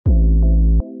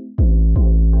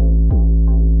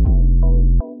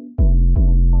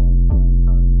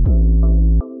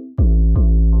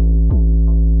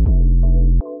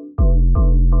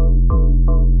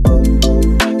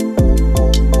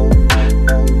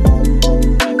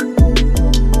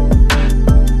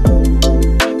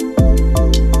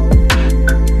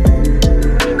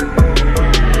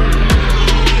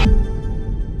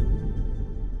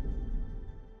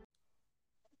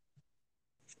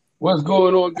What's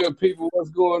going on, good people?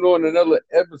 What's going on? Another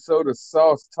episode of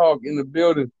SossTalk in the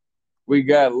building. We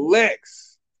got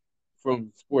Lex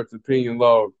from Sports Opinion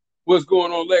Log. What's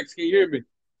going on, Lex? Can you hear me?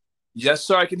 Yes,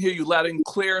 sir. I can hear you loud and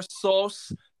clear,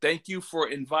 Sauce. Thank you for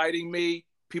inviting me.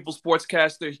 People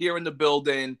Sportscaster here in the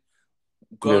building.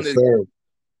 Going Yes, to sir.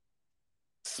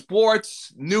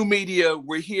 sports, new media.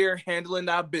 We're here handling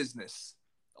our business.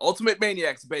 Ultimate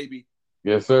Maniacs, baby.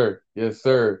 Yes, sir. Yes,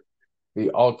 sir. The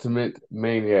Ultimate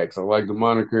Maniacs. I like the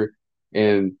moniker.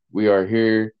 And we are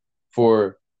here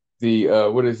for the,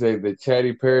 what is it, the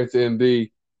Chatty Parrots and the,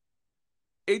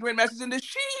 Ignorant Masters in the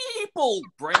Sheeple.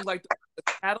 Brain like the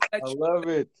cattle I that love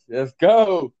it. Let's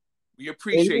go. we And,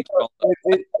 appreciate y'all.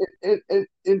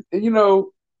 you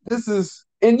know, this is,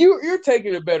 and you're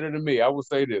taking it better than me. I will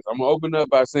say this. I'm gonna open up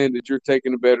by saying that you're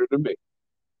taking it better than me.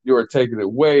 You are taking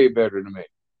it way better than me.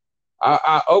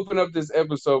 I open up this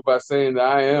episode by saying that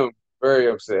I am very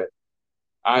upset.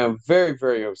 I am very,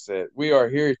 very upset. We are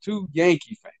here, two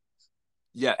Yankee fans,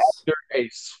 Yes. after a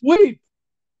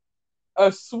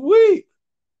sweep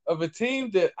of a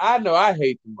team that I know I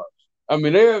hate the most. I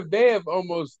mean, they have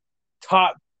almost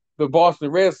topped the Boston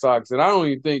Red Sox, and I don't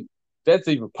even think that's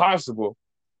even possible.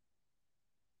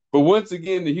 But once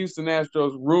again, the Houston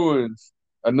Astros ruins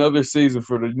another season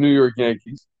for the New York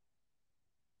Yankees.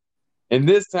 And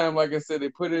this time, like I said, they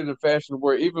put it in a fashion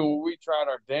where even when we tried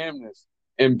our damnness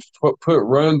and put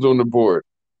runs on the board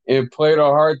and played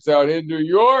our hearts out in New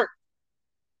York,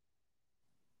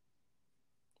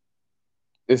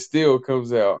 it still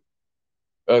comes out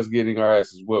us getting our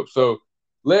asses whooped. So,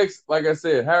 Lex, like I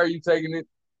said, how are you taking it?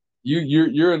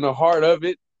 You're in the heart of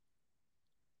it.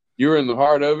 You're in the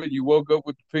heart of it. You woke up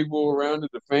with the people around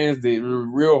it, the fans, the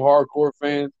real hardcore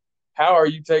fans. How are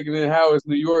you taking it? How is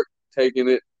New York taking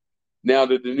it? Now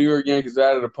that the New York Yankees are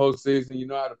out of the postseason, you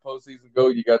know how the postseason go.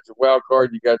 You got your wild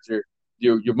card, you got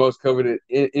your most coveted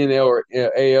NL or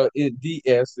AL,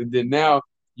 DS, and then now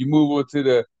you move on to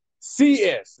the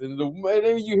CS. And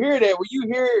when you hear that, when you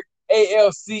hear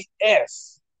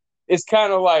ALCS, it's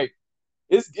kind of like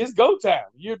it's go time.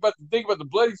 You're about to think about the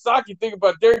bloody sock. You think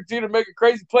about Derek Jeter making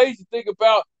crazy plays. You think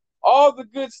about all the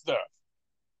good stuff.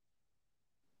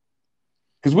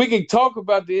 Because we can talk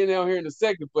about the NL here in a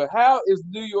second, but how is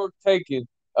New York taking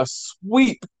a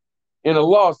sweep in a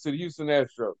loss to the Houston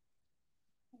Astros?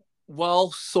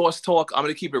 Well, Sauce Talk, I'm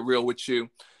going to keep it real with you.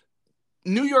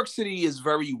 New York City is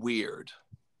very weird,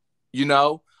 you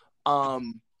know?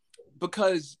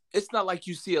 Because it's not like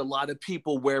you see a lot of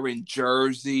people wearing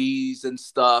jerseys and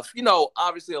stuff.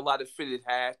 Obviously a lot of fitted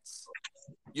hats,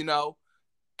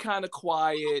 kind of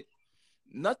quiet,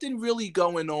 nothing really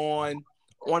going on.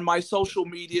 On my social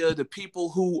media, the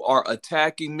people who are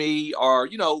attacking me are,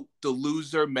 the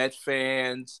loser Met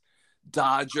fans,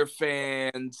 Dodger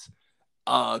fans,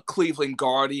 Cleveland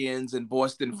Guardians, and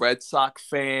Boston Red Sox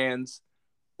fans,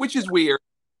 which is weird.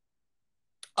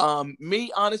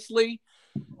 Me, honestly,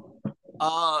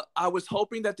 I was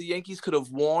hoping that the Yankees could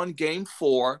have won Game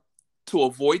 4 to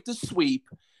avoid the sweep,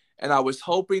 and I was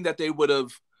hoping that they would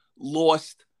have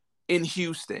lost in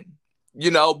Houston,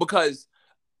 because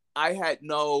I had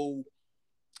no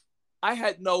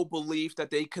belief that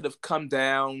they could have come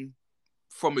down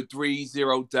from a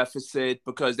 3-0 deficit,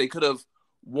 because they could have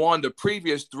won the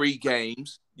previous 3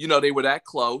 games. They were that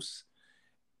close.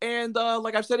 And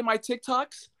like I've said in my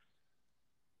TikToks,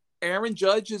 Aaron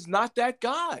Judge is not that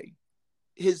guy.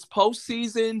 His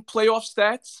postseason playoff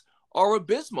stats are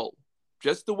abysmal.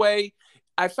 Just the way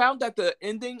I found that the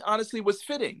ending honestly was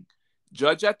fitting.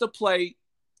 Judge at the plate.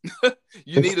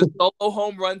 You need a solo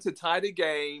home run to tie the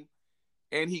game,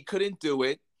 and he couldn't do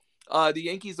it. The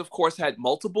Yankees, of course, had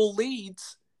multiple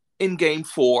leads in Game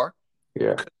 4.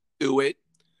 Yeah. Couldn't do it.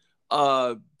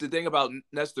 The thing about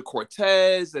Nestor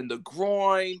Cortez and the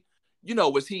groin,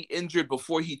 was he injured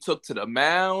before he took to the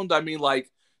mound? I mean,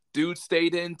 like, dude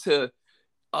stayed in to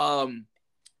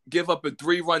give up a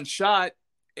 3-run shot,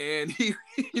 and he,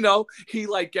 he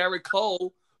like Garrett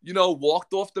Cole,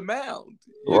 walked off the mound.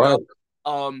 Right.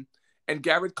 And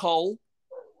Garrett Cole,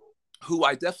 who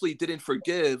I definitely didn't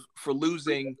forgive for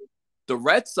losing the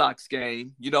Red Sox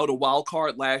game, the wild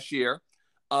card last year,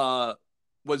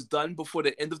 was done before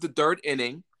the end of the 3rd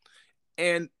inning.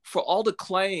 And for all the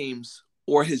claims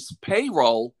or his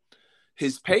payroll,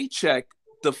 his paycheck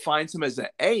defines him as an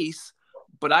ace,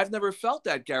 but I've never felt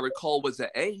that Garrett Cole was an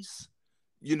ace.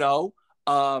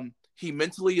 He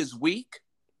mentally is weak.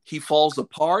 He falls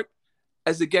apart.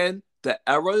 As again, the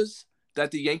errors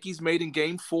that the Yankees made in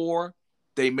Game 4,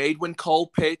 they made when Cole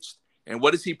pitched. And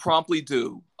what does he promptly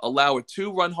do? Allow a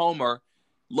 2-run homer,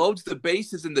 loads the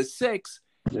bases in the 6th,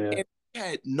 and he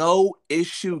had no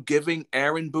issue giving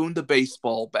Aaron Boone the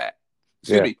baseball bat.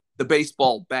 excuse Yeah. me, the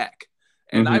baseball back.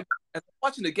 And Hmm. and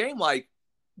watching the game like,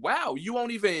 wow, you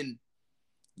won't even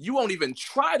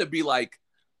try to be like,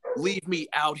 leave me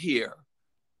out here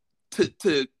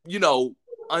to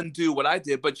undo what I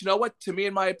did. But you know what? To me,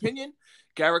 in my opinion,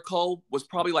 Garrett Cole was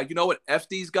probably like, you know what, F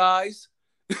these guys.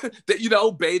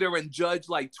 That Bader and Judge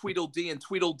like Tweedledee and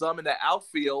Tweedledum in the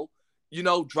outfield,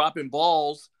 dropping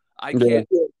balls. I Yeah. can't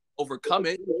overcome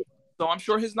it. So I'm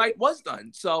sure his night was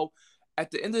done. So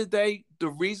at the end of the day, the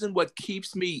reason what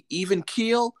keeps me even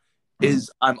keel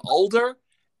is I'm older.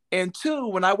 And two,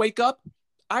 when I wake up,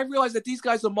 I realize that these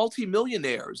guys are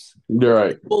multimillionaires. You're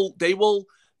right. They will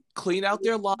clean out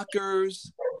their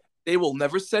lockers. They will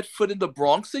never set foot in the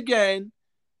Bronx again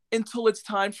until it's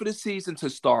time for the season to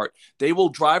start. They will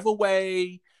drive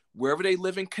away wherever they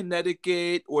live in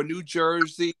Connecticut or New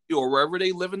Jersey or wherever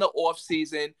they live in the off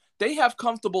season. They have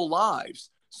comfortable lives.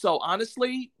 So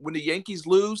honestly, when the Yankees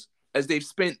lose, as they've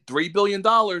spent $3 billion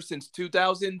since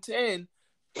 2010,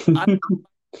 I'm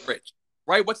rich.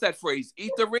 Right? What's that phrase?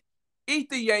 Eat the rich, eat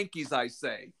the Yankees, I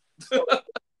say.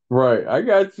 Right. I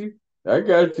got you. I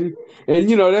got you. And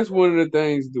that's one of the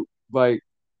things like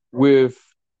with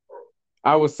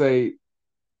I would say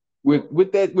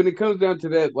with that when it comes down to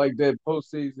that like that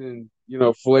postseason,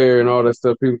 flair and all that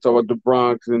stuff, people talk about the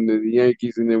Bronx and the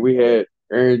Yankees, and then we had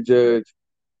Aaron Judge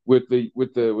with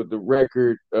the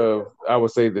record of I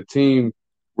would say the team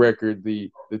record,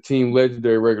 the team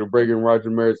legendary record of breaking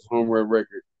Roger Maris's home run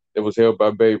record that was held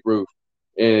by Babe Ruth.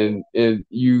 And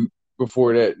you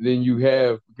before that, then you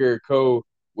have Garrett Cole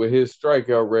with his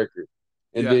strikeout record.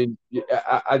 And Yeah. then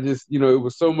I just it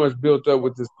was so much built up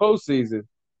with this postseason.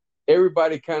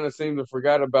 Everybody kind of seemed to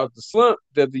forgot about the slump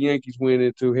that the Yankees went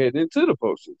into heading into the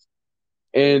postseason.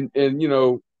 And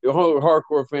the whole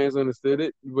hardcore fans understood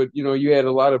it, but you had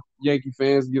a lot of Yankee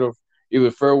fans,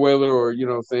 either fair weather or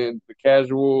saying the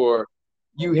casual, or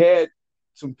you had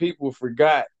some people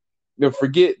forget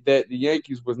that the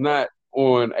Yankees was not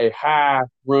on a high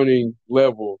running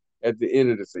level at the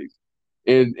end of the season,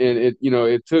 and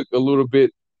it took a little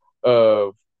bit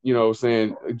of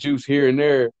saying juice here and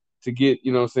there to get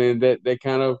saying that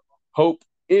kind of hope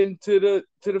into the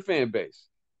fan base.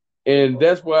 And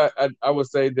that's why I would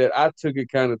say that I took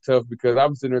it kind of tough, because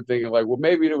I'm sitting there thinking like, well,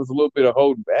 maybe there was a little bit of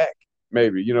holding back.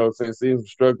 Maybe, saying seeing some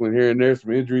struggling here and there,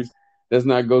 some injuries. Let's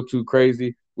not go too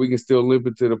crazy. We can still limp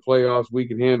into the playoffs. We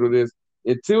can handle this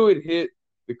until it hit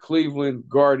the Cleveland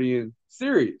Guardian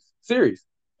series.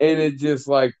 And it just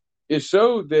like it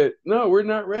showed that no, we're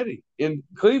not ready. And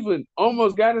Cleveland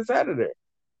almost got us out of there.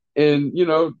 And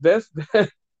that's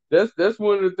that's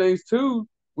one of the things too.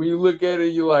 When you look at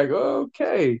it, you're like, oh,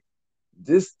 okay,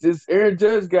 this Aaron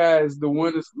Judge guy is the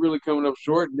one that's really coming up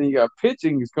short. And then you got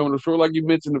pitching is coming up short. Like you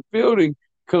mentioned, the fielding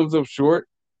comes up short.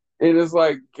 And it's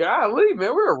like, golly,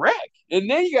 man, we're a wreck. And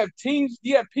then you got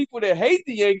people that hate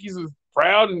the Yankees is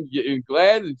proud and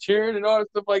glad and cheering and all that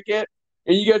stuff like that.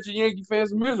 And you got your Yankee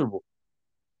fans miserable.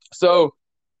 So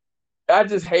I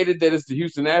just hated that it's the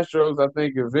Houston Astros. I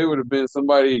think if it would have been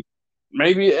somebody,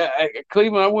 maybe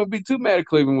Cleveland, I wouldn't be too mad if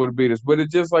Cleveland would have beat us. But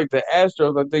it's just like the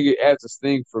Astros. I think it adds a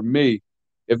sting for me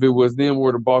if it was them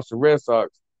or the Boston Red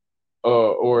Sox,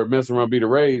 or messing around beat the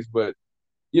Rays. But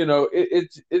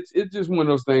it's just one of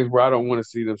those things where I don't want to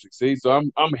see them succeed. So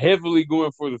I'm heavily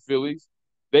going for the Phillies.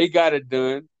 They got it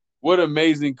done. What an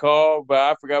amazing call! But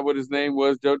I forgot what his name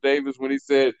was, Joe Davis, when he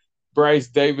said Bryce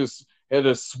Davis had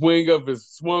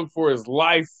swung for his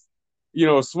life.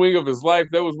 A swing of his life.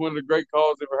 That was one of the great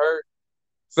calls I've ever heard.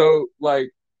 So like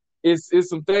it's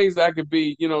some things I could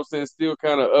be, saying still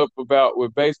kind of up about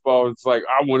with baseball. It's like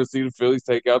I want to see the Phillies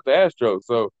take out the Astros.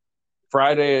 So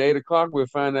Friday at 8 o'clock, we'll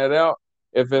find that out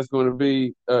if that's going to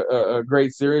be a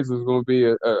great series. It's going to be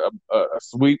a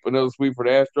sweep, another sweep for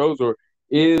the Astros, or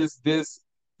is this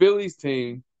Phillies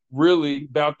team really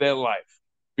about that life?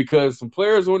 Because some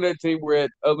players on that team were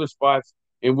at other spots,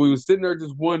 and we were sitting there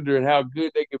just wondering how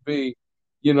good they could be.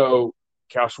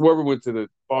 Cal Schwarber went to the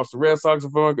Boston Red Sox,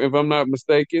 if I'm not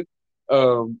mistaken.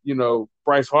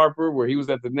 Bryce Harper, where he was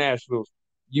at the Nationals.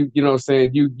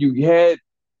 Saying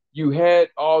you had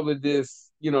all of this,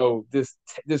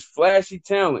 this flashy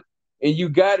talent, and you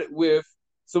got it with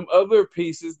some other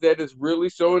pieces that is really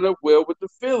showing up well with the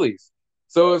Phillies.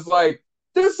 So it's like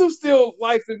there's some still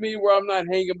life in me where I'm not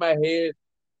hanging my head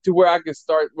to where I can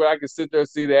sit there and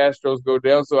see the Astros go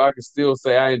down, so I can still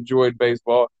say I enjoyed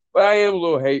baseball. But I am a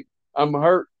little hate. I'm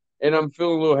hurt, and I'm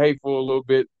feeling a little hateful a little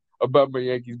bit about my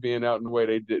Yankees being out in the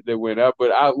way they went out.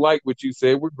 But I like what you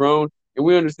said. We're grown, and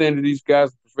we understand that these guys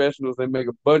are professionals. They make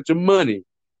a bunch of money,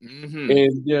 Mm-hmm.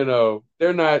 and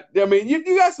they're not. I mean,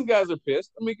 you got some guys that are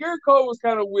pissed. I mean, Garrett Cole was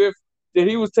kind of with that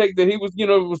he was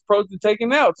was pro to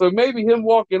taking out. So maybe him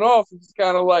walking off is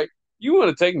kind of like, you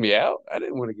want to take me out? I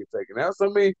didn't want to get taken out. So I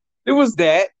mean, it was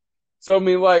that. So I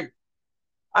mean, like,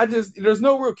 there's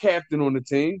no real captain on the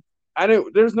team.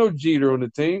 There's no Jeter on the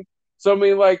team. So I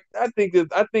mean, like, I think of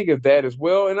that as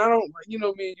well. And I don't, me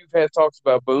and you've had talks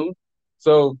about Boone.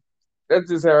 So that's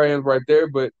just how I am right there.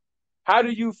 But how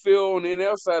do you feel on the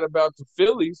NL side about the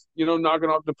Phillies, knocking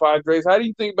off the Padres? How do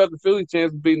you think about the Phillies'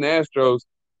 chance of beating the Astros?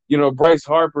 Bryce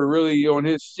Harper really on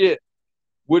his shit.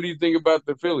 What do you think about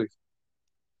the Phillies?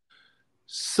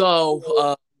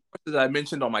 So, that I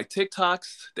mentioned on my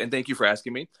TikToks, and thank you for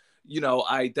asking me.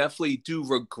 I definitely do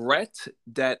regret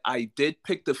that I did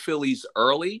pick the Phillies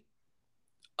early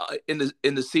in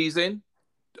the season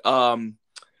when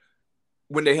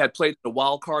they had played the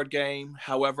wild card game.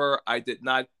 However, I did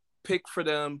not pick for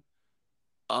them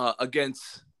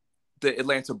against the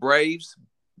Atlanta Braves,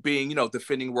 being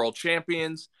defending world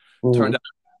champions. Turned out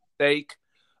a mistake.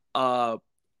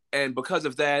 And because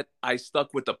of that, I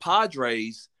stuck with the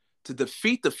Padres to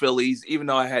defeat the Phillies, even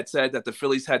though I had said that the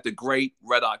Phillies had the great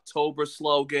Red October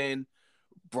slogan.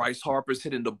 Bryce Harper's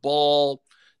hitting the ball.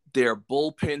 Their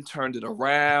bullpen turned it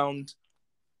around.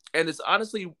 And it's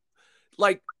honestly,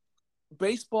 like,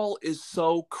 baseball is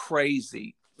so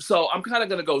crazy. So I'm kind of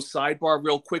going to go sidebar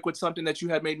real quick with something that you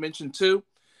had made mention too,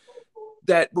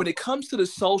 that when it comes to the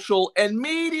social and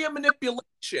media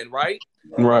manipulation, right?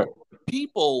 Right.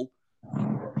 People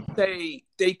they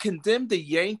condemn the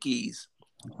Yankees.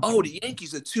 Oh, the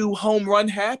Yankees are too home run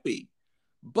happy.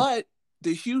 But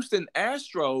the Houston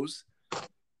Astros,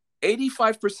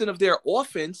 85% of their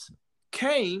offense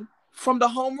came from the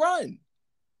home run.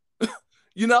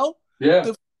 Yeah.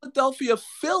 The Philadelphia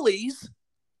Phillies,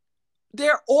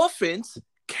 their offense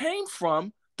came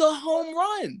from the home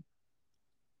run.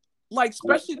 Like,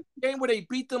 especially the game where they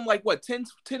beat them, like, what, 10-4,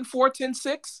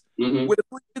 10-6? Mm-hmm. With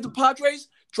the Padres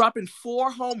dropping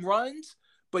 4 home runs,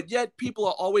 but yet people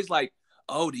are always like,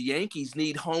 oh, the Yankees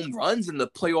need home runs in the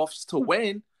playoffs to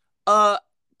win.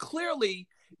 Clearly,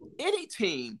 any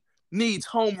team needs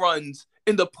home runs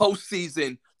in the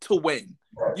postseason to win.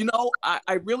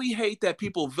 I really hate that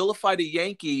people vilify the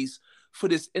Yankees for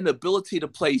this inability to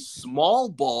play small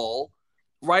ball,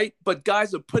 right? But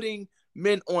guys are putting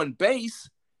men on base,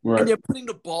 Right. and they're putting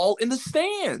the ball in the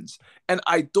stands. And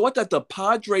I thought that the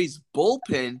Padres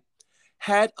bullpen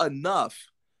had enough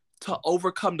to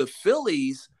overcome the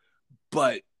Phillies,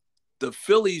 but the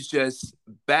Phillies just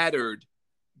battered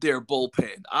their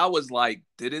bullpen. I was like,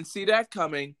 didn't see that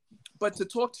coming. But to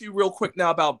talk to you real quick now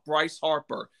about Bryce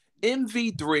Harper,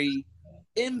 MV3,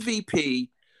 MVP,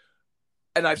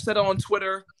 and I've said it on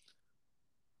Twitter,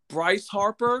 Bryce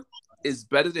Harper is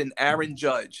better than Aaron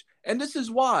Judge. And this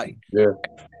is why. Yeah.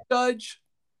 Judge,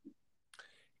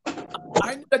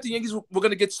 I knew that the Yankees were going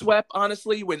to get swept,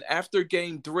 honestly, when after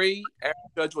game 3, Aaron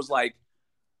Judge was like,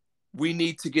 we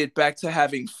need to get back to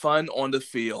having fun on the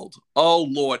field. Oh,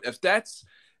 Lord, if that's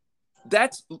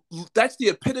the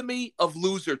epitome of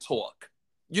loser talk.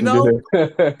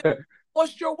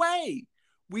 Lost your way.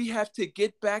 We have to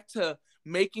get back to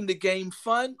making the game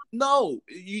fun. No,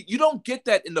 you don't get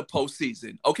that in the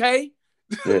postseason, okay?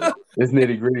 Yeah. It's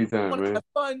nitty-gritty time, man. Have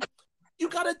fun. You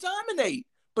got to dominate.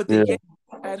 But the Yankees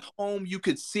at home, you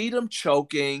could see them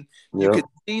choking. You could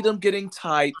see them getting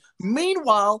tight.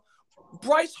 Meanwhile,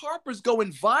 Bryce Harper's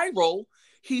going viral.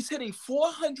 He's hitting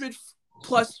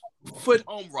 400-plus foot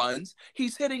home runs.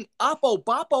 He's hitting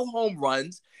Oppo-Boppo home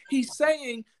runs. He's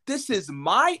saying, this is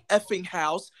my effing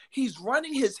house. He's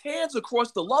running his hands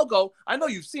across the logo. I know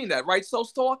you've seen that, right,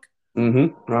 SossTalk?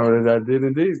 Mm-hmm. I did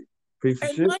indeed. Piece of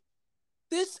shit.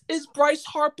 This is Bryce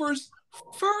Harper's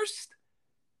first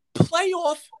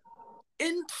playoff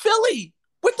in Philly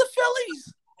with the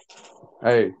Phillies.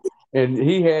 Hey, and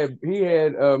he had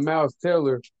Miles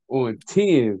Taylor on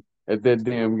 10 at that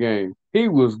damn game. He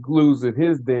was losing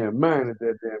his damn mind at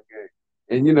that damn game.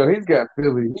 And he's got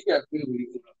Philly. He got Philly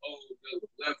on a whole other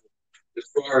level as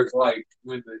far as like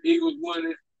when the Eagles won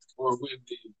it, or when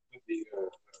the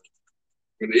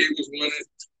Eagles won it.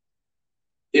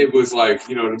 It was like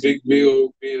the big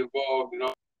Bill being involved and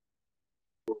all.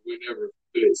 Or whenever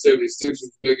the 76ers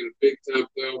was making a big time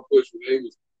playoff push, when they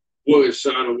was one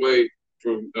shot away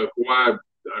from Kawhi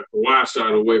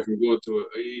shot away from going to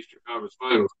an Eastern Conference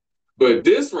Finals. But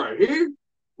this right here,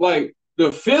 like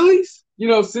the Phillies,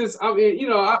 since I mean,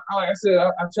 like I said,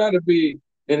 I try to be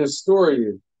an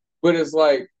historian, but it's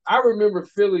like I remember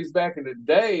Phillies back in the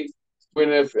day when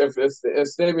if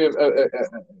Stadium,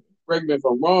 correct me if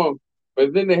I'm wrong,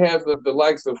 but then they have the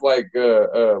likes of like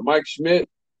Mike Schmidt,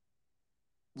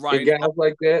 guys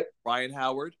like that, Ryan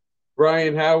Howard,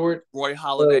 Brian Howard, Roy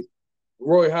Halladay.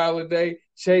 Roy Halladay,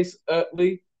 Chase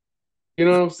Utley. You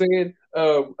know what I'm saying?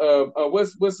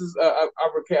 What's his? I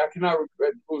cannot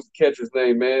regret who's the catcher's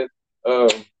name, man. Um,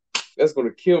 that's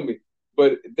gonna kill me.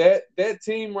 But that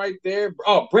team right there.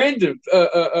 Oh, Brandon.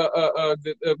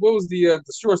 What was the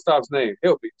shortstop's name?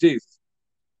 Help me, Jesus.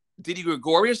 Didi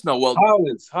Gregorius? No, well,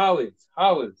 Hollins.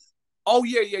 oh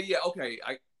yeah. Okay,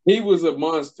 He was a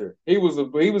monster. He was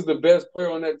the best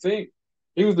player on that team.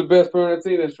 He was the best player on that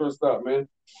team. That shortstop, man.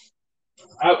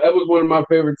 That was one of my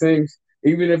favorite teams.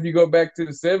 Even if you go back to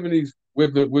the '70s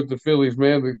with the Phillies,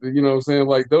 man, you know what I'm saying?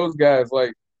 Like those guys,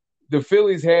 like the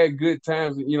Phillies had good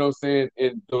times, you know what I'm saying,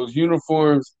 in those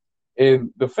uniforms and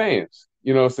the fans,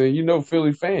 you know what I'm saying?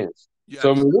 Philly fans.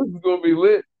 So I yes. mean, this is gonna be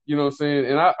lit, you know what I'm saying?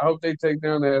 And I hope they take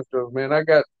down the Astros, man. I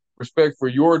got respect for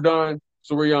Jordan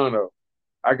Soriano.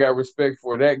 I got respect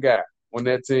for that guy on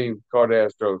that team called the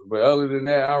Astros. But other than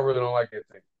that, I really don't like that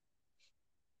team.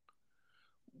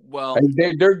 Well, And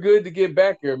they're good to get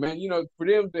back here, man. For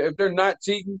them, if they're not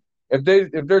cheating, if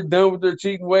they're done with their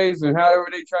cheating ways and however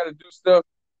they try to do stuff,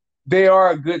 they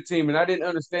are a good team. And I didn't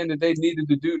understand that they needed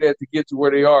to do that to get to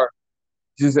where they are.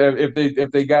 Just if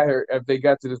they got here, if they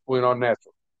got to this point on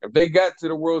natural, if they got to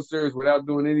the World Series without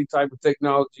doing any type of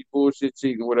technology bullshit,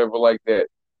 cheating, whatever like that,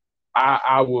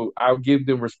 I'll give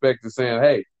them respect to saying,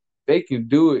 hey, they can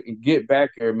do it and get back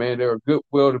here, man. They're a good,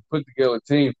 well to put together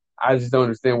team. I just don't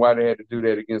understand why they had to do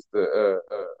that against the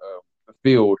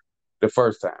field the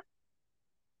first time.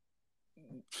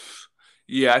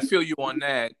 yeah, I feel you on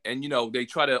that. And they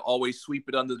try to always sweep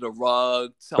it under the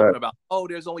rug, talking But about, oh,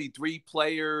 there's only 3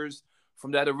 players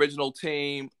from that original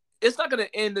team. It's not going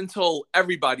to end until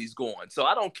everybody's gone. So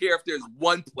I don't care if there's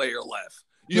one player left.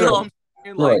 You know right, what I'm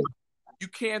saying? right, Like, you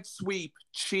can't sweep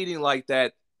cheating like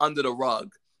that under the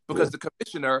rug yeah, because the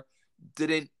commissioner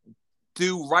didn't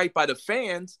do right by the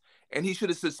fans, and he should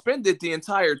have suspended the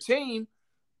entire team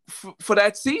for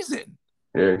that season.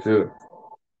 yeah, sure,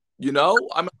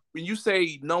 I mean, when you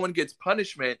say no one gets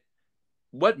punishment,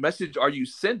 what message are you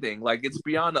sending? Like, it's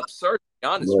beyond absurd, to be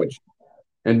honest right. with you.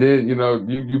 And then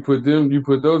you put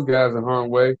those guys in harm's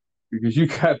way because you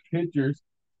got pitchers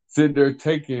sitting there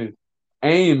taking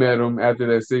aim at them after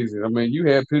that season. I mean, you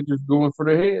had pitchers going for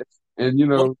their heads, and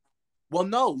Well, well,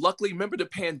 no. Luckily, remember the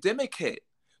pandemic hit,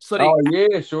 so they, oh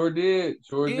yeah, sure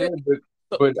yeah, did. But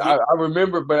so, but yeah. I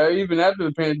remember, but even after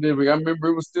the pandemic, I remember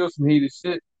it was still some heated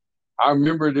shit. I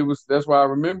remember it was that's why I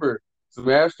remember some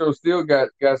Astros still got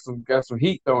some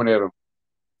heat thrown at them.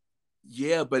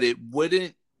 Yeah, but it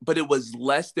wouldn't. But it was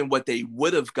less than what they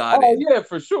would have Oh gotten yeah,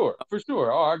 for sure, for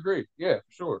sure. Oh, I agree. Yeah,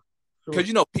 for sure, sure.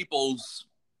 because people's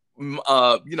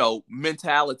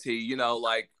mentality.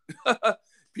 Like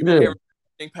people Yeah, care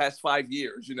anything past 5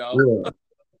 years. yeah,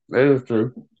 that is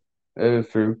true. That is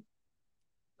true.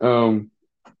 Um,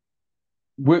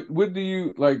 what do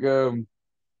you like? Do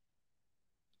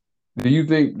you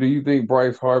think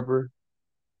Bryce Harper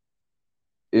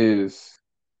is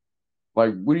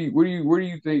like? Where do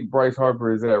you think Bryce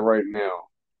Harper is at right now?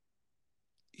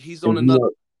 He's If on another.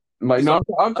 you like, He's no, on.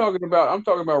 I'm talking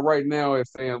about right now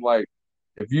as saying like,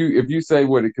 if you say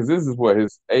what, because this is what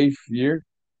his eighth year.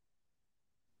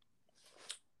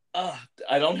 Uh,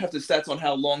 I don't have the stats on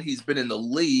how long he's been in the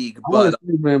league, I want but to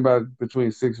say he's been about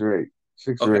between six or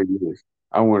okay. eight years.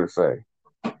 I want to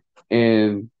say,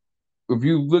 and if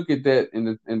you look at that in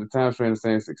the time span of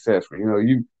saying successful,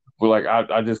 you were like,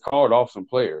 I just called off some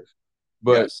players,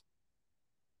 but Yes.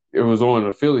 it was on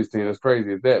the Phillies team. That's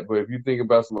crazy at that. But if you think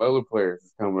about some other players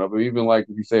that's coming up, or even like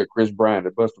if you say a Chris Bryant,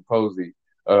 a Buster Posey,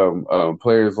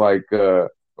 players like, or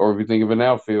if you think of an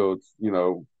outfield,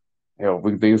 hell,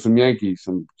 we can think of some Yankees,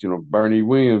 some Bernie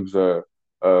Williams. If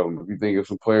you think of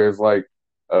some players like,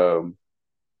 um,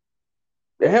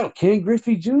 hell, Ken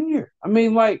Griffey Jr. I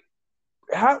mean, like,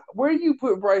 where do you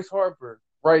put Bryce Harper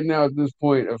right now at this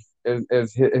point of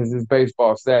as his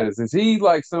baseball status? Is he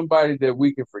like somebody that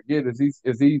we can forget? Is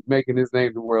he making his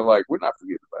name to where like we're not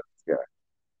forgetting about this guy?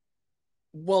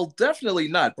 Well, definitely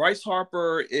not. Bryce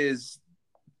Harper is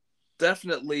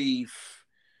definitely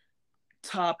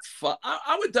top five.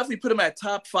 I would definitely put him at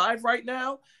top five right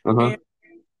now. Uh huh. And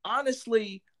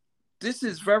honestly, this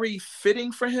is very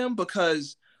fitting for him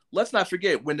because let's not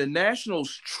forget when the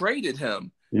Nationals traded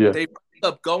him, Yeah. they ended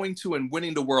up going to and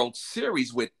winning the World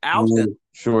Series without him. Mm,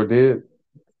 sure did,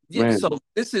 Yeah, man. so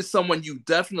this is someone you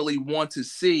definitely want to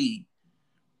see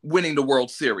winning the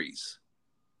World Series.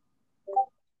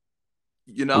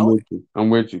 You I'm know? with you. I'm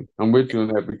with you. I'm with you on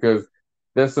that because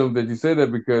that's something that you said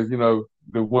that because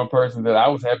the one person that I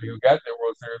was happy who got that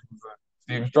World Series was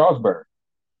Steven Strasburg.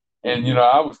 And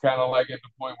I was kind of like at the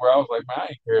point where I was like, man, I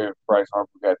ain't care if Bryce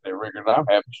Harper got that record. I'm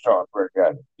happy Strasburg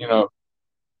got it.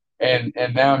 and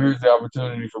now here's the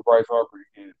opportunity for Bryce Harper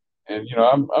again. And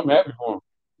I'm happy for him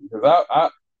because I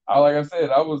like I said,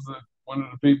 I was one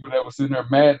of the people that was sitting there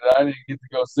mad that I didn't get to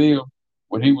go see him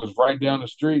when he was right down the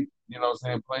street.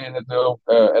 Playing at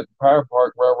the Power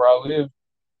Park right where I live.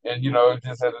 And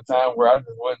just at a time where I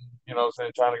just wasn't,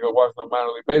 trying to go watch no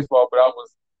minor league baseball, but I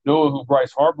was knowing who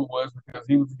Bryce Harper was because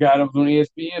he was the guy that was on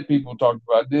ESPN. People talked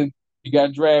about. Then he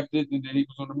got drafted, and then he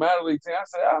was on the minor league team. I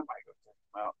said, I might go check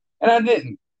him out, and I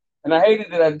didn't, and I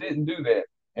hated that I didn't do that.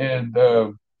 And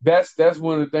that's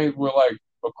one of the things where, like,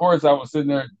 of course, I was sitting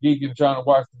there geeking, trying to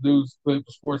watch the news, the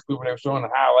sports clip, and they were showing the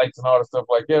highlights and all the stuff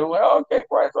like that. I'm like, oh, okay,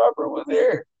 Bryce Harper was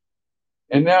there,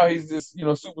 and now he's this,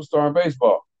 superstar in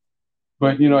baseball.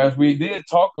 But as we did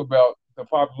talk about the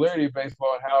popularity of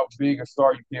baseball and how big a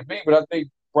star you can be, but I think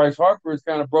Bryce Harper has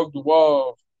kind of broke the wall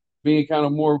of being kind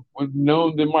of more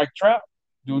known than Mike Trout.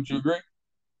 Don't you agree?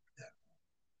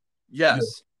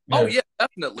 Yes. Yeah. Oh Yeah. yeah,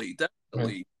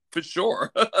 definitely, for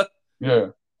sure. Yeah.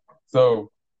 So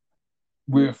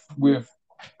with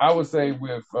I would say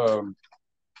with I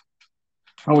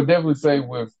would definitely say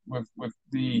with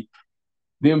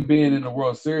them being in the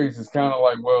World Series, it's kind of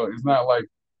like, well, it's not like,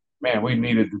 man, we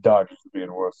needed the Dodgers to be in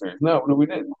the World Series. No, we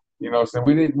didn't. So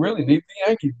we didn't really need the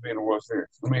Yankees to be in the World Series.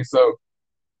 I mean, so,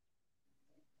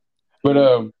 but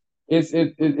it's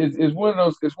one of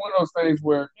those things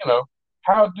where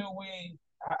how do we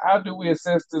how do we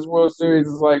assess this World Series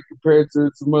is like compared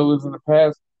to some others in the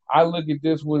past? I look at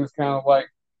this one as kind of like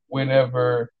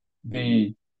whenever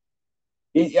I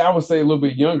would say a little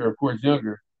bit younger, of course,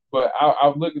 younger, but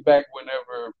I look back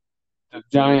whenever the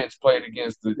Giants played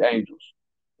against the Angels,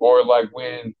 or like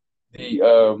when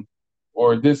the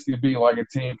or this could be like a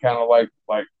team kind of like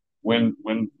when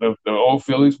the old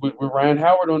Phillies with Ryan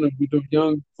Howard on them, with the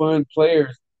young fun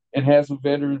players and had some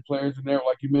veteran players in there,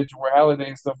 like you mentioned, where Halladay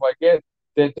and stuff like that,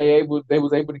 that they was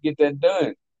able to get that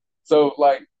done. So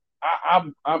like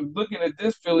I'm looking at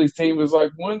this Phillies team as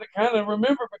like one to kind of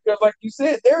remember because, like you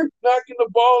said, they're knocking the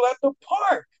ball at the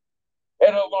park at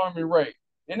an alarming rate.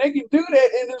 And they can do that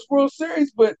in this World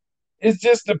Series, but it's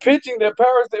just the pitching that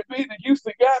powers that be that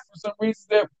Houston got for some reason,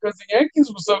 that because the Yankees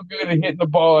were so good at hitting the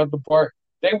ball at the park,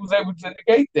 they was able to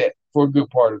negate that for a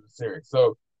good part of the series.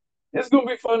 So it's gonna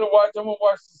be fun to watch. I'm gonna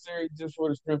watch the series just for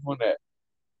the strength on that.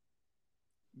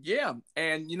 Yeah,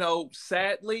 and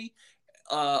sadly,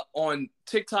 on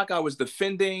TikTok I was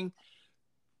defending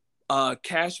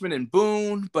Cashman and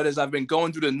Boone, but as I've been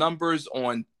going through the numbers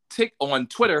on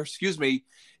Twitter, excuse me,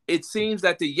 it seems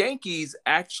that the Yankees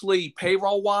actually,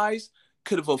 payroll wise,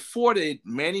 could have afforded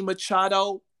Manny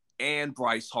Machado and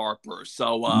Bryce Harper.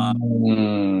 So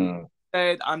I'm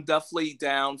definitely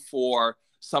down for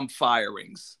some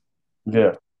firings.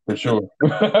 Yeah, for sure.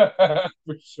 For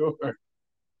sure.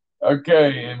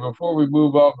 Okay, and before we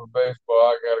move off of baseball,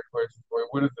 I got a question for you.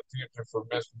 What is the future for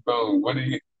Mr. Boone?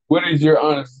 What is your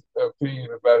honest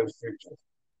opinion about his future?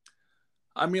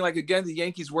 I mean, like, again, the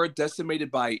Yankees were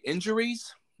decimated by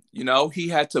injuries. He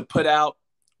had to put out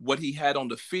what he had on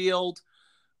the field.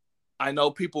 I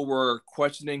know people were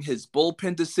questioning his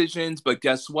bullpen decisions, but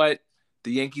guess what?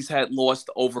 The Yankees had lost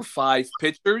over 5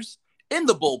 pitchers in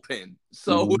the bullpen.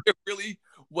 So it really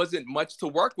wasn't much to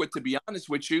work with, to be honest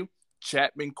with you.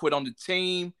 Chapman quit on the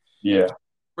team. Yeah.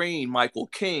 Green, Michael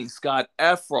King, Scott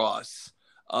Efros,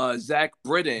 Zach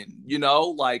Britton.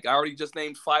 Like, I already just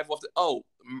named 5 off the.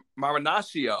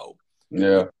 Marinaccio.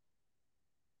 Yeah.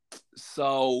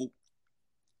 So,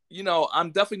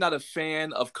 I'm definitely not a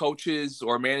fan of coaches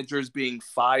or managers being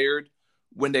fired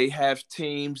when they have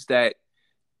teams that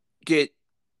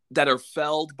are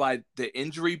felled by the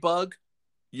injury bug,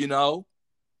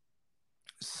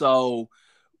 So,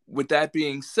 with that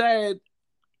being said,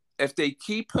 if they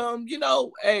keep him,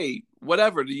 hey,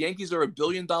 whatever. The Yankees are a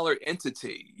billion-dollar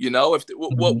entity.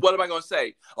 What am I going to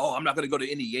say? Oh, I'm not going to go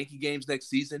to any Yankee games next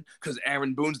season because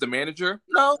Aaron Boone's the manager.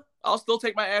 No, I'll still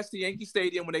take my ass to Yankee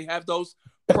Stadium when they have those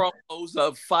promos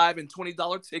of $5 and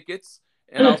 $20 tickets,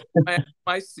 and I'll sit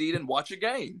my seat and watch a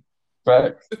game.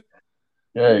 Facts.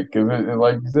 Yeah, because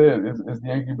like you said, it's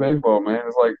Yankee baseball, man.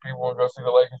 It's like people want to go see the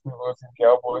Lakers, people want to see the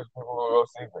Cowboys, people want to go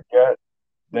see the God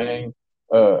dang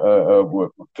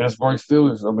what Pittsburgh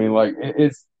Steelers. I mean, like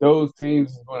it's those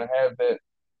teams is going to have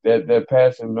that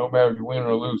passion no matter if you win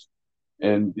or lose,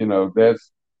 and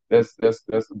that's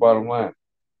the bottom line.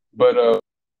 But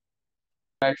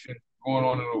action going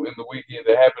on in the weekend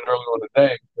that happened early on the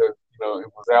day because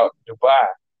it was out in Dubai,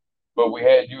 but we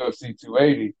had UFC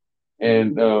 280,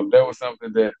 and that was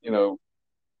something that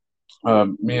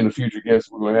me and the future guests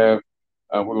we're gonna have.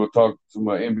 We're gonna talk some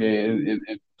NBA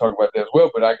and talk about that as well.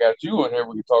 But I got you on here.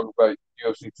 We can talk about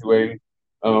UFC 280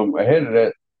 ahead of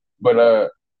that.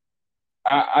 But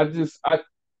I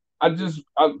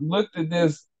looked at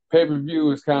this pay per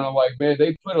view as kind of like, man,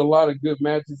 they put a lot of good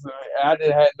matches. I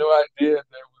didn't had no idea that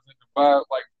it was in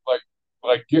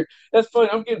Dubai. That's funny.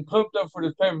 I'm getting pumped up for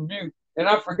this pay per view, and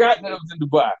I forgot that it was in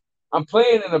Dubai. I'm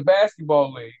playing in a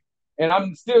basketball league, and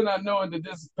I'm still not knowing that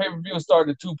this pay per view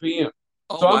started at 2 p.m.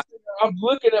 Oh So wow. I'm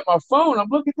looking at my phone. I'm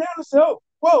looking down. I said, oh,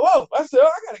 whoa. I said, oh,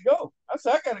 I gotta go. I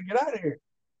said, I gotta get out of here.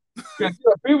 Because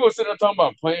people sitting there talking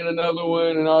about playing another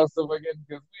one and all stuff like that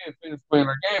because we had finished playing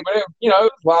our game. But it was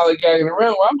lollygagging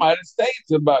around. Well, I might have stayed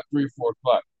till about 3, 4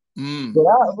 o'clock. But Mm.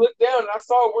 I looked down and I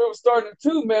saw where it was starting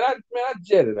too. Man, I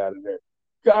jetted out of there.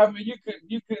 I mean,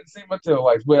 you couldn't see my tail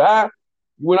lights. But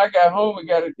when I got home and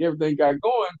everything got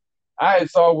going, I had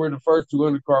saw where the first two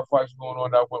undercard fights were going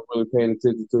on. That I wasn't really paying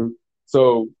attention to.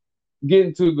 So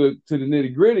getting to the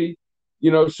nitty gritty,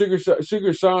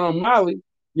 Sugar Sean O'Malley,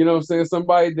 what I'm saying,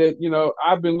 somebody that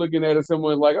I've been looking at as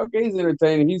someone like, okay, he's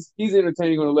entertaining. He's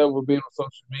entertaining on the level of being on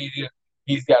social media.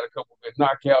 He's got a couple good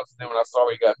knockouts. And then when I saw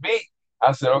he got beat,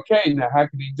 I said, okay, now how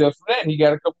can he adjust for that? And he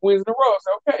got a couple wins in a row. I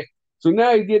said, okay. So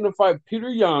now he's getting to fight Peter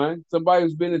Yan, somebody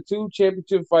who's been in 2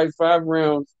 championship fights, 5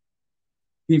 rounds.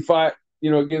 He fought,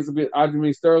 against a bit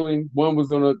Aljamain Sterling. One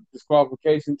was on a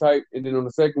disqualification type, and then on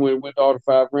the second one, it went all the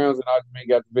 5 rounds, and Aljamain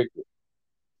got the victory.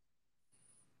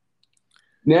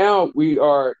 Now we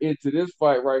are into this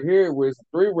fight right here, where it's a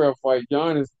 3 round fight.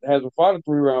 Giannis hasn't fought a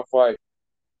 3 round fight,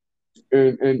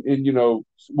 and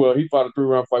well, he fought a 3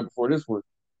 round fight before this one,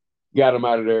 got him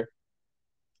out of there.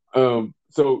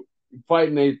 So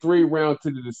fighting a 3 round to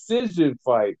the decision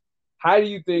fight. How do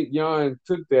you think Jan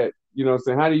took that? You know what I'm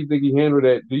saying? How do you think he handled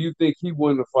that? Do you think he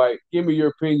won the fight? Give me your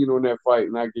opinion on that fight,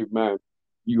 and I give mine.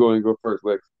 You go and go first,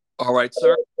 Lex. All right,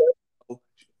 sir.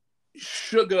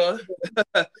 Sugar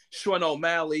Sean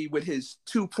O'Malley with his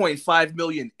 2.5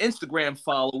 million Instagram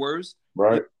followers.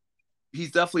 Right.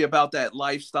 He's definitely about that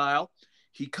lifestyle.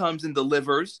 He comes and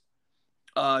delivers.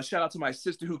 Shout out to my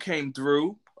sister who came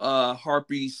through,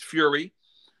 Harpy's Fury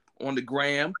on the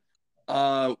gram.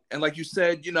 And like you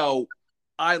said,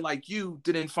 I, like you,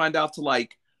 didn't find out till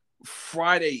like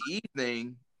Friday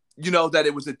evening, that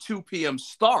it was a 2 p.m.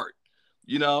 start,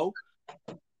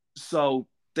 So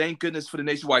thank goodness for the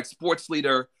nationwide sports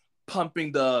leader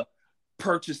pumping the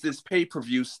purchase this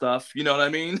pay-per-view stuff. You know what I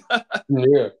mean?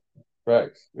 Yeah,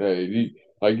 facts. Yeah,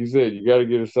 like you said, you got to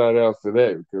get a shout out to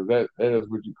that because that is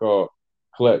what you call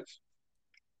clutch.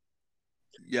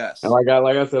 And Yes. like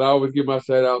I said, I always give my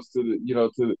shout outs to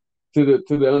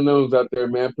the unknowns out there,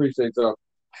 man. Appreciate y'all.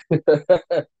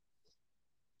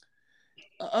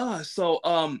 So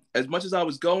as much as I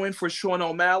was going for Sean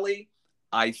O'Malley,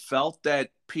 I felt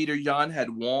that Peter Yan had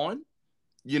won,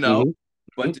 Mm-hmm.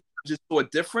 but just so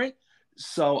different.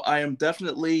 So I am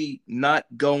definitely not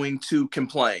going to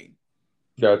complain.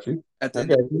 Got you. At the I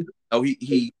end, got you.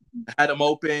 he had him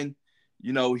open.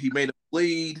 He made him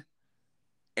bleed.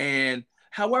 And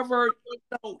however,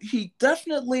 he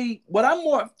definitely. What I'm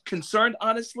more concerned,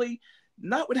 honestly,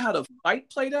 not with how the fight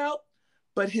played out,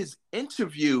 but his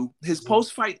interview, his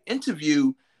post-fight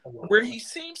interview, where he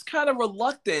seems kind of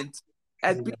reluctant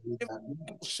at being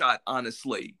a shot.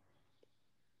 Honestly,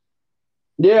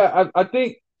 Yeah, I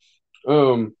think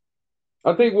one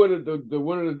of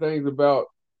the things about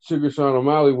Sugar Sean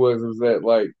O'Malley was that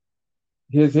like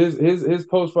his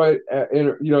post fight,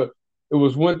 it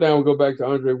was one thing. We'll go back to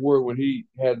Andre Ward when he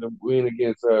had the win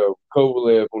against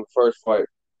Kovalev on the first fight.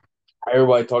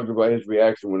 Everybody talked about his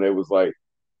reaction when they was like,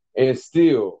 and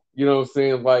still, you know what I'm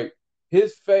saying? Like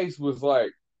his face was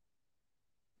like,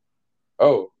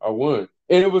 oh, I won.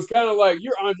 And it was kind of like,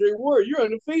 you're Andre Ward, you're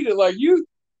undefeated. Like you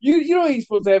know he's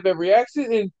supposed to have that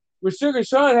reaction. And with Sugar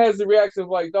Sean has the reaction of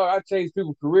like, dog, I change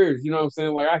people's careers. You know what I'm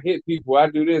saying? Like I hit people, I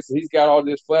do this, and he's got all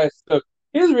this flash stuff.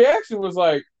 His reaction was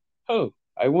like, oh,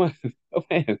 I won. Oh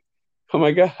man, oh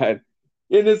my god.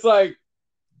 And it's like,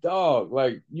 dog,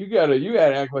 like you gotta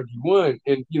act like you won.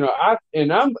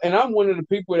 And I'm one of the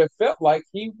people that felt like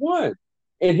he won.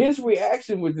 And his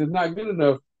reaction was just not good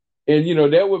enough. And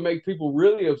that would make people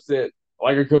really upset.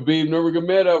 Like a Khabib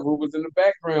Nurmagomedov who was in the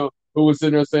background, who was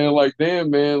sitting there saying, like, damn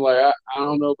man, like I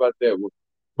don't know about that one.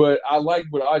 But I like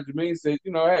what Aljamain said,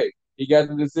 hey, he got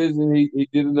the decision, he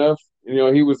did enough.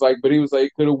 He was like, he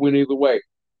could have went either way.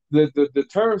 The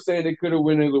term saying it could have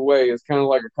went either way is kind of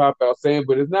like a cop out saying,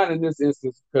 but it's not in this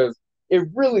instance because it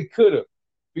really could have.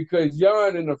 Because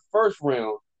Jan in the first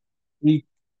round, he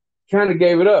kind of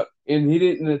gave it up and he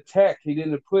didn't attack, he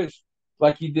didn't push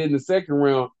like he did in the second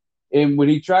round. And when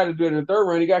he tried to do it in the third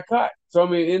round, he got caught. So I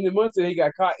mean, in the months that he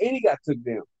got caught and he got took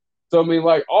down. So I mean,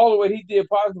 like all the way he did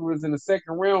positive was in the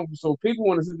second round. So people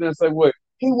want to sit there and say, "What?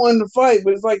 he won the fight,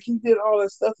 but it's like he did all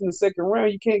that stuff in the second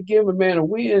round. You can't give a man a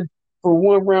win for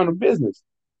one round of business.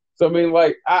 So I mean,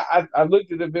 like I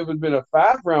looked at it, if it had been a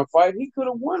 5-round fight, he could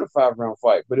have won a 5-round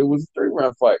fight, but it was a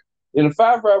 3-round fight. In a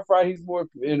 5-round fight, he's more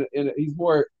he's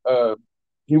more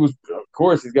he was, of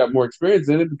course, he's got more experience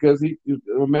in it because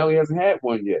O'Malley hasn't had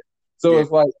one yet. So Yeah.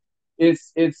 it's like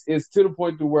it's to the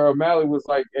point to where O'Malley was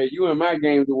like, hey, you in my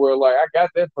game to where like I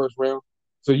got that first round,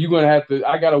 so you're gonna have to,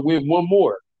 I gotta win one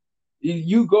more.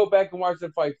 You go back and watch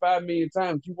that fight 5 million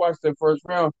times. You watch that first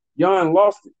round, Jan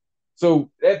lost it. So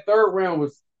that third round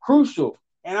was crucial,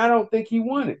 and I don't think he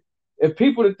won it. If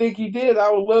people that think he did,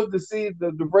 I would love to see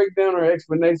the breakdown or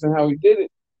explanation how he did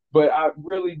it. But I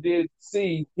really did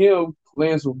see him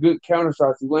land some good counter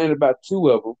shots. He landed about 2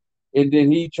 of them, and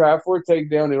then he tried for a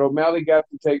takedown, and O'Malley got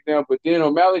the takedown. But then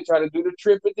O'Malley tried to do the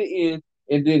trip at the end,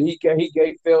 and then he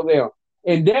fell down.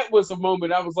 And that was a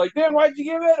moment I was like, damn, why'd you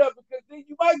give that up? Because then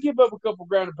you might give up a couple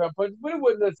ground and pound punches, but it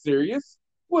wasn't that serious.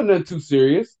 It wasn't that too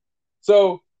serious.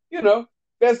 So,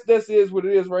 that's is what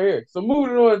it is right here. So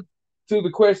moving on to the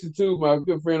question two, my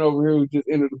good friend over here who just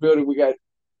entered the building, we got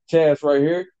Chaz right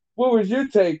here. What was your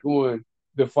take on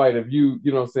the fight? If you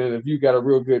know what I'm saying, if you got a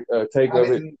real good take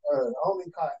of it? Only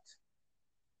caught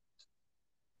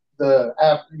the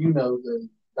after the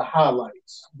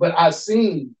highlights, but I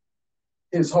seen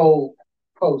his whole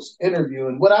post interview,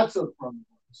 and what I took from it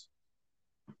was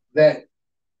that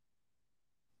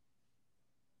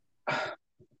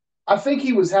I think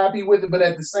he was happy with it, but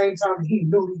at the same time, he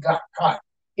knew he got caught.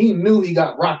 He knew he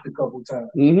got rocked a couple times,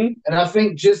 and I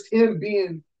think just him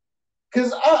being,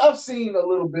 because I've seen a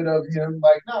little bit of him,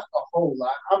 like not a whole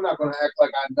lot. I'm not going to act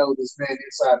like I know this man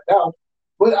inside and out,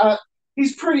 but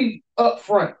he's pretty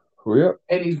upfront. Oh, yeah.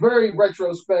 And he's very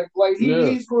retrospect. Like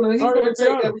he's gonna take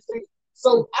everything.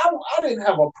 So I didn't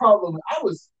have a problem.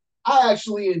 I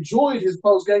actually enjoyed his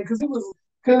post game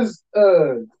because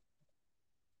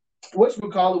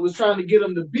whatchamacallit was trying to get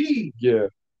him to be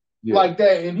like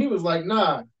that, and he was like,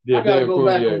 nah, I gotta go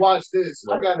back and watch this.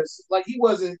 Right. I gotta, like, he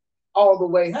wasn't all the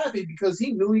way happy because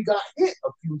he knew he got hit a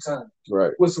few times.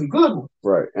 Right. With some good ones.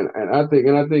 Right. And I think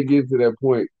getting to that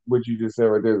point, what you just said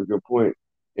right there is a good point.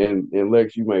 And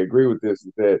Lex, you may agree with this,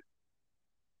 is that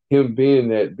him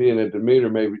being a demeanor,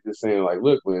 maybe just saying like,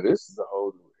 look, man, this is a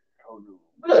whole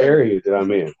new area that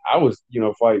I'm in. I was,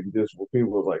 fighting this with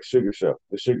people with like the Sugar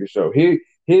Show.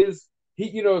 It's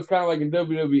kind of like in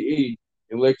WWE,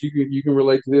 and Lex, you can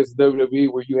relate to this in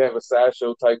WWE, where you have a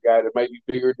sideshow type guy that might be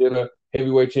bigger than a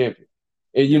heavyweight champion.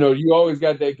 And you always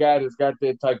got that guy that's got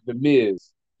that type, the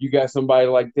Miz. You got somebody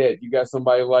like that. You got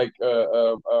somebody like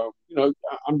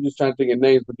I'm just trying to think of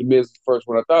names, but the Miz is the first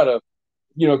one I thought of.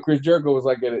 Chris Jericho was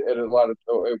like at a lot of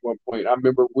at one point. I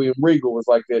remember William Regal was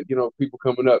like that. People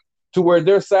coming up to where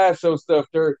their sideshow stuff.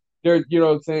 They're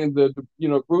saying the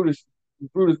Brutus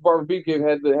Barber Beefcake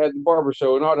had the barber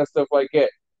show and all that stuff like that.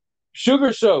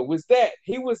 Sugar Show was that.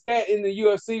 He was that in the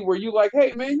UFC where you like,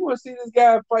 hey man, you want to see this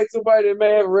guy fight somebody that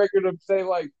may have a record of, say,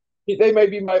 like they may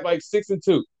be like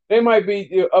 6-2. They might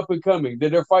be up and coming.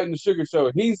 That they're fighting the Sugar Show.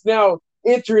 He's now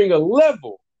entering a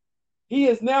level. He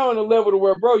is now in a level to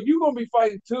where, bro, you're gonna be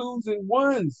fighting 2s and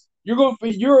 1s.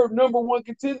 You're a number 1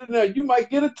 contender now. You might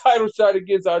get a title shot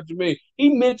against Aljamain. He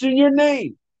mentioned your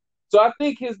name. So I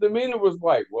think his demeanor was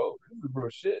like, whoa, this is real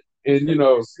shit. And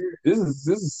this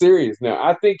is serious now.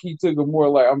 I think he took it more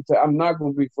like, I'm not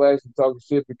gonna be flashing talking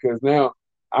shit because now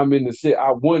I'm in the shit.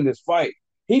 I won this fight.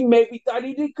 He maybe thought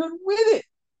he couldn't win it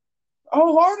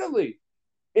wholeheartedly.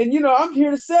 And I'm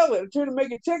here to sell it. I'm here to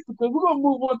make a check because we're gonna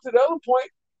move on to the other point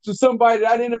to somebody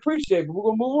that I didn't appreciate, but we're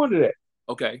gonna move on to that.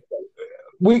 Okay.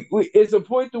 We it's a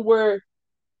point to where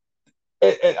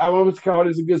I want to call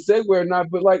this a good segue or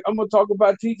not, but like I'm gonna talk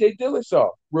about TJ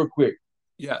Dillashaw real quick.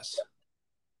 Yes.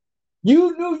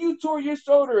 You knew you tore your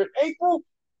shoulder in April.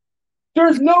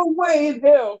 There's no way in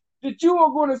hell that you are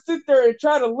going to sit there and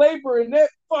try to labor in that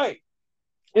fight.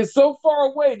 It's so far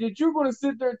away that you're going to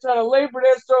sit there and try to labor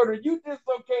that shoulder. You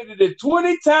dislocated it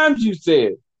 20 times, you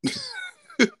said.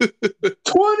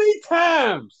 20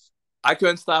 times. I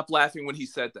couldn't stop laughing when he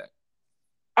said that.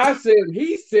 I said,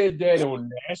 he said that on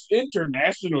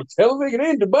international television.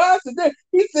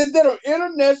 He said that on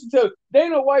international television.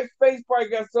 Dana White's face probably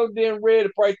got so damn red,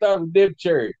 it probably thought it was damn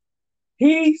cherry.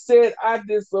 He said, I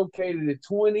dislocated it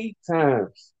 20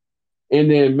 times.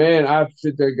 And then, man, I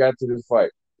sit there and got to this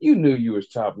fight. You knew you was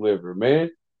chopped liver,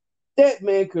 man. That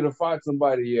man could have fought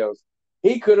somebody else.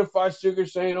 He could have fought Sugar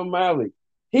Shane O'Malley.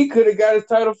 He could have got his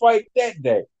title fight that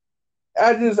day.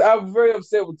 I was very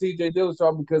upset with TJ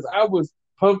Dillashaw because I was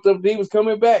pumped up that he was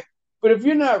coming back. But if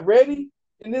you're not ready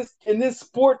in this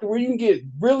sport where you can get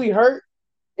really hurt,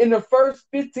 in the first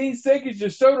 15 seconds, your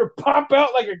shoulder pop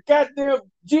out like a goddamn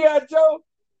G.I. Joe?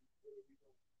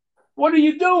 What are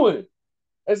you doing?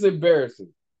 That's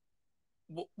embarrassing.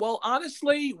 Well,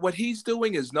 honestly, what he's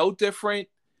doing is no different.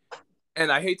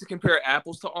 And I hate to compare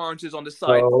apples to oranges on the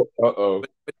side, but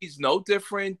he's no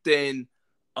different than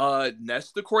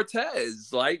Nestor Cortez.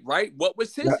 Like, right? What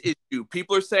was his issue?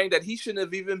 People are saying that he shouldn't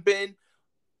have even been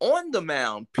on the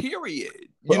mound, period.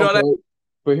 You know what I mean?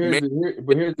 But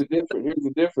here's the difference. Here's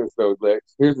the difference, though,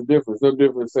 Lex. Here's the difference. No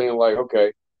difference saying like,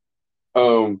 okay,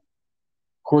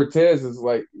 Cortez is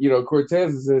like,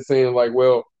 Cortez is saying like,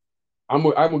 well, I'm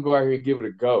gonna go out here and give it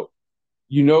a go.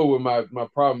 You know what my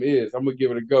problem is. I'm gonna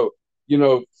give it a go.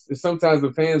 Sometimes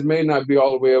the fans may not be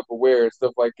all the way up aware and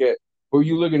stuff like that. But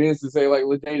you look at this and say like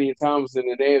LaDainian Thompson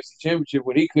in the AFC Championship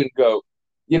when he couldn't go.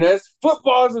 That's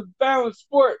football is a balanced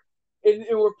sport. And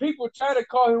where people try to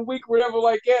call him weak or whatever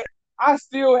like that, I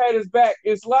still had his back.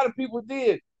 It's a lot of people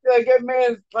did. Like that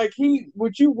man, like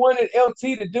what you wanted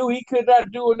LT to do, he could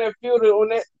not do on that field or on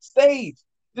that stage.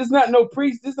 This not no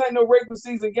regular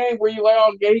season game where you're like,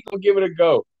 oh, yeah, he's gonna give it a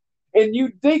go. And you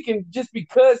thinking just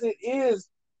because it is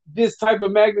this type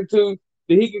of magnitude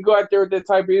that he can go out there with that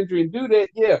type of injury and do that,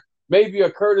 yeah, maybe a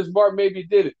Curtis Martin maybe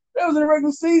did it. That was in the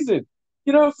regular season.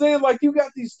 You know what I'm saying? Like, you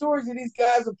got these stories of these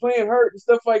guys are playing hurt and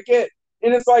stuff like that.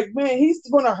 And it's like, man, he's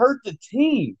going to hurt the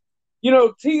team.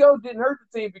 T.O. didn't hurt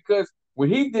the team because when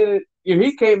he did it,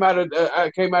 he came out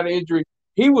of injury,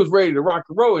 he was ready to rock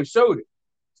and roll and showed it.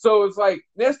 So it's like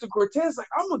Nestor Cortez, like,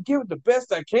 I'm gonna give it the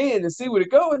best I can and see where it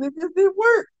go, and it just didn't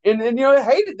work. And I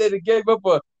hated that it gave up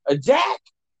a jack,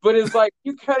 but it's like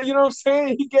you kind of, you know what I'm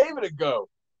saying? He gave it a go.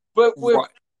 But with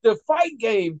the fight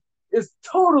game, it's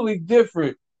totally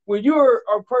different when you're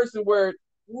a person where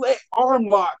arm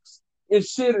locks and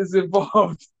shit is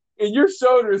involved, and your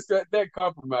shoulder is that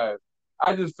compromised.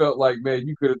 I just felt like, man,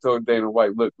 you could have told Dana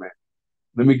White, look, man,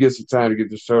 let me get some time to get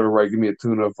the shoulder right. Give me a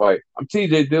tune-up fight. I'm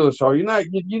TJ Dillashaw.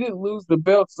 You didn't lose the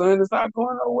belt, son. It's not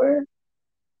going nowhere.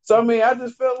 So I mean, I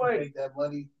just felt like that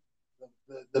money,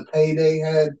 the payday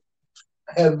had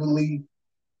heavily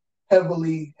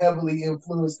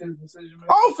influenced his decision making.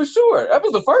 Oh, for sure. That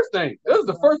was the first thing. That was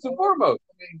the first and foremost.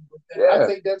 I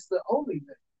think that's the only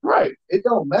thing. Right. It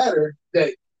don't matter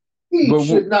that he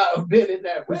should not have been in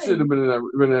that ring. He should have been in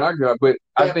that octagon, but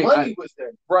that I think money was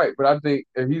there. Right, but I think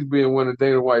if he's being one of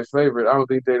Dana White's favorite, I don't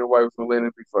think Dana White was gonna let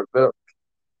him be fucked up.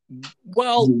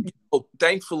 Well,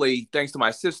 thankfully, thanks to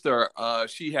my sister,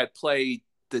 she had played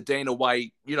the Dana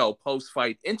White,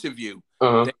 post-fight interview.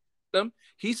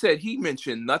 He said he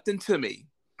mentioned nothing to me.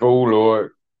 Oh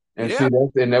Lord, and see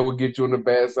that would get you on the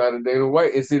bad side of Dana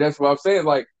White. And see, that's what I'm saying.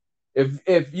 Like,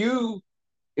 if you.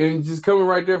 And just coming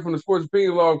right there from the sports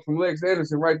opinion log from Lex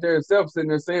Anderson right there himself sitting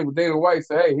there saying with Dana White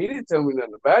said, hey, he didn't tell me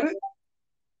nothing about it.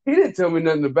 He didn't tell me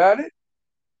nothing about it.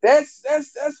 That's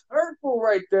hurtful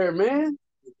right there, man.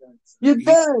 You're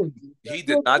done. He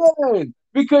did not. Done.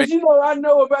 Because, I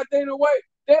know about Dana White.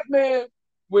 That man,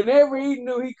 whenever he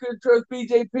knew he couldn't trust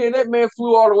BJ Penn, that man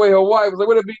flew all the way to Hawaii. Was like,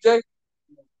 what up, BJ?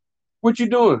 What you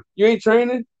doing? You ain't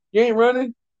training? You ain't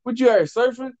running? What you out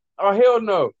surfing? Oh, hell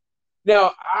no.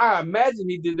 Now, I imagine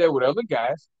he did that with other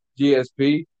guys,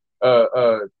 GSP,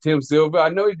 Tim Silva. I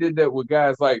know he did that with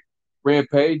guys like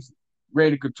Rampage,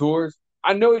 Randy Couture's.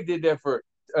 I know he did that for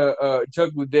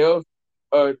Chuck Liddell's,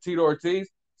 Tito Ortiz.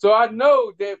 So I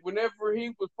know that whenever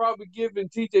he was probably giving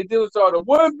TJ Dillashaw the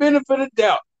one benefit of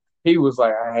doubt, he was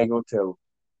like, I ain't going to tell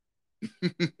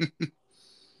him.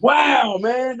 Wow,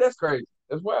 man, that's crazy.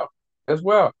 That's wild.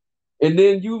 And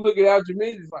then you look at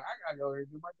Aljamain, it's like, I got to go here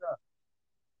and do my job.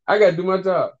 I got to do my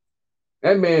job.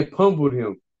 That man pummeled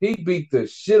him. He beat the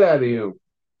shit out of him.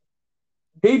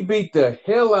 He beat the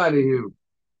hell out of him.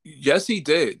 Yes, he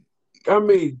did. I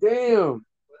mean, damn.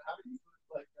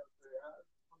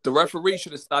 The referee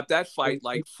should have stopped that fight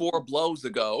like 4 blows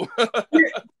ago.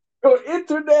 On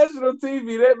international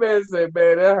TV, that man said,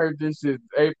 man, I heard this shit in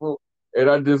April, and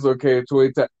I dislocated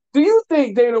 20 times. Do you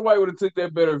think Dana White would have took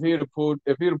that better if he'd have pulled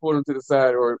him to the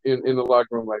side or in the locker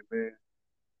room like, man,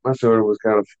 my shoulder was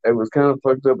kind of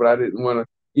fucked up, but I didn't want to.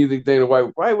 You think Dana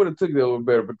White probably would have took it a little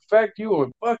better, but the fact you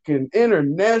on fucking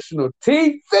international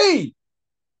TV.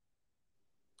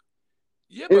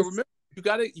 Yeah, but remember,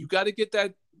 you gotta get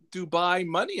that Dubai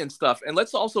money and stuff. And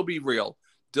let's also be real.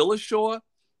 Dillashaw,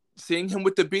 seeing him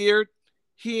with the beard,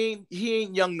 he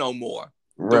ain't young no more.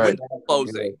 The Right. window's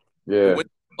closing. Yeah. The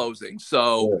window's closing.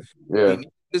 So he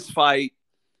needs this fight.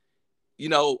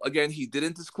 Again, he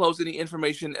didn't disclose any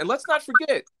information. And let's not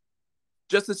forget,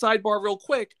 just a sidebar real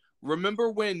quick, remember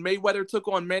when Mayweather took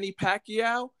on Manny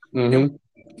Pacquiao? Mm-hmm.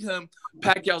 And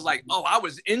Pacquiao's like, oh, I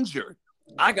was injured.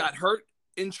 I got hurt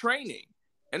in training.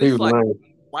 And He it's was like, lame.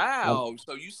 wow.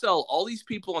 So you sell all these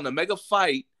people on a mega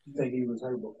fight You think he was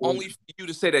hurt before? only for you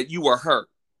to say that you were hurt.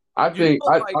 I You think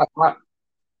know, like,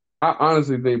 I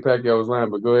honestly think Pacquiao was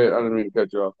lying, but go ahead. I didn't mean to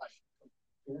cut you off.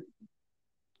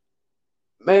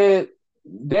 Man,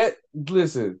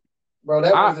 listen. Bro,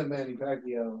 that wasn't Manny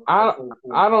Pacquiao.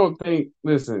 I don't think.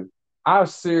 Listen, I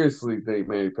seriously think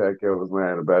Manny Pacquiao was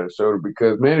lying about his shoulder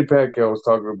because Manny Pacquiao was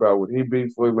talking about when he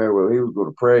beat Floyd Mayweather, he was going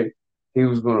to pray, he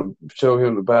was going to show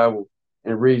him the Bible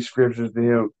and read scriptures to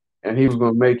him, and he was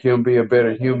going to make him be a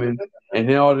better human, and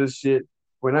then all this shit.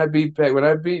 When I beat Manny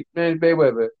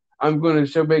Mayweather, I'm going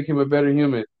to make him a better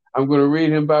human. I'm going to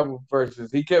read him Bible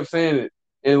verses. He kept saying it,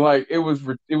 and like it was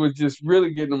just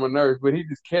really getting on my nerves, but he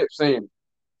just kept saying it.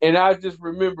 And I just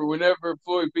remember whenever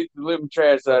Floyd beat the living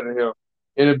trash out of him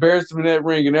and embarrassed him in that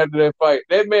ring, and after that fight,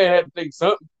 that man had to think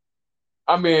something.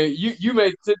 I mean, you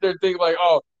may sit there and think like,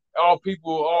 oh, all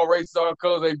people, all races, all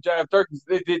colors, they jive turkeys.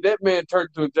 That man turned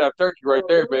into a jive turkey right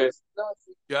there, man.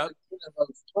 yeah.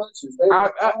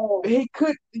 He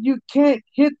could. You can't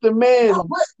hit the man.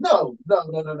 No.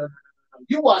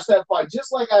 You watched that fight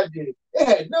just like I did. It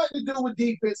had nothing to do with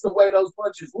defense, the way those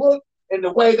punches looked, and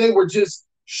the way they were just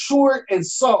short and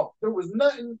soft. There was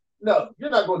nothing. No, you're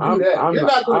not going to do that. You're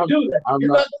not going to do that. You're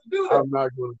not going to do that. I'm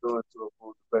not going to go into a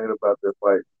full debate about that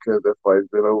fight because that fight's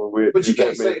been over with. But you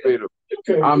can't say that.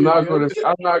 I'm not going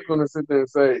to sit there and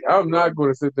say. I'm not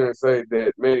going to sit there and say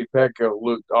that Manny Pacquiao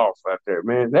looked off out there,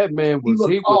 man. That man was.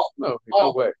 He was. No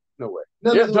way.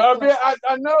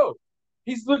 I know.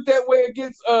 He's looked that way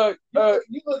against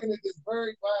you looking at this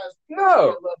very biased.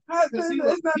 No,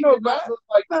 it's not no bias.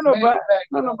 Not no bias.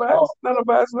 Not no bias. Not no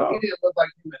bias at all. He didn't look like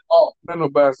he went off. Not no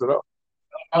bias at all.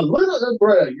 A little,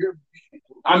 bro.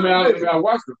 I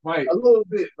watched the fight a little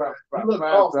bit. About you look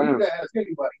 5 off. times. You can ask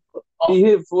anybody. He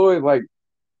hit Floyd like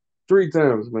 3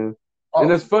 times, man. Oh.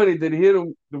 And it's funny that he hit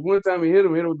him. The one time he hit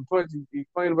him with the punch he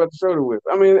complained about the shoulder with.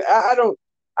 I mean, I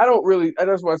don't really.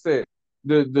 That's what I said.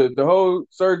 The whole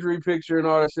surgery picture and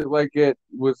all that shit like that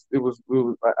was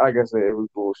like I said, it was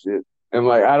bullshit. And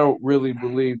like I don't really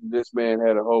believe this man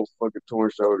had a whole fucking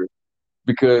torn shoulder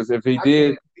because if he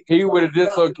did, he would have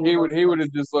dislocated. He would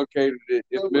have dislocated it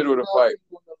in the middle of the fight.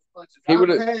 He would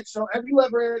have. Have you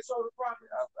ever had shoulder problems?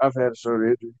 I've had a shoulder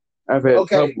injury. I've had a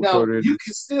couple shoulder injuries. You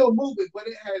can still move it, but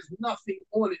it has nothing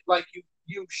on it like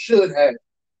you should have.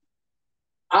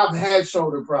 I've had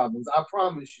shoulder problems. I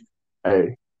promise you.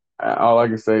 Hey. All I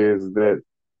can say is that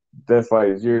fight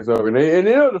is years over. And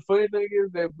you know the funny thing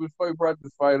is that before he brought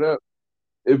this fight up,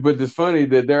 but it's funny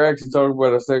that they're actually talking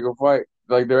about a second fight.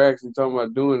 Like they're actually talking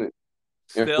about doing it.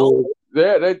 Still?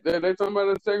 Yeah, they talking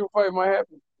about a second fight might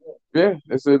happen. Yeah,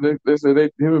 they said him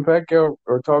and Pacquiao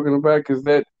are talking about because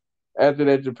that after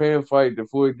that Japan fight that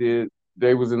Floyd did,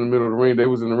 they was in the middle of the ring. They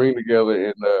was in the ring together,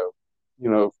 and you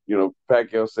know,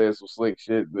 Pacquiao said some slick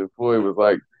shit, and Floyd was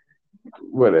like,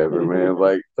 whatever, man.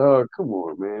 Like, dog, come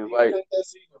on, man. Like,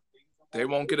 they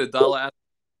won't get $1.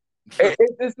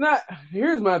 It's not.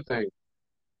 Here's my thing.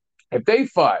 If they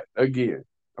fight again,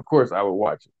 of course I would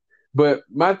watch it. But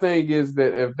my thing is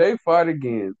that if they fight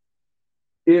again,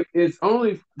 it's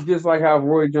only just like how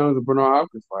Roy Jones and Bernard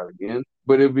Hopkins fight again,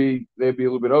 but they'd be a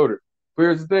little bit older. But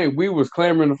here's the thing: we was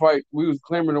clamoring to fight. We was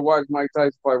clamoring to watch Mike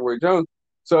Tyson fight Roy Jones.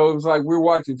 So it was like we're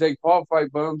watching Jake Paul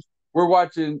fight bums. We're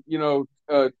watching,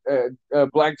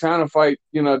 Black China fight,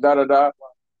 da.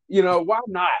 Why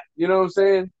not? You know what I'm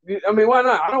saying? I mean, why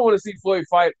not? I don't want to see Floyd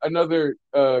fight another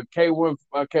K1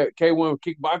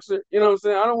 kickboxer. You know what I'm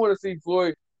saying? I don't want to see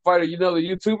Floyd fight another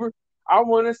YouTuber. I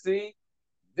want to see,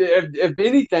 if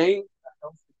anything,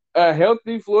 a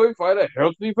healthy Floyd fight a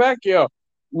healthy Pacquiao,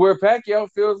 where Pacquiao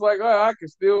feels like, oh, I can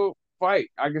still fight.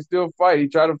 He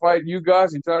tried to fight you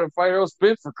guys. He tried to fight Earl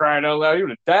Spence, for crying out loud. He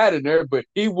would have died in there, but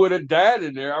he would have died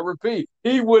in there. I repeat,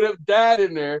 he would have died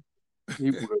in there. He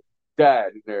would have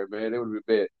died in there, man. It would have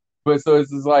been bad. But so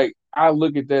it's just like, I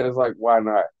look at that as like, why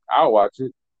not? I'll watch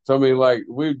it. So I mean, like,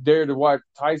 we dare to watch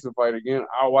Tyson fight again.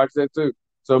 I'll watch that too.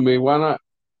 So I mean, why not?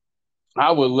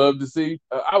 I would love to see.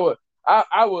 I would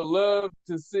love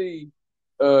to see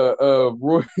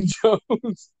Roy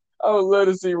Jones. I would love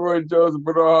to see Roy Jones and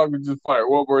Bernard Hopkins just fight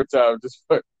one more time. Just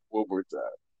fight one more time.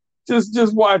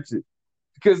 Just watch it.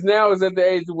 Because now it's at the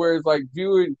age where it's like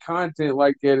viewing content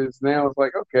like that. It's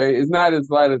like, okay, it's not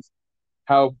as light as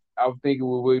how I would think it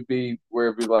would be, where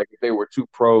it'd be like if they were two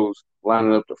pros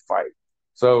lining up to fight.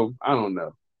 So I don't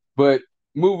know. But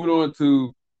moving on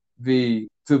to the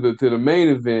main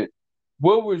event,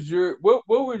 what was your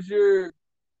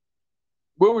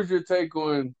take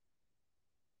on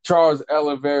Charles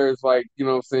Oliveira's, like, you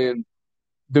know what I'm saying,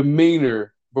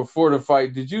 demeanor before the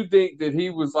fight, did you think that he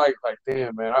was like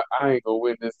damn man, I ain't gonna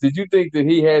win this? Did you think that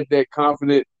he had that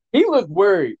confidence? He looked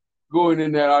worried going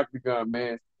in that octagon,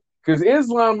 man, because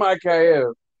Islam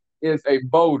Makhachev is a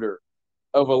boulder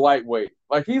of a lightweight.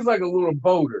 Like he's like a little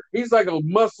boulder. He's like a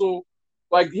muscle.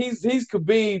 Like he's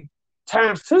Khabib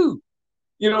times two.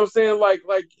 You know what I'm saying? Like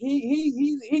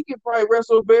he could probably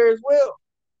wrestle a bear as well.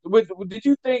 But did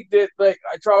you think that like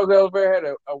Charles Oliveira had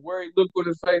a worried look on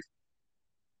his face?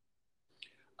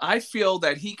 I feel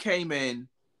that he came in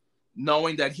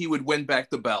knowing that he would win back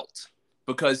the belt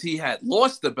because he had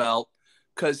lost the belt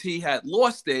because he had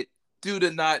lost it due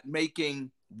to not making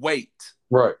weight.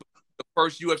 Right. The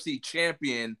first UFC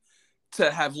champion to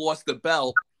have lost the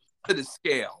belt to the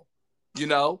scale, you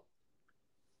know?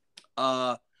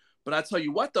 But I tell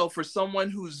you what, though, for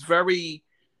someone who's very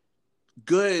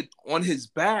good on his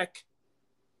back,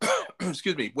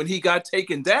 excuse me, when he got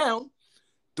taken down,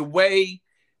 the way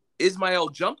Ismail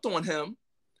jumped on him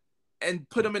and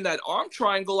put him in that arm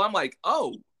triangle, I'm like,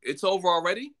 oh, it's over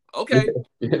already? Okay.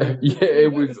 Yeah,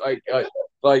 it was like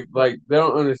they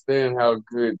don't understand how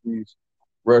good these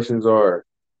Russians are,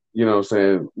 you know what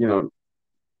I'm saying,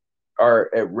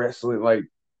 are at wrestling. Like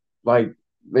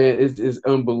man, it's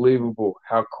unbelievable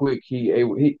how quick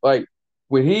he like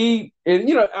when he and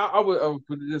I would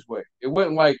put it this way. It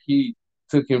wasn't like he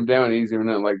took him down easy or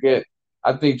nothing like that.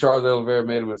 I think Charles Oliveira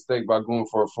made a mistake by going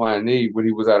for a flying knee when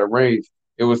he was out of range.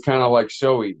 It was kind of like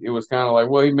showy. It was kind of like,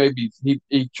 well,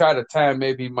 he tried to time,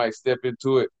 maybe he might step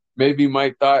into it. Maybe he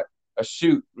might thought a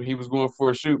shoot. He was going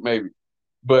for a shoot, maybe.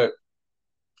 But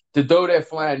to throw that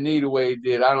flying knee the way he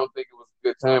did, I don't think it was a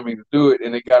good timing to do it.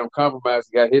 And it got him compromised.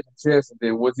 He got hit in the chest. And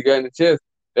then once he got in the chest,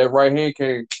 that right hand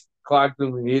came, clocked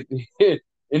him, and hit,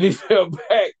 and he fell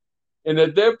back. And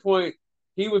at that point,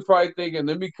 he was probably thinking,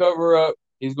 let me cover up.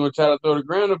 He's going to try to throw the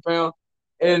ground and pound.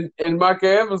 And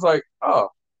Makaev was like, oh,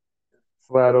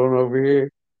 slide on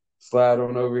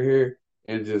over here,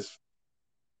 and just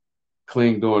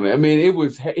clinged on it. I mean, it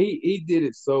was he did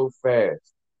it so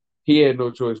fast. He had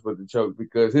no choice but to choke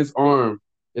because his arm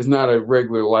is not a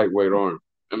regular lightweight arm.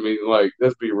 I mean, like,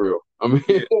 let's be real. I mean,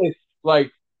 Yeah.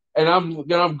 like, and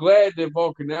I'm glad that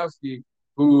Volkanovski,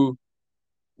 who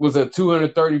was a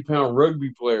 230-pound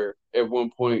rugby player at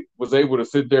one point, was able to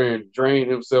sit there and drain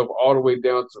himself all the way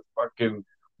down to fucking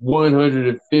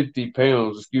 150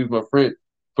 pounds. Excuse my French,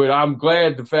 but I'm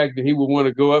glad the fact that he would want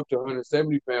to go up to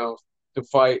 170 pounds to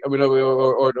fight. I mean,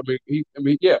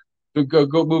 yeah, to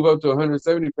go move up to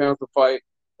 170 pounds to fight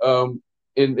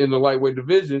in the lightweight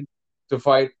division to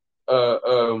fight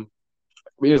Islam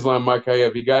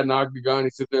Makhachev. He got in the octagon. He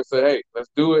sit there and said, "Hey, let's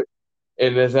do it,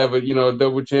 and let's have a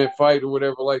double champ fight or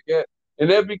whatever like that." And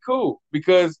that'd be cool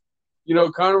because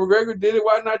Conor McGregor did it.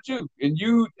 Why not you? And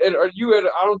you I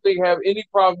don't think have any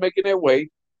problem making that weight.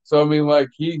 So I mean, like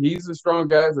he's a strong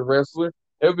guy as a wrestler.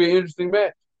 It'll be an interesting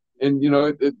match. And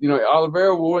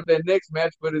Oliveira will want that next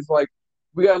match, but it's like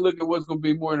we got to look at what's going to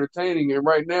be more entertaining. And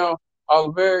right now,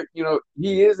 Oliveira,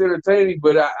 he is entertaining,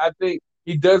 but I think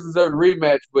he does deserve a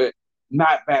rematch, but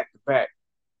not back to back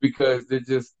because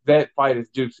that fight is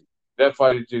juicy. That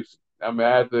fight is juicy. I mean,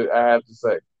 I have to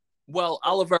say. Well,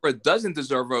 Oliveira doesn't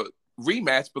deserve a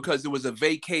rematch because it was a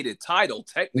vacated title,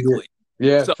 technically.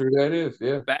 Yeah, so, true that is.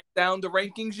 Yeah. Back down the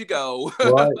rankings you go.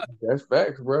 Right. That's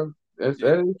facts, bro. That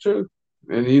is true.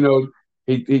 And he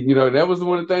that was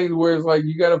one of the things where it's like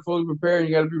you gotta fully prepare and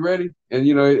you gotta be ready. And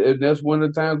and that's one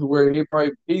of the times where he's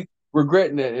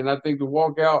regretting that. And I think the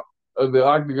walk out of the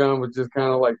octagon was just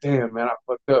kind of like, damn man, I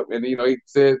fucked up. And he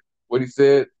said what he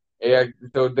said. Hey, I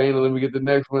told Dana, let me get the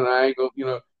next one. I ain't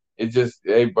gonna, it's just,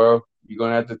 hey, bro, you're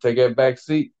gonna have to take that back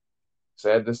seat.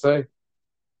 Sad to say.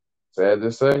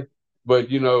 But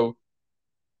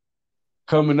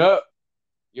coming up,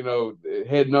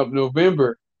 heading up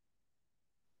November,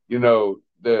 the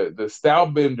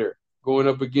Stylebender going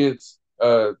up against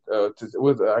I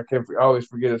always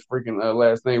forget his freaking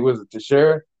last name. Was it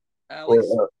Teixeira? Alex.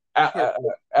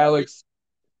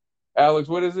 Alex,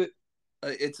 what is it?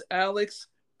 It's Alex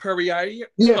Pereira.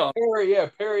 Yeah,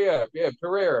 Pereira. It's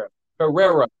Pereira.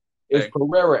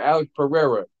 Alex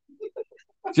Pereira.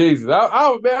 Jesus,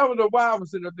 I don't know why I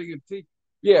was sitting there thinking T.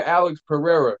 Yeah, Alex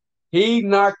Pereira. He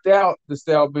knocked out the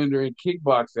Stylebender in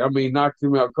kickboxing. I mean, knocked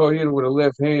him out. Caught him with a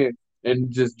left hand and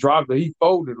just dropped it. He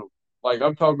folded him. Like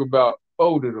I'm talking about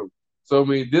folded him. So I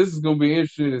mean, this is gonna be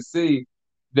interesting to see.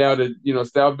 Now that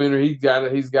Stylebender, he's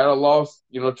got a loss.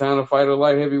 Trying to fight a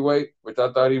light heavyweight, which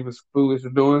I thought he was foolish for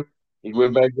doing. He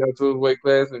went back down to his weight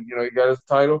class and he got his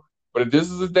title. But if this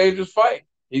is a dangerous fight,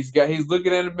 he's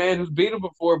looking at a man who's beat him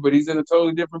before, but he's in a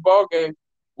totally different ball game.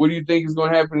 What do you think is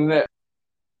going to happen in that?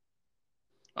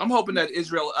 I'm hoping that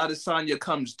Israel Adesanya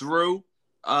comes through.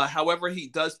 However, he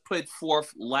does put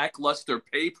forth lackluster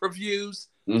pay-per-views.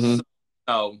 Mm-hmm.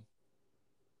 So,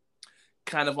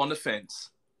 kind of on the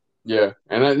fence. Yeah,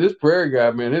 and this Prairie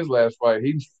guy, man, his last fight,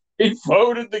 he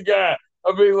folded the guy.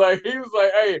 I mean, like, he was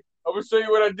like, "Hey, I'm gonna show you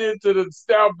what I did to the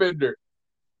style bender."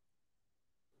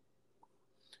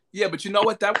 Yeah, but you know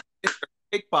what? That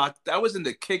was in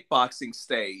the kickboxing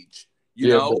stage. You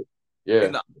Yeah, know, yeah,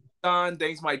 in the octagon,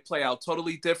 things might play out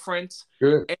totally different.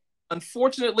 good. And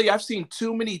unfortunately, I've seen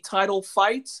too many title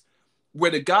fights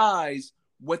where the guys,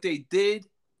 what they did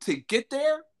to get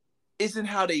there isn't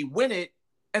how they win it,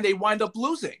 and they wind up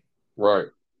losing. Right.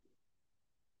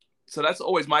 So that's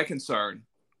always my concern.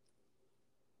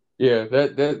 Yeah,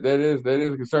 that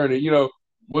is concerning. You know,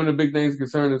 one of the big things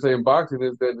concerning, say, in boxing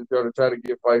is that they're going to try to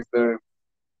get fights done,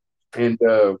 and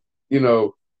you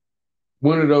know,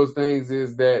 one of those things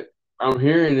is that I'm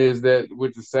hearing is that,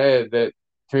 which is sad, that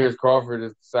Terrence Crawford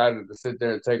has decided to sit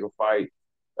there and take a fight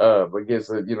against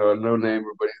a no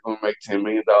namer, but he's going to make $10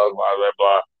 million, blah blah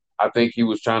blah. I think he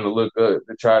was trying to look up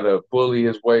to try to bully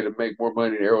his way to make more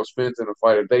money than Errol Spence in a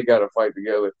fight if they got to fight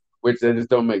together, which that just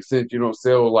don't make sense. You don't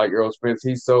sell like Errol Spence.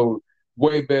 He sold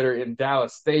way better in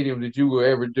Dallas Stadium than you will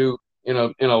ever do in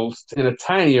a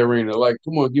tiny arena. Like,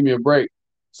 come on, give me a break.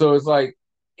 So it's like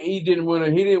he didn't want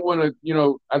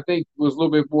to, I think was a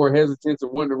little bit more hesitant to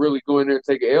wanting to really go in there and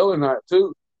take an L or not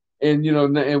too. And,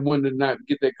 and wanted to not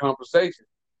get that compensation.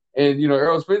 And,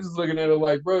 Errol Spence is looking at it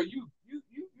like, bro, you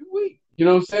weak. You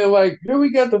know what I'm saying? Like, here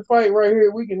we got the fight right here.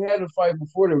 We can have the fight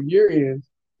before the year ends.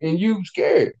 And you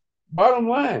scared. Bottom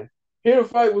line. Here the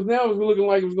fight was looking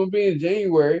like it was going to be in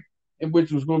January, and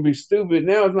which was going to be stupid.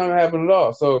 Now it's not going to happen at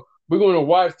all. So we're going to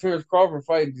watch Terrence Crawford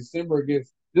fight in December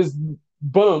against this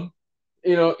bum,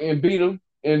 and beat him.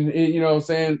 And you know what I'm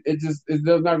saying? It's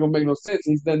not going to make no sense.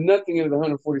 He's done nothing at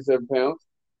 147 pounds.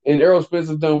 And Errol Spence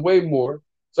has done way more.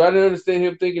 So I didn't understand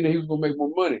him thinking that he was going to make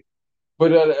more money.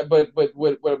 But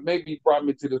what maybe brought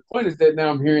me to this point is that now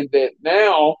I'm hearing that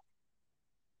now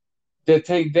that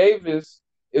Tank Davis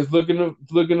is looking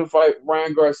to fight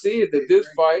Ryan Garcia, that this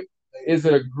fight is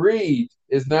agreed,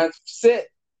 is not set,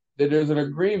 that there's an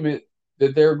agreement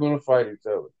that they're going to fight each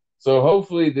other. So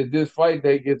hopefully that this fight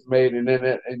day gets made, and then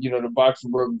the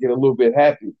boxing world can get a little bit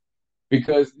happy,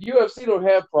 because UFC don't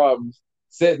have problems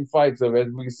setting fights up, as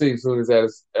we can see. As soon as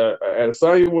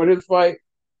Adesanya won his fight,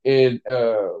 and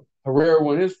Pereira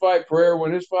won his fight,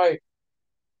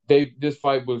 this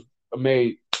fight was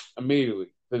made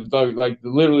immediately. Like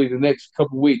literally the next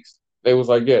couple weeks, they was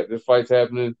like, yeah, this fight's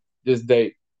happening this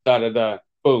date,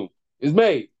 boom, it's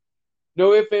made.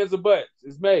 No ifs, ands, or buts.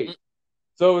 It's made.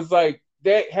 So it's like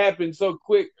that happened so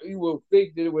quick. You would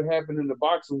think that it would happen in the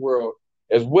boxing world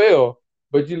as well.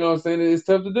 But you know what I'm saying? It's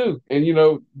tough to do. And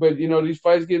these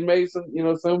fights get made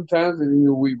sometimes,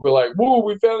 and we were like, whoa,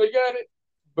 we finally got it.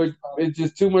 But it's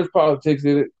just too much politics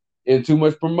in it, and too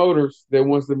much promoters that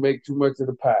wants to make too much of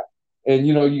the pie. And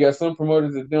you got some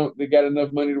promoters they got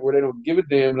enough money to where they don't give a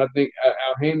damn. And I think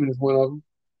Al Heyman is one of them.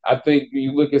 I think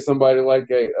you look at somebody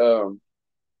like I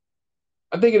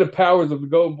think of the powers of the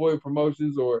Golden Boy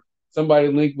Promotions, or somebody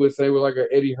linked with, say, with like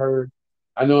a Eddie Hearn.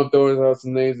 I know I'm throwing out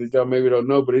some names that y'all maybe don't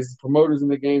know, but it's promoters in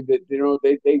the game that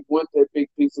they want that big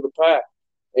piece of the pie,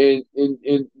 and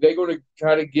they're going to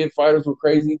try to get fighters with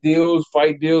crazy deals,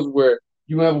 fight deals where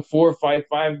you have a 4 fight,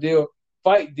 5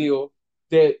 fight deal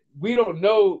that we don't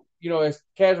know, as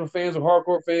casual fans or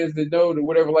hardcore fans that know that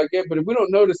whatever like that. But if we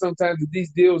don't know that sometimes that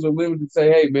these deals are limited to say,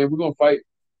 hey man, we're gonna fight.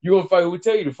 You're gonna fight who we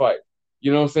tell you to fight.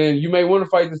 You know what I'm saying? You may want to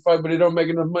fight this fight, but it don't make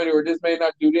enough money, or this may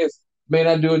not do this, may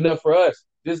not do enough for us.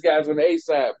 This guy's on the A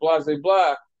side, blah, blah,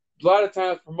 blah. A lot of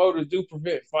times promoters do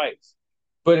prevent fights.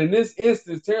 But in this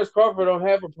instance, Terrence Crawford don't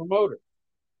have a promoter.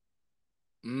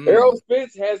 Errol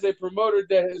Spence has a promoter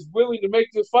that is willing to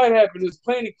make this fight happen. It's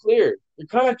plain and clear. The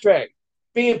contract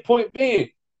being,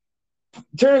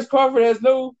 Terrence Crawford has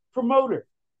no promoter.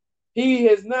 He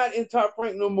is not in Top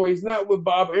Rank no more. He's not with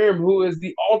Bob Arum, who is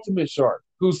the ultimate shark,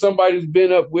 who's somebody who's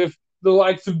been up with the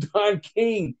likes of Don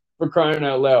King, for crying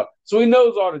out loud. So he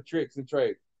knows all the tricks and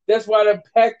trades. That's why the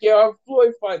Pacquiao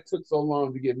Floyd fight took so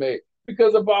long to get made,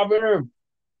 because of Bob Arum.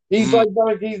 He's like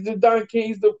Don King. He's the Don King.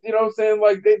 He's the, you know what I'm saying?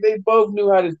 Like they both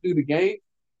knew how to do the game.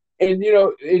 And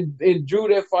and drew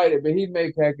that fight, but he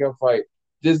made Pacquiao fight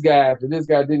this guy after this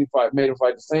guy. Then he made him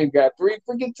fight the same guy 3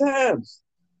 freaking times.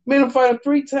 Made him fight him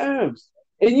 3 times.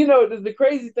 And the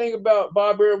crazy thing about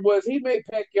Bob Arum was he made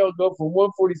Pacquiao go from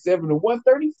 147 to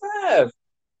 135.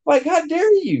 Like, how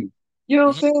dare you? You know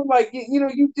what I'm saying? Like,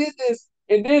 you did this,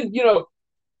 and then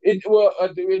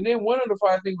and then one of the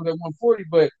fight, I think, was at 140.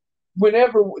 But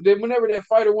whenever that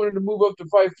fighter wanted to move up to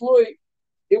fight Floyd,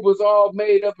 it was all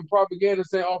made up in propaganda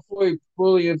saying, "Oh, Floyd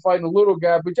bully and fighting a little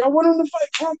guy," but y'all want him to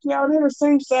fight Pacquiao. They're the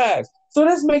same size, so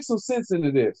this makes some sense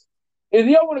into this. And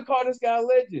y'all want to call this guy a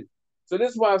legend. So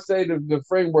this is why I say the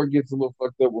framework gets a little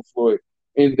fucked up with Floyd,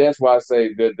 and that's why I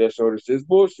say that shoulder shit is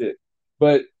bullshit.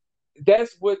 But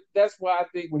that's why I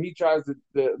think when he tries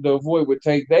to avoid what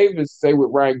Tank Davis say with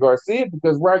Ryan Garcia,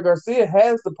 because Ryan Garcia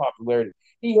has the popularity,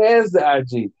 he has the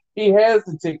IG, he has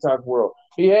the TikTok world,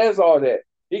 he has all that.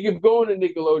 He can go on the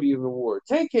Nickelodeon Award.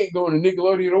 Tank can't go on the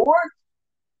Nickelodeon Award.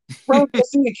 Ryan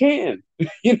Garcia can.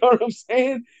 You know what I'm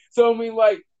saying? So I mean,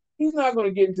 like, he's not going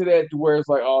to get into that to where it's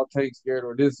like, oh, Tank's scared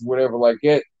or this, whatever, like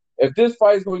that. If this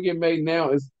fight's going to get made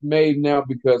now, it's made now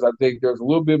because I think there's a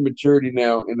little bit of maturity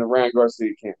now in the Ryan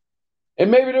Garcia camp.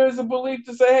 And maybe there's a belief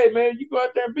to say, hey, man, you go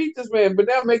out there and beat this man, but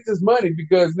now make this money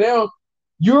because now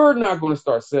you're not going to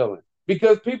start selling.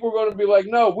 Because people are going to be like,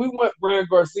 no, we want Brian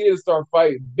Garcia to start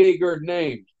fighting bigger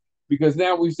names. Because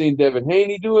now we've seen Devin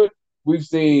Haney do it. We've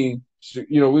seen,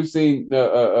 we've seen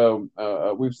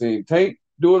Tank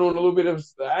do it on a little bit of.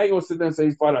 I ain't gonna sit there and say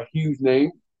he's fought a huge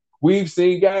name. We've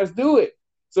seen guys do it.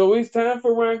 So it's time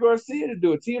for Ryan Garcia to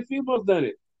do it. Tiafimo's done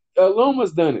it.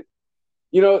 Loma's done it.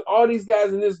 You know, all these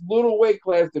guys in this little weight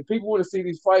class that people want to see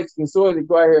these fights can sort of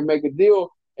go out here and make a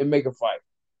deal and make a fight.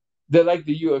 That like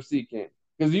the UFC can.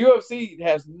 Because the UFC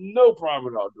has no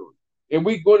problem at all doing it. And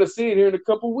we're going to see it here in a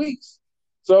couple of weeks.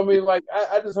 So, I mean, like,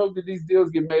 I just hope that these deals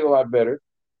get made a lot better.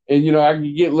 And, you know, I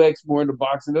can get Lex more into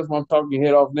boxing. That's why I'm talking your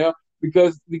head off now.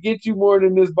 Because to get you more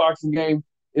than this boxing game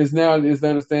is now, is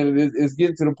understanding, is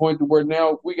getting to the point to where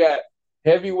now we got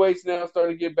heavyweights now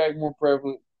starting to get back more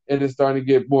prevalent. And it's starting to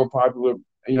get more popular.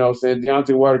 You know what I'm saying?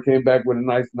 Deontay Wilder came back with a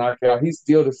nice knockout. He's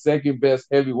still the second best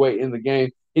heavyweight in the game.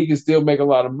 He can still make a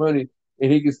lot of money,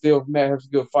 and he can still have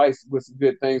some good fights with some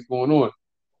good things going on.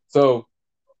 So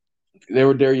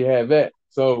there you have that.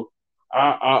 So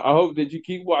I hope that you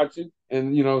keep watching,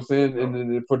 and you know what I'm saying, and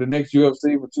then for the next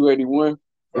UFC for 281,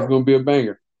 it's going to be a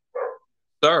banger.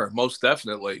 Sir, most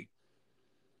definitely.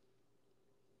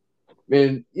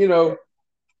 And you know,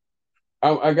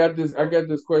 I got this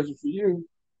question for you.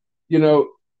 You know,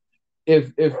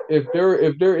 if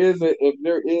there is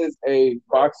a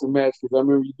boxing match, because I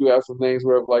remember you do have some names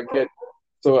where like that.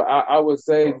 So I would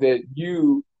say that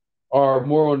you are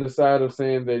more on the side of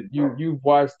saying that you've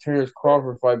watched Terrence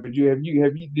Crawford fight, but have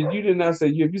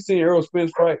you seen Errol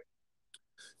Spence fight?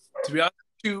 To be honest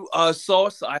with you,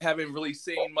 Sauce, I haven't really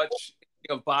seen much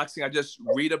of boxing. I just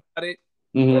read about it.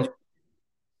 Mm-hmm.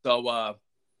 So I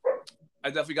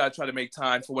definitely got to try to make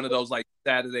time for one of those like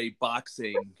Saturday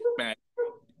boxing matches.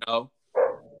 You know?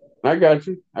 I got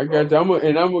you. I'm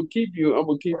gonna keep you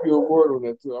on board on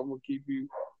that too. I'm gonna keep you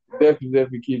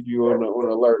definitely keep you on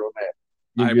alert on that.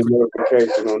 Give you a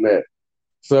notification on that.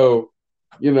 So,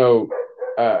 you know,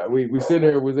 we sit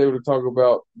there was able to talk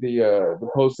about the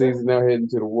postseason now heading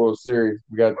to the World Series.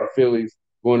 We got the Phillies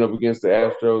going up against the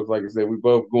Astros. Like I said, we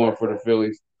both going for the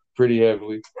Phillies pretty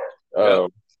heavily.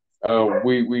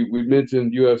 We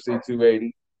mentioned UFC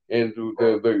 280 and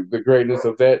the greatness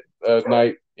of that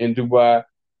night in Dubai.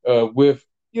 With,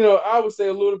 you know, I would say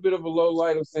a little bit of a low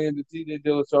light of saying that T.J.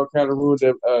 Dillashaw kind of ruined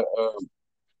it.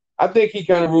 I think he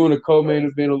kind of ruined the co-main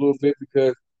event a little bit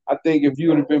because I think if you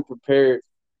would have been prepared,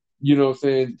 you know what I'm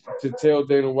saying, to tell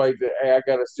Dana White that, hey, I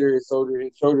got a serious shoulder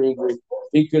injury,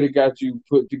 he could have got you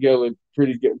put together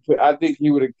pretty good. I think he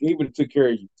would have took care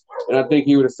of you. And I think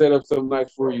he would have set up something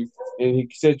nice for you, and he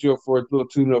set you up for a little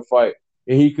tune-up fight.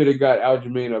 And he could have got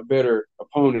Aljamain a better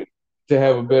opponent to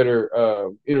have a better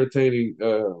entertaining,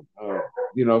 you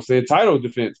know what I'm saying, title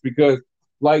defense. Because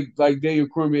like Daniel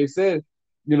Cormier said,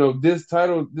 you know, this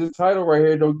title right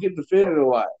here don't get defended a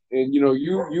lot. And, you know,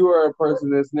 you are a person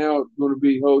that's now going to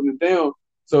be holding it down.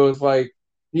 So it's like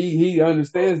he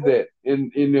understands that.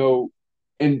 And, you know,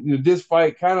 and this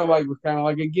fight was kind of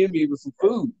like a gimme with some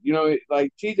food. You know,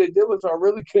 like TJ Dillashaw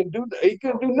really couldn't do that. He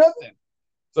couldn't do nothing.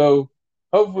 So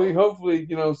hopefully,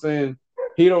 you know what I'm saying,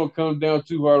 he don't come down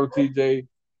too hard on TJ.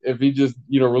 If he just,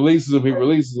 you know, releases him, he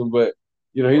releases him. But,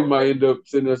 you know, he might end up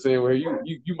sitting there saying, well,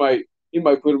 you might – he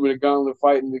might put him in a gauntlet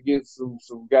fighting against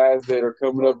some guys that are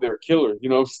coming up that are killers, you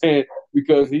know what I'm saying?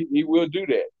 Because he will do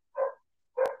that.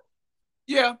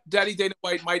 Yeah, Daddy Dana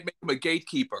White might make him a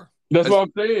gatekeeper. That's what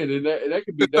I'm saying, and that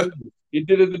could be dangerous. He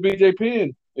did it to BJ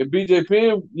Penn, and BJ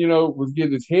Penn, you know, was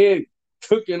getting his head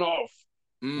taken off.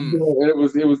 You know, and it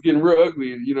was getting real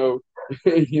ugly, you know.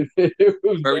 It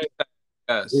was very bad.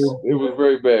 Yes. It was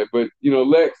very bad. But, you know,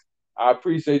 Lex, I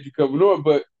appreciate you coming on,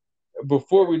 but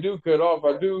before we do cut off,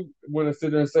 I do want to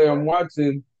sit there and say I'm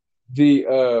watching the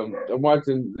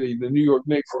New York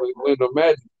Knicks and Orlando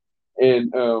Magic,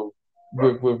 and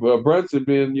Brunson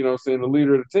being, the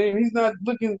leader of the team, he's not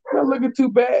looking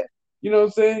too bad. You know what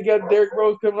I'm saying? You got Derrick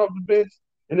Rose coming off the bench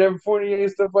and Evan Fournier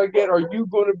and stuff like that. Are you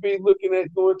going to be looking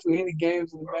at going to any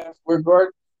games in the Madison Square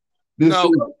Garden this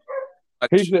No.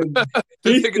 season?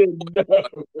 He said, no.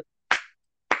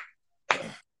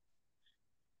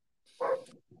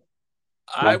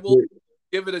 I will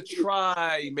give it a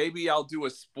try. Maybe I'll do a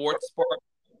sports bar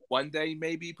one day,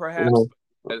 maybe, perhaps.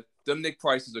 Them Nick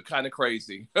prices are kind of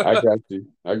crazy. I got you.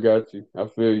 I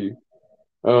feel you.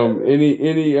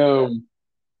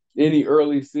 Any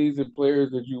early season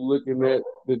players that you looking at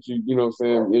that you're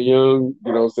young,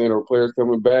 or players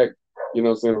coming back,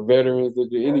 veterans,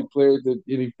 any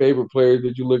favorite players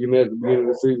that you're looking at the beginning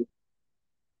of the season?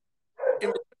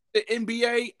 In the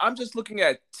NBA, I'm just looking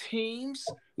at teams.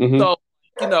 Mm-hmm. So,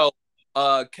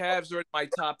 Cavs are in my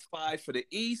top 5 for the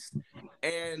East,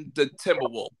 and the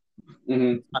Timberwolves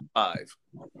top 5.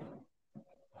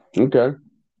 Okay,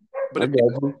 but I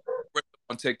got you.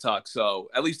 On TikTok, so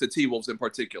at least the T-Wolves in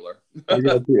particular. I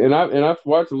got you. And I've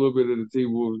watched a little bit of the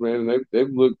T-Wolves, man, and they've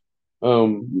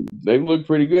looked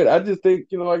pretty good. I just think,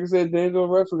 like I said, D'Angelo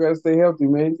Russell got to stay healthy,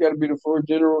 man. He's got to be the floor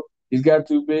general. He's got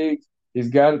 2 bigs. He's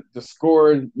got the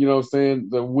scorer,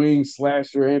 the wing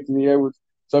slasher, Anthony Edwards.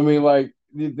 So, I mean, like,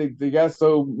 they got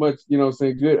so much,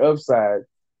 good upside.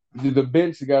 The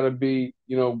bench got to be,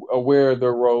 aware of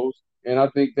their roles. And I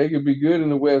think they could be good in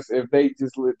the West if they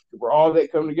just let all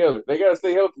that come together. They got to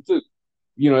stay healthy, too.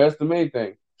 That's the main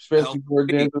thing, especially for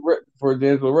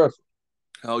D'Angelo Russell.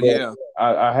 Hell yeah.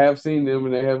 I have seen them,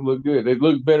 and they have looked good. They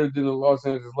look better than the Los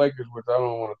Angeles Lakers, which I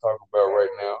don't want to talk about right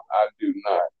now. I do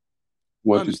not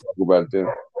want to talk about them.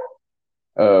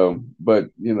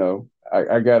 But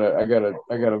I got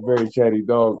a very chatty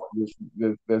dog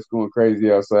that's going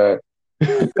crazy outside.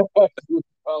 I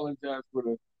apologize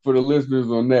for the listeners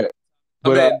on that.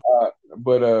 But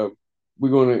we're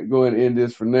gonna go ahead and end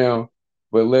this for now.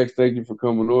 But Lex, thank you for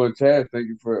coming on. Chad, thank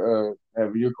you for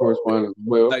having your correspondence as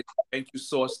well. Thank you,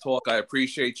 SossTalk. I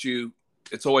appreciate you.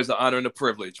 It's always an honor and a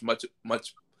privilege. Much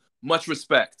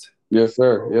respect. Yes,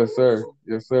 sir.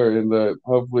 And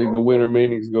hopefully the winter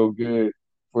meetings go good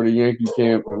for the Yankee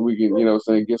camp, and we can,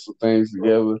 get some things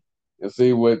together and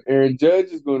see what Aaron Judge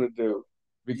is going to do.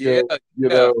 Because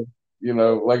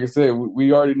like I said,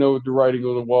 we already know the writing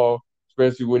on the wall,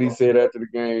 especially what he said after the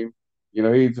game.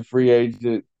 He's a free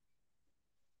agent.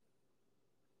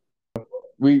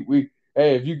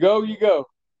 Hey, if you go, you go.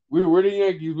 We're the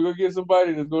Yankees. We're gonna get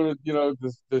somebody that's gonna,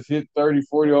 just hit 30,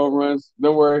 40 home runs.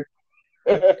 Don't worry.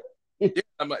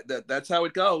 That's how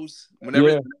it goes.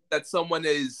 Whenever that someone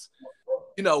is,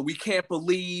 we can't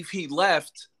believe he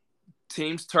left,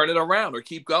 teams turn it around or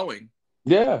keep going.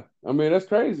 Yeah, I mean, that's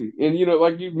crazy. And,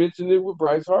 like you mentioned it with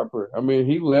Bryce Harper. I mean,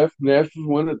 he left, Nationals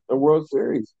won a World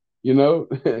Series.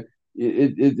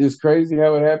 It's crazy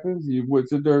how it happens. You would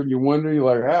sit there and you wonder, you're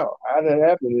like, how did that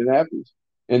happen? It happens.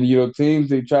 And, teams,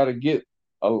 they try to get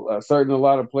a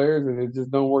lot of players, and it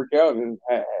just don't work out. And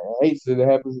I hate that it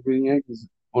happens to the Yankees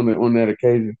on that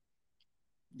occasion.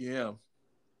 Yeah.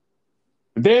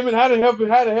 Damn it, how the hell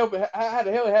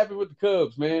it happened with the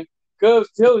Cubs, man? Cubs,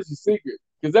 tell us your secret.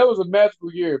 Because that was a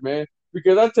magical year, man.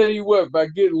 Because I tell you what, by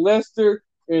getting Lester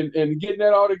and getting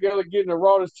that all together, getting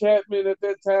Aroldis Chapman at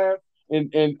that time,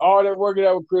 and all that working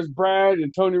out with Chris Bryant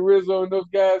and Tony Rizzo and those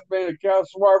guys, man, and Cal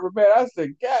Schwarber, man, I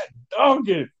said, God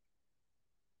doggone.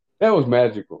 That was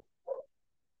magical.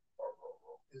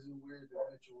 Is it weird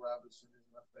that Mitchell Robinson is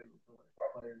my favorite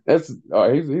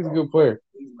player? He's a good player.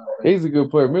 He's a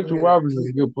good player. Mitchell Robinson is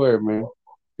a good player, man.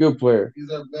 Good player. He's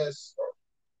our best.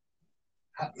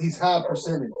 He's high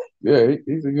percentage. Yeah,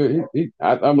 he's a good.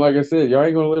 I'm like I said, y'all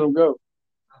ain't gonna let him go.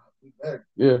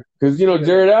 Yeah, because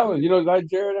Jared Allen, like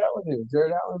Jared Allen is.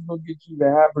 Jared Allen's gonna get you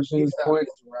the high percentage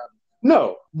points.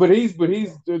 No, but he's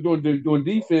doing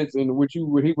defense, and what he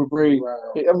would bring.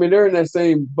 Right. I mean, they're in that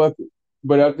same bucket,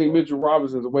 but I think Mitchell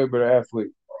Robinson's a way better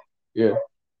athlete. Yeah,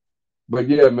 but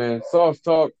yeah, man,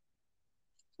 SossTalk.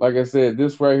 Like I said,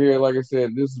 this right here, this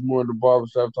is more the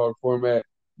barbershop talk format.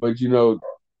 But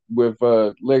with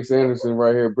Lex Anderson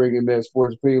right here bringing that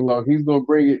sports opinion log, he's gonna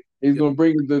bring it. He's gonna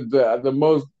bring the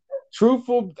most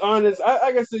truthful, honest.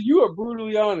 Like I said, you are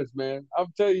brutally honest, man.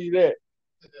 I'm telling you that.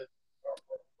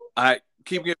 I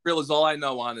keep it real is all I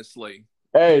know, honestly.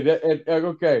 Hey,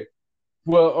 okay.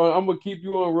 Well, I'm gonna keep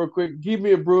you on real quick. Give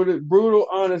me a brutal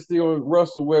honesty on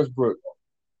Russell Westbrook.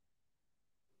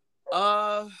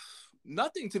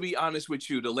 Nothing, to be honest with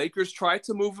you. The Lakers tried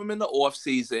to move him in the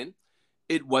offseason.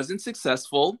 It wasn't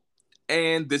successful,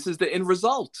 and this is the end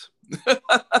result.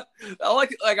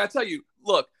 like I tell you,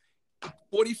 look,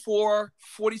 47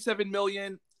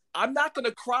 million, I'm not going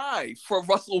to cry for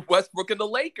Russell Westbrook and the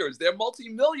Lakers. They're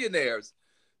multimillionaires.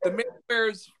 The man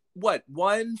wears what,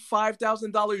 one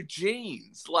 $5,000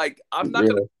 jeans. Like, I'm not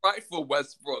going to cry for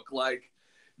Westbrook. Like,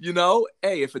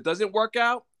 hey, if it doesn't work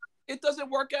out, it doesn't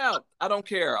work out. I don't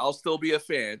care. I'll still be a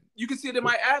fan. You can see it in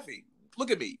my Avi.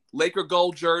 Look at me, Laker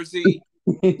gold jersey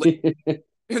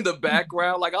in the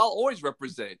background. Like, I'll always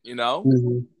represent.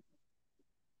 Mm-hmm.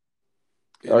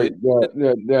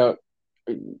 Now,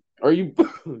 are you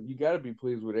you got to be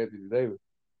pleased with Anthony Davis?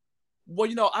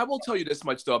 Well, I will tell you this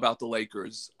much though about the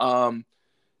Lakers.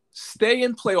 Stay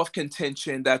in playoff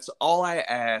contention. That's all I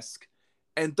ask,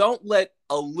 and don't let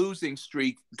a losing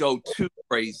streak go too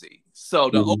crazy. So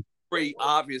the 0-3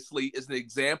 obviously is an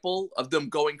example of them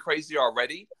going crazy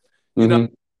already.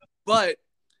 But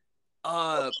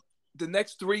the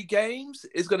next 3 games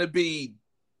is going to be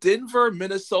Denver,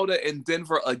 Minnesota, and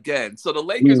Denver again. So the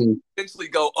Lakers eventually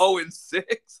go 0-6.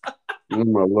 Oh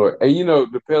my Lord! And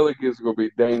the Pelicans are gonna be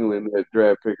dangling that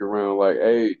draft pick around like,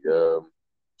 hey,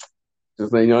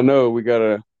 just letting y'all know we got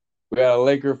a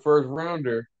Laker first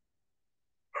rounder.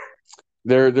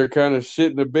 They're kind of shit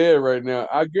in the bed right now.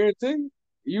 I guarantee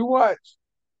you watch.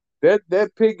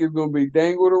 That pick is gonna be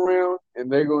dangled around,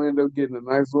 and they're gonna end up getting a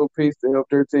nice little piece to help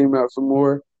their team out some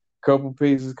more. Couple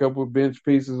pieces, couple bench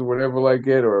pieces, or whatever like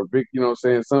that, or a big,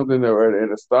 something,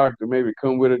 or a stock to maybe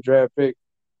come with a draft pick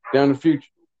down the future.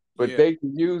 But they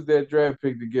can use that draft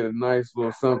pick to get a nice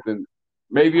little something.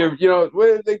 Maybe what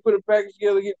if they put a package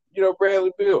together, get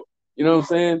Bradley Beal. You know what I'm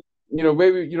saying?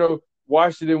 Maybe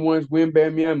Washington wants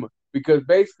Wembanyama, because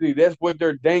basically that's what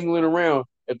they're dangling around.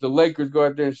 If the Lakers go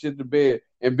out there and shit the bed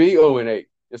and be 0-8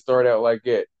 and start out like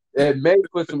that, that may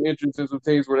put some interest in some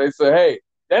teams where they say, hey,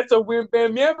 that's a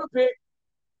Wembanyama pick.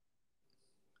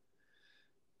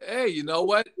 Hey, you know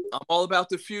what? I'm all about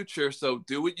the future, so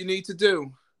do what you need to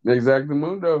do.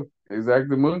 Exactamundo,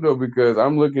 because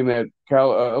I'm looking at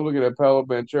Paolo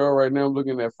Banchero right now. I'm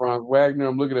looking at Franz Wagner.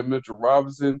 I'm looking at Mitchell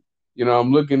Robinson.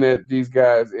 I'm looking at these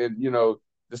guys, and the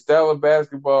style of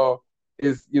basketball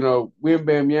is,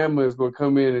 Wembanyama is going to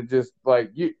come in and just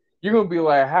like you're going to be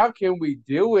like, how can we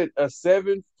deal with a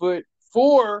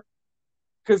 7'4"?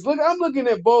 Because look, I'm looking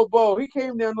at Bo. He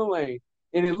came down the lane,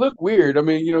 and it looked weird. I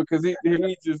mean, because he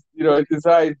just, it's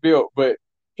how he's built, but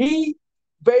he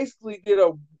basically did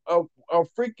a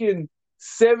freaking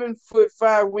 7'5"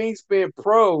 wingspan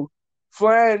pro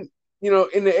flying,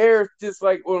 in the air, just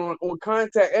like on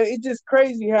contact. And it's just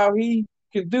crazy how he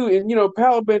can do it. And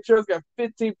Paolo Banchero's got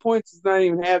 15 points. It's not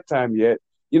even halftime yet.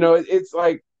 It's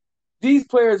like these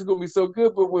players are gonna be so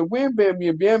good, but when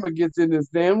Wembanyama gets in this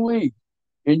damn league,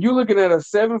 and you're looking at a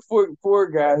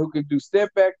 7'4" guy who can do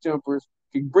step back jumpers,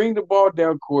 can bring the ball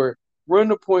down court, run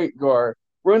the point guard,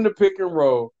 run the pick and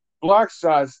roll, block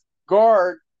shots,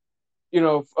 guard,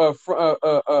 can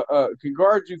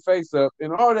guard you face up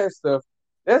and all that stuff.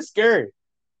 That's scary.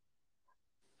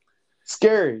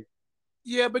 Scary.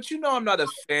 Yeah, but I'm not a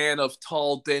fan of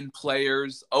tall, thin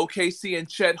players. OKC and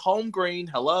Chet Holmgren,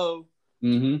 hello.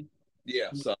 Mm-hmm. Yeah,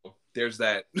 so there's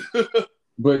that.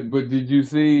 But did you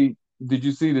see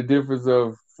the difference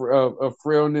of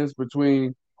frailness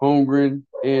between Holmgren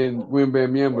and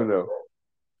Wembanyama though?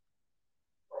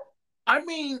 I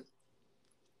mean,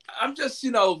 I'm just,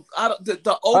 I get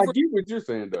what you're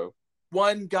saying though.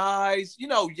 One guys,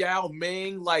 Yao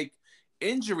Ming, like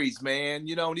injuries, man.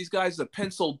 These guys are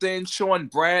penciled in. Sean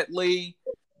Bradley,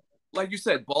 like you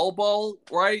said, Bobo,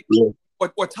 right? Yeah.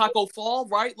 Or Taco Fall,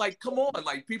 right? Like, come on,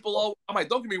 like I'm like,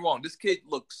 don't get me wrong, this kid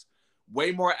looks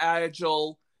way more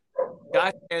agile,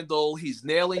 got handle, he's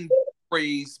nailing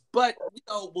threes, but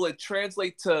will it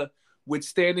translate to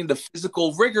withstanding the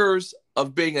physical rigors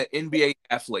of being an NBA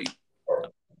athlete?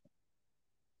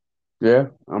 Yeah,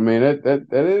 I mean that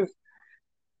is.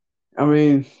 I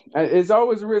mean, it's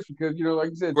always a risk because like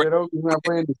you said, Chet Holmgren's not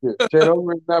playing this year. Chet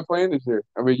Holmgren's not playing this year.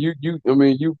 I mean,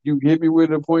 you hit me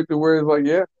with a point to where it's like,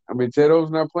 yeah. I mean, Chet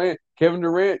Holmgren's not playing. Kevin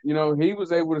Durant, he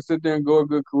was able to sit there and go a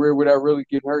good career without really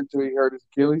getting hurt until he hurt his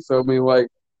Achilles. So I mean, like,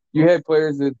 you had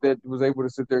players that was able to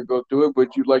sit there and go through it, but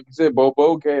like you said,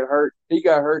 Bobo got hurt. He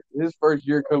got hurt his first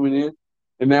year coming in,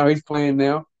 and now he's playing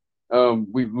now.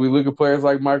 We look at players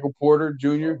like Michael Porter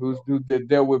Jr., who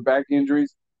dealt with back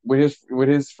injuries with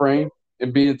his frame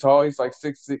and being tall. He's like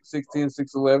 6'10",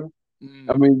 6'11".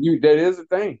 I mean, that is a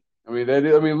thing. I mean,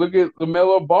 look at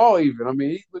LaMelo Ball even. I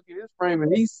mean, look at his frame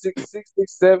and he's 6'6",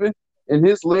 6'7", and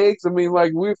his legs. I mean,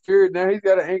 like, we're feared now he's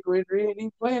got an ankle injury and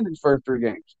he's playing his first 3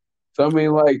 games. So I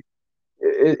mean, like,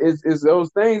 it's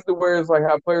those things to where it's like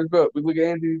how players go. We look at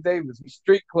Anthony Davis. He's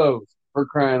street clothes, for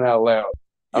crying out loud.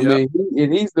 I mean,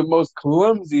 he's the most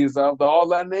clumsiest of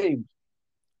all our names.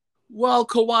 Well,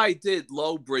 Kawhi did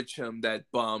low bridge him, that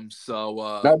bum. So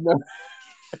I know.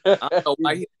 I don't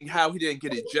know how he didn't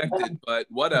get ejected, but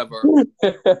whatever.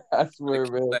 I swear,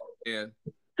 man.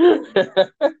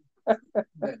 That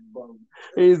bum.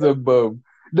 He's a bum.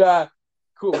 Nah,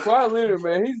 cool. Kawhi Leonard,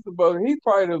 man, he's the bum. He's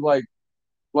probably the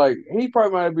he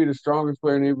probably might be the strongest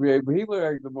player in the NBA, but he looked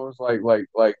like the most just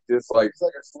like It's like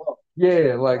a slump.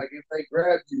 yeah, Like if they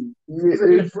grabbed you,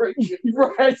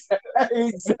 right,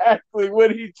 exactly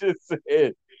what he just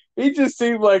said. He just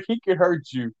seemed like he could hurt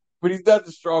you, but he's not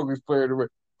the strongest player in the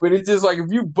world. But it's just like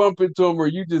if you bump into him or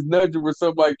you just nudge him or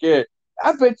something like that,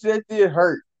 I bet you that did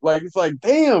hurt. Like it's like,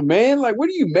 damn, man, like what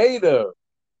are you made of?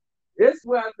 That's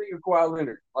what I think of Kawhi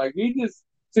Leonard. Like he just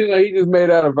seems like he just made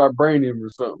out of vibranium or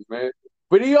something, man.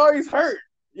 But he always hurt.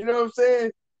 You know what I'm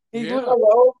saying? He looked like an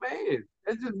old man.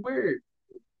 It's just weird.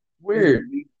 Weird.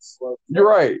 You're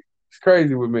right. It's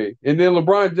crazy with me. And then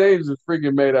LeBron James is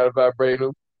freaking made out of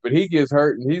vibranium, but he gets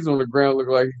hurt and he's on the ground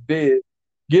looking like he's dead.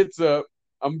 Gets up,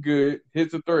 I'm good,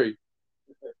 hits a three.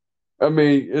 I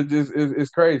mean,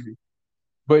 it's crazy.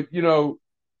 But you know,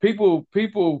 people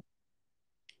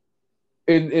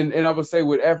and I would say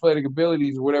with athletic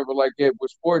abilities or whatever like that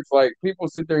with sports, like people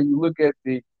sit there and you look at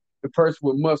the person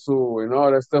with muscle and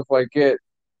all that stuff like that,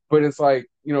 but it's like,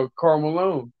 you know, Karl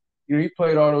Malone, you know, he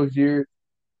played all those years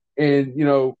and, you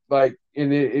know, like,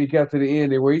 and it got to the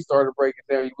end and where he started breaking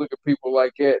down, you look at people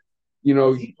like that, you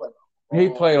know, he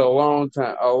played a long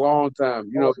time,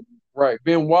 you know, right.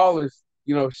 Ben Wallace,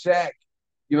 you know, Shaq,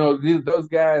 you know, those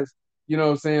guys, you know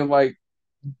what I'm saying, like,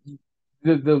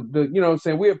 the you know what I'm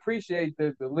saying, we appreciate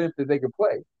the length that they can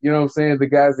play. You know what I'm saying? The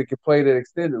guys that can play that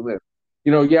extended length.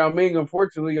 You know, Yao Ming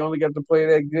unfortunately only got to play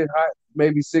that good hot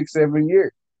maybe 6-7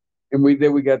 years. And we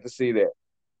got to see that.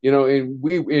 You know,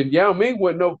 and Yao Ming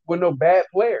wasn't no bad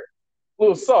player. A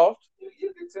little soft.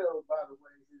 You can tell by the way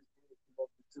he was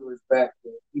to his back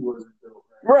that he wasn't built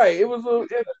right. It was a little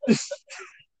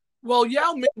well,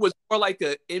 Yao Ming was more like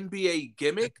an NBA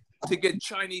gimmick to get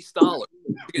Chinese dollars.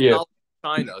 To get dollars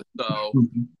China, so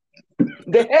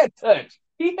they had touch.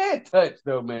 He had touch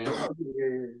though, man.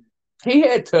 He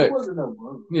had touch.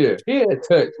 Yeah, he had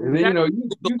touch. And then, you know, you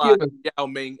give Yao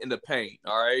Ming in the paint,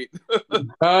 all right?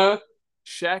 Huh?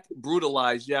 Shaq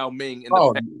brutalized Yao Ming in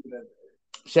the paint.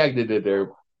 Shaq did that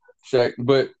there. Shaq,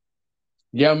 but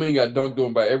Yao Ming got dunked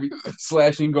on by every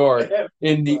slashing guard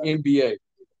in the NBA.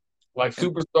 Like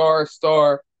superstar,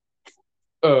 star.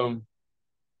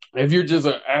 If you're just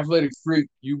an athletic freak,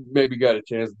 you maybe got a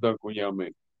chance to dunk on Yao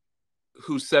Ming.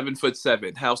 Who's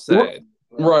 7'7"? How sad.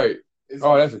 Right.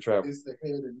 That's a trap. It's the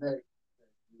head and neck.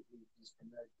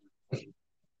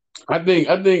 I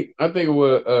think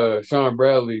what Sean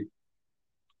Bradley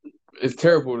is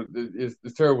terrible.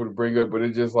 It's terrible to bring up, but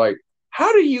it's just like,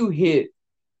 how do you hit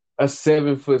a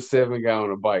 7'7" guy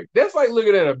on a bike? That's like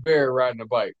looking at a bear riding a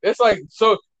bike. That's like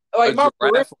so. Like my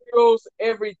peripherals,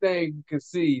 everything you can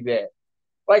see that.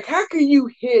 Like, how can you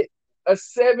hit a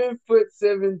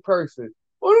 7'7" person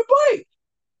on a bike?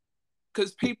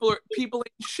 Because people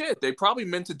ain't shit. They probably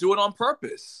meant to do it on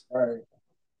purpose, right?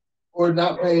 Or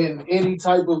not paying any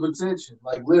type of attention,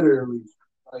 like literally,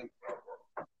 like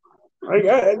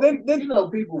you know,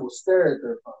 people will stare at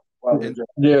their phone while they drive.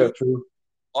 Yeah, true.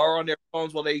 Or on their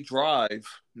phones while they drive.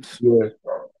 Yeah,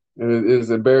 and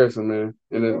it's embarrassing, man.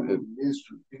 And it's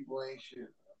true. People ain't shit.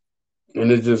 And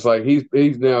it's just like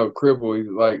he's now crippled. He's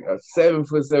like a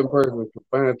 7'7" person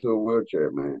confined to a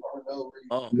wheelchair, man.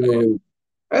 Oh, man.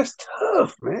 That's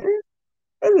tough, man.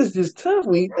 That is just tough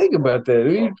when you think about that.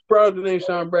 When you brought up the name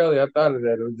Sean Bradley, I thought of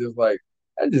that. It was just like,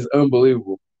 that's just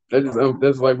unbelievable.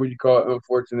 That's like what you call it,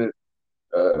 unfortunate.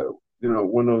 You know,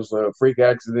 one of those freak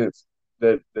accidents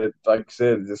that like you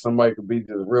said, just somebody could be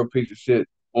just a real piece of shit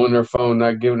on their phone,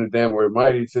 not giving a damn. Where it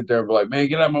might sit there and be like, man,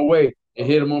 get out of my way, and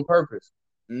hit him on purpose.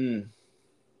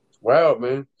 It's wild,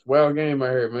 man. It's a wild game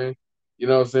out here, man. You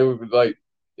know what I'm saying? Like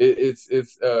it's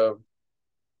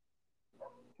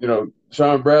you know,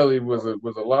 Sean Bradley was a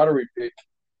lottery pick.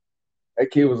 That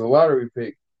kid was a lottery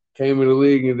pick. Came in the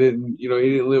league and then, you know,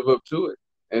 he didn't live up to it.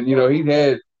 And, you know, he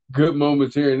had good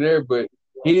moments here and there, but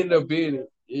he ended up being,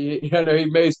 you know, he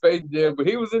made Space Jam, but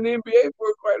he was in the NBA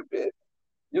for quite a bit,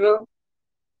 you know?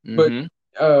 Mm-hmm.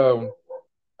 But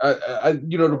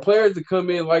you know, the players that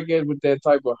come in like that with that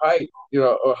type of hype, you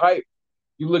know, or hype,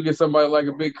 you look at somebody like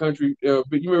a Big Country, you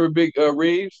remember Big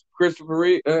Reeves, Christopher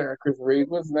Reeves,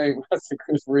 what's his name? I said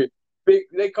Christopher Reeves.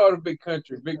 They called him Big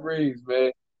Country, Big Reeves,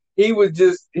 man. He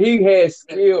had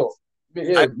skill.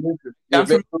 Yeah,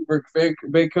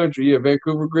 Big Country, yeah,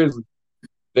 Vancouver Grizzlies.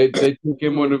 They took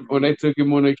him when they took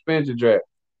him on the expansion draft.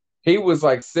 He was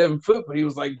like 7 foot, but he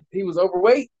was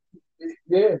overweight.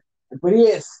 Yeah. but he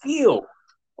had skill.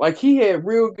 Like he had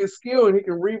real good skill, and he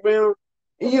can rebound.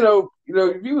 And,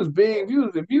 if you was big,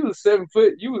 if you was 7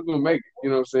 foot, you was gonna make it. You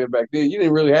know what I'm saying? Back then, you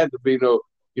didn't really have to be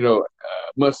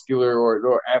muscular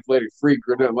or athletic freak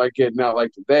or nothing like that. Not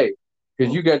like today,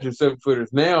 because you got your 7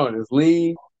 footers now, and it's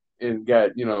lean and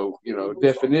got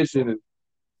definition and.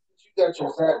 You got your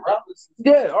Zach Robinson.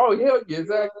 Yeah. Oh hell yeah,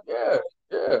 exactly. Yeah.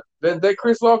 Yeah. That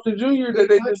Chris Lofton Jr. that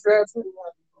they just drafted.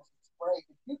 If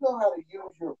you know how to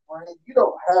use your brain, you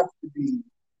don't have to be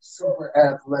super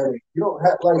athletic. You don't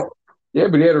have Yeah,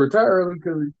 but he had to retire early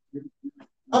because.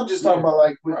 I'm just talking about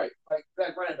like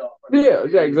Zach Randolph. Yeah,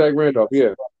 Zach Randolph.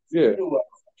 Yeah.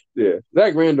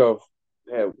 Zach Randolph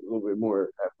had a little bit more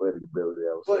athletic ability.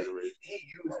 I was but he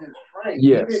used his frame.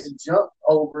 Yes. He didn't jump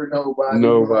over nobody.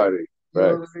 Nobody. You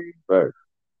know what I mean? Right.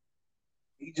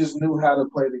 He just knew how to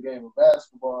play the game of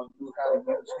basketball and knew how to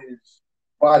use his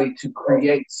body to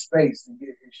create space and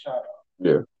get his shot off.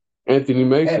 Yeah. Anthony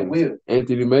Mason.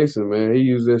 Anthony Mason, man, he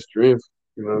used that strength.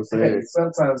 You know what I'm saying?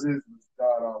 Sometimes it was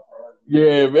god awful.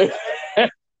 Yeah, man.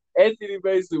 Anthony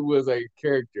Mason was a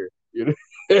character.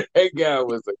 That guy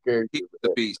was a character. He was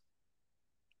a beast.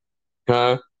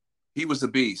 Huh? He was a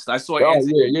beast. I saw. Oh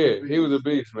yeah. He was a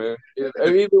beast, man.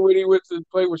 Even when he went to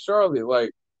play with Charlotte,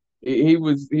 like he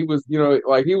was,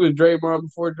 like he was Draymond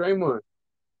before Draymond.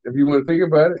 If you want to think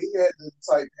about it, he had the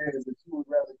type hands that you would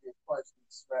rather get punched and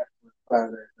smacked with by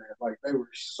that man. Like they were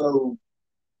so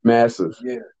massive.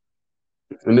 Yeah.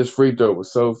 And this free throw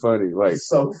was so funny. Like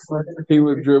so funny. He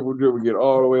would dribble, get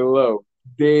all the way low,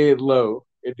 dead low,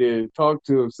 and then talk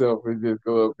to himself and just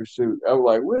go up and shoot. I was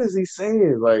like, what is he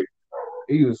saying? Like,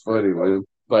 he was funny, man.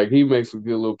 Like he makes some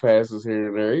good little passes here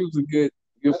and there. He was a good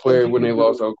player when they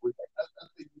lost Oakley. I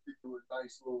think you could do a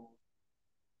nice little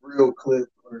real clip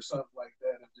or something like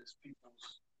that of just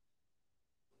people's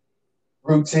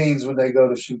routines when they go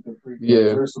to shoot the free throws.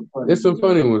 Yeah, There's some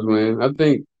funny ones, man. I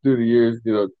think through the years,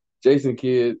 Jason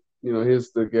Kidd, his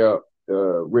stuck out.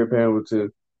 Rip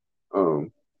Hamilton.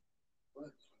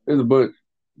 There's a bunch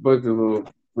of little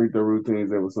free throw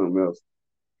routines that was something else.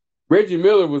 Reggie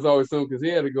Miller was always something because he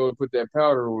had to go and put that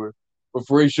powder on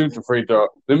before he shoots the free throw.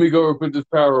 Let me go and put this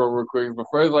powder on real quick.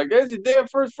 Before he's like, that's your damn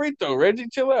first free throw, Reggie.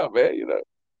 Chill out, man.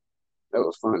 That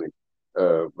was funny.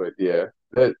 But yeah,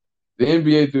 that the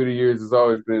NBA through the years has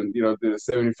always been, through the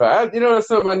 75. That's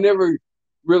something I never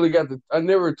really I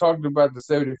never talked about the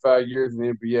 75 years in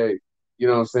the NBA. You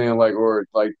know what I'm saying? Like, or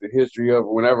like the history of it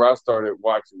whenever I started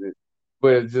watching it.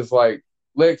 But it's just like,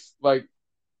 Lex, like,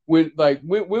 when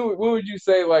would you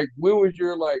say, like, when was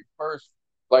your, like, first,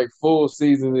 like, full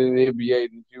season in the NBA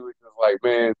that you were just like,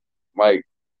 man, like,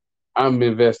 I'm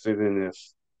invested in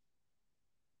this?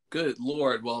 Good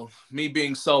Lord. Well, me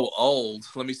being so old,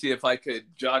 let me see if I could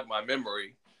jog my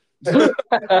memory. Back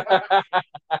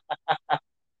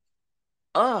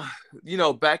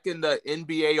in the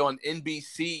NBA on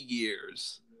NBC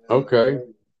years. Okay.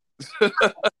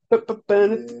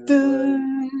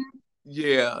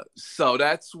 Yeah. So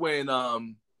that's when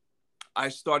I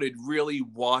started really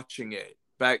watching it.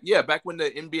 Back when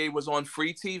the NBA was on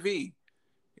free TV,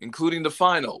 including the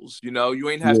finals. You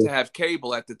ain't have to have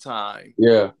cable at the time.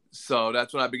 Yeah. So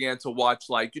that's when I began to watch,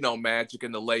 like, Magic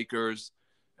and the Lakers.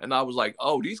 And I was like,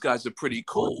 oh, these guys are pretty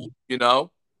cool, But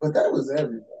that was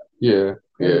everybody. Yeah.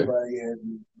 Everybody had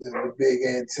the big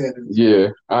antennas.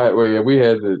 Yeah. We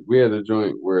had the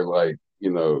joint where, like,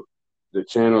 the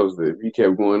channels that if you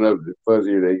kept going up, the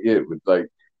fuzzier they get. With like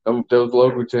those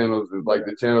local channels, like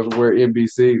the channels where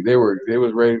NBC, they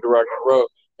was ready to rock and roll.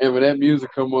 And when that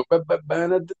music come on,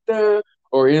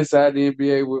 or Inside the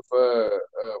NBA with I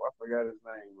forgot his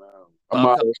name,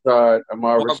 Ahmad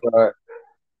Rashad.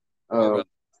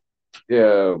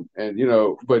 Yeah, and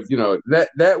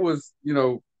that was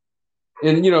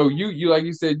and you like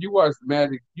you said, you watched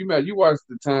Magic. You watched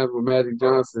the times with Magic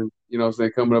Johnson.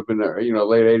 Coming up in the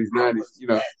late '80s, '90s.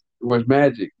 It was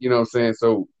Magic.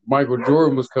 So Michael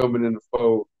Jordan was coming in the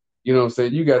fold.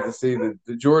 You got to see the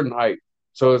Jordan hype.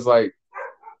 So it's like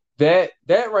that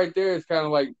right there is kind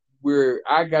of like where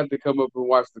I got to come up and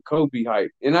watch the Kobe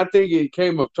hype, and I think it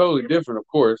came up totally different, of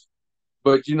course.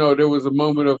 But there was a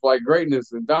moment of like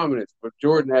greatness and dominance, but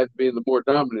Jordan had to be in the more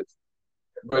dominance.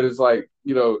 But it's like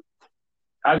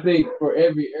I think for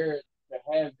every era to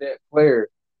have that player,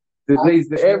 at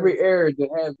least every era to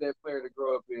have that player to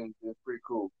grow up in is pretty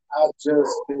cool. I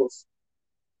just missed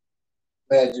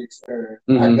Magic's era.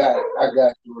 Mm-hmm. I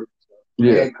got Jordan.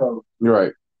 Yeah, you're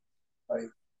right. Like,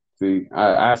 see,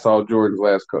 I saw Jordan's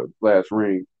last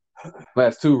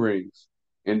two rings,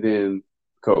 and then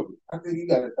Kobe. I think you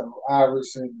got to throw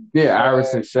Iverson. Yeah,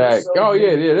 Iverson, Shaq. Oh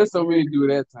yeah. That's so many do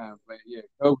that time, man. Yeah,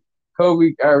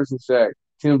 Kobe, Iverson, Shaq.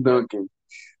 Tim Duncan,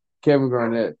 Kevin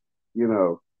Garnett, you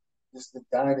know. Just the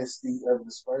dynasty of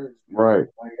the Spurs. Right.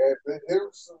 Like, there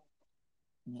was some.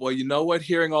 Well, you know what?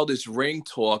 Hearing all this ring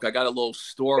talk, I got a little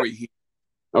story here.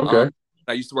 Okay.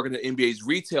 I used to work in the NBA's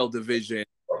retail division.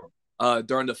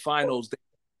 During the finals, they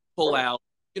pull out,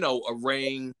 a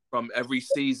ring from every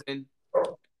season,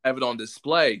 have it on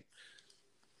display.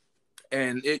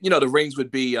 And, the rings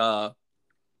would be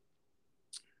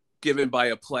given by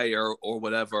a player or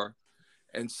whatever.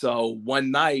 And so one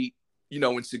night,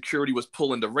 when security was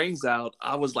pulling the rings out,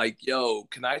 I was like, yo,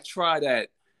 can I try that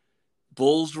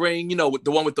Bulls ring, with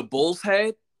the one with the Bulls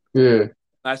head? Yeah.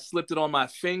 I slipped it on my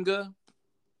finger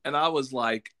and I was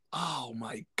like, oh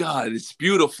my God, it's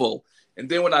beautiful. And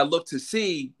then when I looked to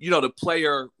see, the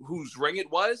player whose ring it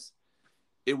was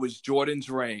Jordan's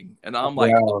ring. And I'm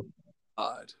like, wow. oh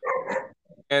God.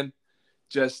 And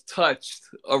just touched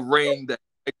a ring that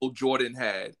Michael Jordan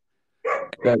had.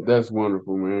 That's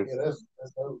wonderful, man. Yeah, that's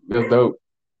dope. That's dope.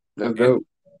 That's dope.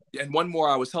 And one more,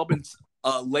 I was helping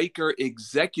a Laker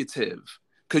executive.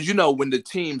 Because, when the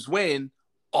teams win,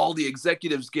 all the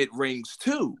executives get rings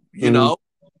too, you know?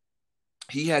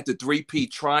 He had the 3P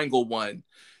triangle one.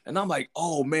 And I'm like,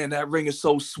 oh, man, that ring is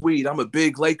so sweet. I'm a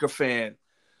big Laker fan.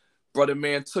 Brother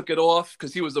man took it off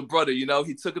because he was a brother, He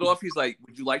took it off. He's like,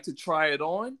 would you like to try it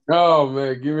on? Oh,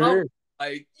 man, give it here.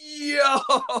 Like, yo.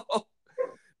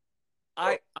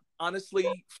 I honestly,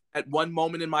 at one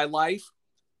moment in my life,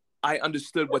 I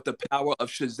understood what the power of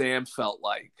Shazam felt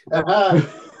like.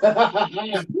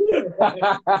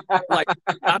 Like,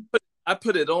 I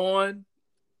put it on.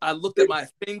 I looked at my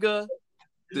finger,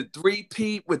 the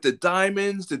 3P with the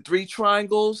diamonds, the 3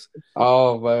 triangles.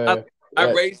 Oh, man.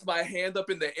 I raised my hand up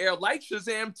in the air like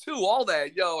Shazam too, all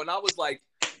that, yo. And I was like,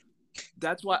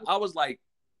 that's why I was like,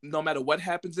 no matter what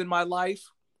happens in my life,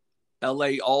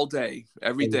 LA all day,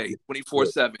 every day,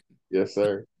 24/7. Yes,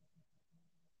 sir.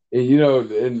 And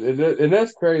and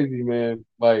that's crazy, man.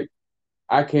 Like,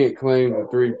 I can't claim the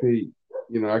 3P.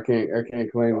 I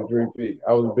can't claim the 3P.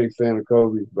 I was a big fan of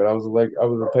Kobe, but I was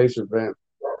a Pacer fan.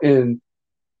 And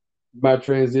my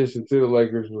transition to the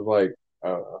Lakers was like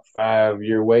a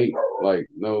 5-year wait. Like,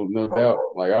 no doubt.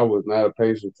 Like, I was not a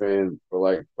Pacer fan for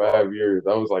like 5 years.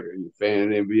 I was like a fan of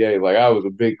the NBA. Like, I was a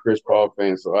big Chris Paul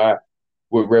fan, so I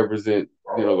would represent,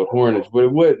 the Hornets, but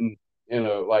it wasn't,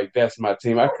 like, that's my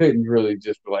team. I couldn't really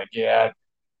just be like, yeah,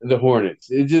 the Hornets.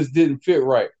 It just didn't fit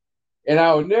right. And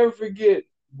I will never forget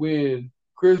when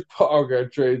Chris Paul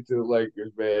got traded to the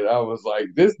Lakers, man. I was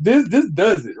like, this does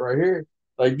it right here.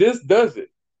 Like, this does it.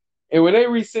 And when they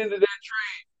rescinded that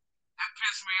trade, that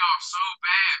pissed me off so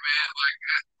bad, man. Like,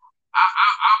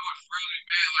 I was really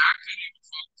mad. Like, I couldn't even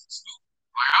focus in school.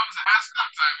 Like, I was in high school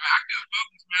time, man. I couldn't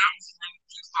focus, man. I was really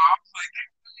pissed off. I was like, they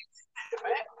really did that,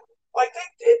 man. Like, they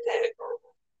did that.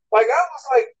 Like, I was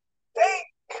like, they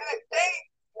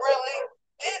really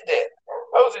did that.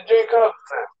 I was in junior college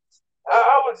time.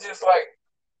 I was just like,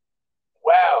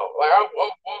 wow. Like, I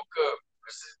woke up.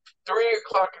 This is 3:00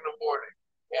 in the morning.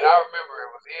 And I remember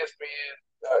it was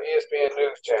ESPN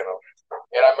News Channel.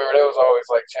 And I remember there was always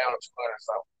like Channel 200 or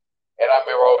something. And I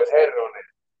remember I always had it on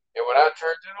there. And when I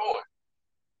turned it on,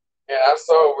 and I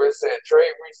saw where it said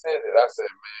trade rescinded, I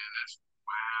said, man, that's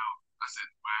wow. I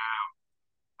said, wow.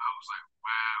 I was like,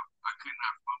 wow. I could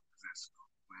not focus at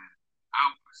school, man.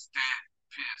 I was that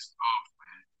pissed off,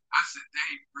 man. I said,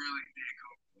 they really did go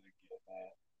for the kid,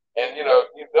 man. And, you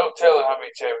don't tell him how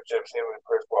many championships him and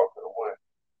Chris Paul could have won.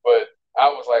 But I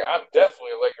was like, I'm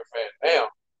definitely a Laker fan now.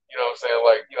 You know what I'm saying?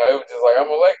 Like, it was just like, I'm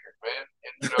a Laker, man.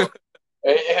 And,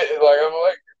 and like, I'm a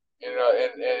Laker. And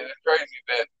it's crazy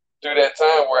that through that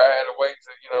time where I had to wait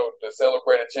to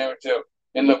celebrate a championship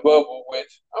in the bubble,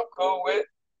 which I'm cool with.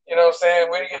 You know what I'm saying?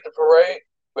 We didn't get the parade,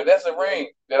 but that's a ring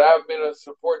that I've been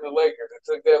supporting the Lakers. It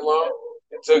took that long.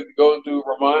 It took going through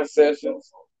Ramon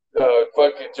Sessions,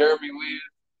 fucking Jeremy Lin,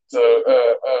 to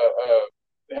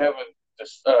having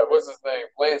what's his name,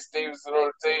 Lance Stevenson on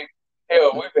the team.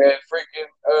 Hell, we've had freaking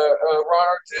Ron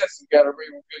Artest who got a ring.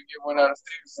 We couldn't get one out of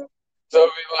Stevenson. So I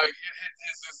mean, like,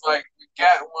 it's just like we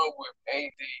got one with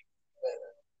AD,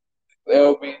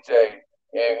 LBJ,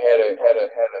 and had a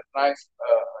nice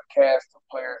cast of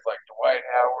players like Dwight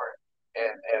Howard,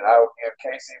 and I would give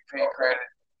KCP credit,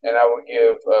 and I would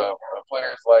give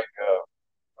players like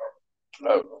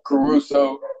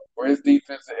Caruso for his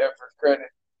defensive efforts credit.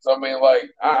 So I mean,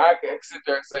 like, I can sit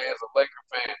there and say, as a Laker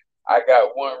fan, I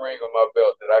got one ring on my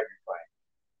belt that I can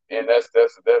claim, and that's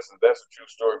a true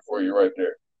story for you right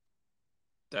there.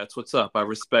 That's what's up. I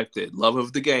respect it. Love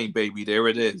of the game, baby. There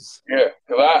it is. Yeah,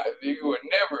 because you would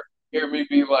never hear me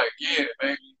be like, yeah,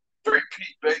 baby, 3P,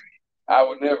 baby.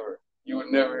 You would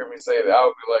never hear me say that. I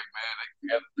would be like, man,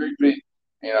 they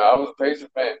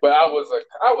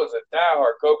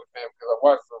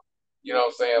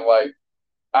saying? Like,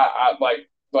 I like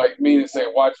meaning say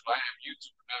watching. I have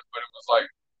YouTube, but it was like,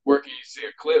 where can you see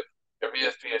a clip? If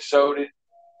ESPN showed it,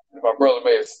 if my brother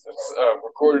may have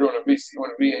recorded on a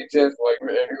VHS, like after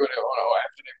the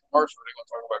commercial, they're gonna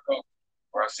talk about Kobe,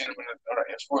 or I seen him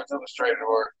in Sports Illustrated,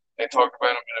 or they talked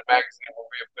about him in a magazine where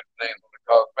we had put names on the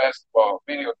college basketball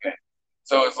video game.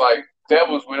 So it's like that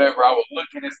was whenever I would look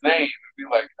at his name and be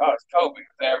like, oh, it's Kobe.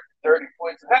 He's averaging 30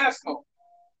 points in high school.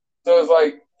 So it's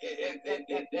like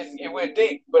it went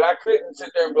deep, but I couldn't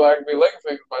sit there and be like, be Laker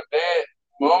fan. My dad,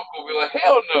 my uncle would be like,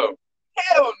 hell no,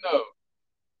 hell no,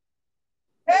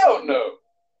 hell no.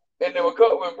 And then when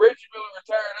Reggie Miller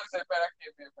retired, I said, man, I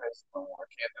can't be a fan no more. I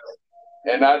can't do it.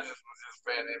 And I just was just a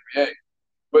fan of the NBA.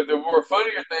 But the more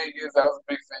funnier thing is, I was a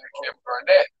big fan of Kevin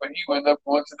Garnett, but he went up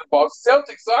going to the Boston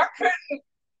Celtics, so I couldn't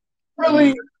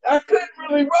really rock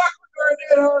with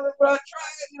Garnett hard, but I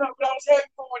tried, but I was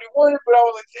happy for what he wanted, but I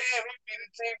was like, damn, he beat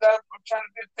the team that I'm trying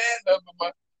to be a fan of.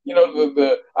 But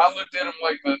I looked at him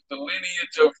like the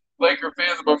lineage of Laker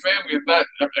fans of my family is not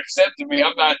accepting me.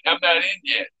 I'm not in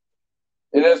yet.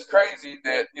 And that's crazy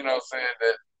that, saying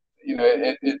that,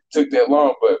 it took that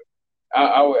long, but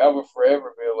I would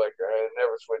forever be a Laker. I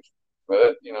never switch.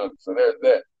 But, so there's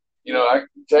that.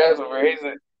 Chaz over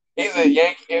here, he's a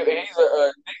Yankee, he's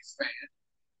a Knicks fan.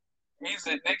 He's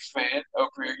a Knicks fan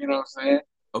over here, you know what I'm saying?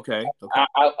 Okay.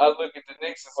 I look at the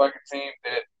Knicks as like a team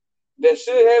that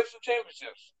should have some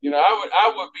championships.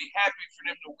 I would be happy for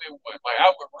them to win one. Like, I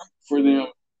would root for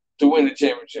them to win a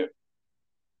championship.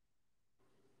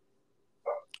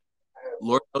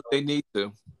 Lord knows they need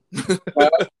to.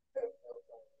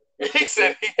 He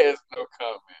said he has no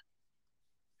comment.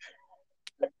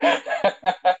 And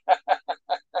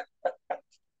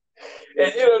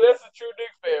that's a true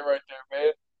Knicks fan right there,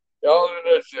 man. All in a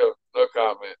nutshell, no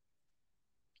comment.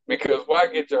 Because why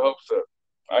get your hopes up?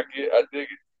 I dig it.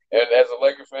 And as a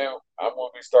Laker fan, I'm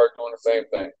gonna start doing the same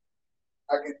thing.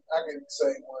 I can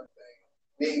say one thing.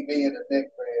 Me being a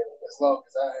Knicks fan, as long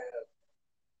as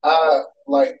I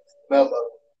like Melo.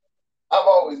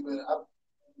 I've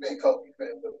been Kobe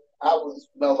fan, but I was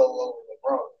Melo over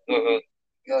LeBron. Mm-hmm.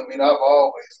 You know what I mean? I've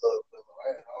always loved Melo. I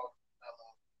had all Melo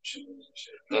shoes and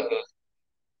shit. Mm-hmm.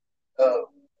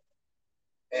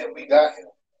 And we got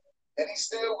him, and he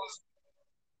still was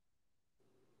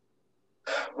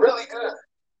really good,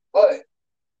 but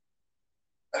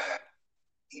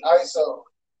he ISO.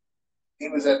 He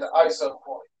was at the ISO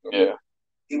point. Yeah.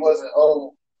 He wasn't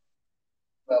old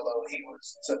Melo. He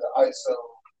was to the ISO.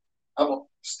 I'm gonna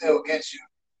still get you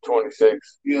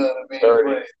 26. You know what I mean?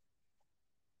 30. But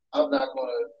I'm not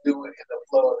gonna do it in the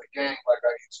flow of the game like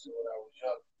I used to when I was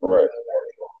young. Right.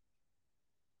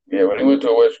 Yeah, when he went to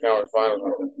a Western Conference Finals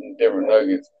with the Denver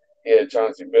Nuggets, he had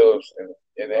Chauncey Billups, and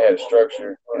they had a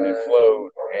structure, and it flowed,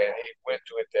 and he went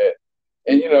to it that.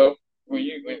 And when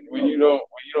you don't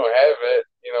have it,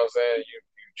 you know what I'm saying, you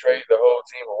trade the whole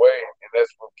team away, and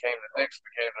that's what became the Knicks,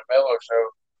 became the Melo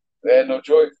show. They had no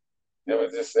choice. It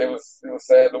was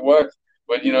sad to watch.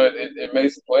 But it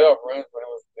made some playoff runs, but it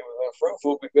was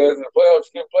unfruitful because in the playoffs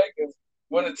you couldn't play against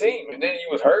win a team, and then he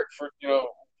was hurt for one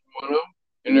of them,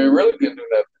 and they really couldn't do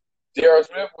nothing. J.R.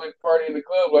 Smith went party in the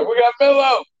club like, we got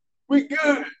Melo, we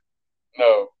good.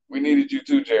 No, we needed you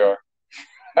too, J.R.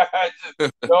 I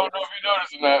just don't know if you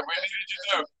noticed or not. We needed you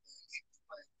too.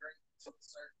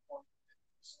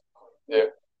 Yeah,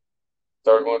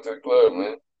 start going to the club,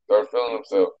 man. Start feeling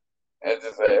himself, and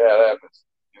just how it happens.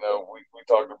 We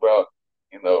talked about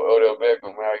Odell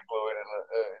Beckham, how he blew it in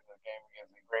the game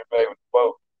against Green Bay with the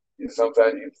boat.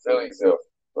 Sometimes you feel yourself.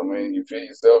 I mean, you feel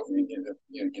yourself, you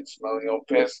get smelling on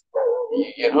piss,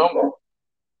 you get humble.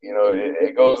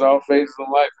 It goes all phases of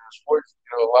life in sports.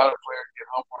 A lot of players get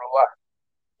humbled a lot.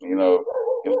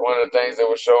 It's one of the things that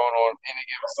was shown on any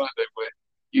given Sunday, but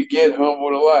you get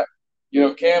humbled a lot.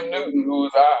 Cam Newton, who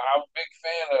I'm a big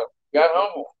fan of, got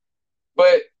humbled.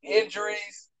 But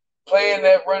injuries, playing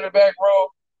that running back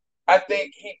role, I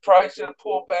think he probably should have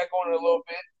pulled back on it a little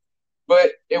bit,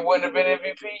 but it wouldn't have been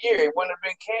MVP year. It wouldn't have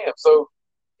been Cam. So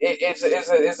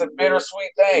it's a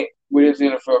bittersweet thing with his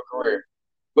NFL career.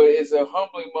 But it's a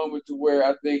humbling moment to where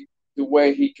I think the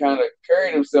way he kind of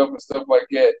carried himself and stuff like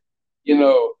that,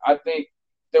 I think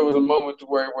there was a moment to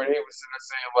where he was sitting there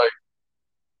saying, like,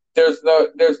 there's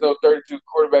no 32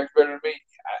 quarterbacks better than me.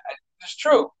 It's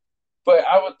true. But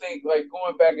I would think, like,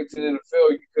 going back into the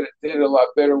NFL, you could have did it a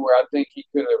lot better where I think he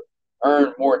could have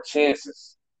earned more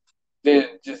chances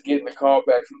than just getting the call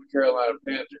back from the Carolina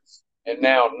Panthers. And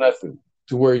now nothing.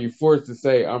 To where you're forced to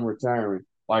say, I'm retiring,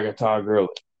 like a Todd Gurley.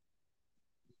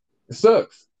 It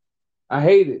sucks. I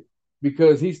hate it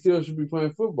because he still should be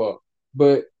playing football.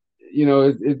 But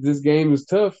this game is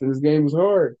tough and this game is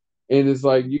hard, and it's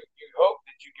like you hope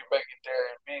that you can make it there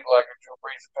and be like a Drew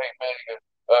Brees, a Peyton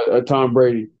Manning, a Tom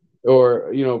Brady,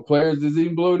 or players that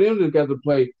even below them that got to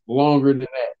play longer than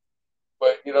that.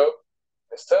 But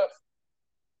it's tough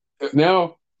because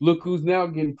now look who's now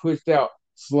getting pushed out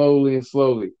slowly and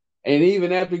slowly, and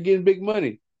even after getting big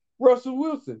money, Russell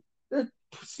Wilson, they're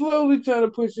slowly trying to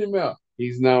push him out.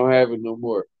 He's not having no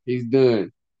more. He's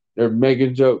done. They're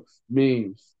making jokes,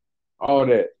 memes, all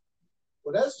that.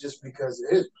 Well, that's just because of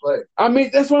his play. I mean,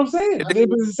 that's what I'm saying.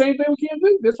 It's the same thing with Cam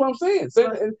Newton. That's what I'm saying.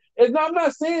 Right. I'm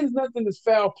not saying it's nothing that's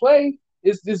foul play.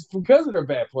 It's just because of their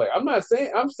bad play. I'm not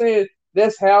saying. I'm saying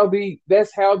that's how the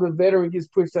veteran gets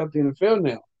pushed out the NFL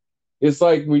now. It's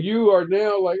like when you are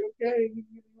now like, okay,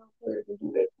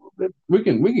 we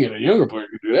can get a younger player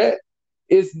to do that.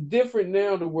 It's different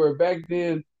now to where back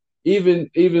then, even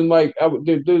like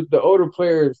the older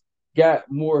players got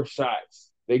more shots.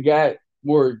 They got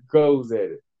more goes at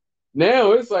it.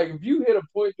 Now it's like if you hit a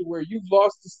point to where you've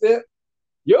lost a step,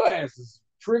 your ass is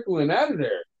trickling out of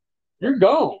there. You're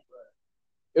gone.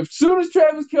 As soon as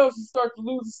Travis Kelce starts to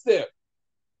lose a step,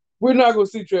 we're not going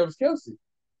to see Travis Kelce.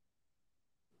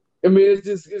 I mean,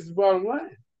 it's the bottom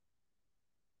line.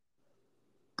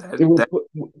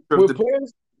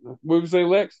 Players, what would you say,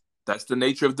 Lex? That's the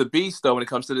nature of the beast, though, when it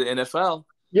comes to the NFL.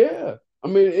 Yeah. I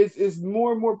mean, it's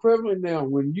more and more prevalent now.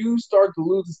 When you start to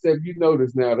lose a step, you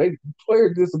notice now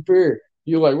players disappear.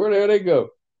 You're like, where the hell they go?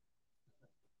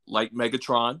 Like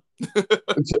Megatron.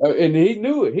 And he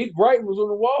knew it. He writing was on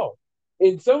the wall.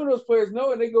 And some of those players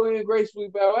know it. They go in and gracefully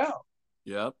bow out.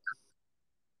 Yep.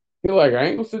 He's like, I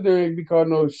ain't gonna sit there and be called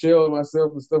no shell of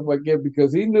myself and stuff like that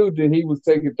because he knew that he was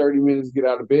taking 30 minutes to get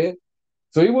out of bed.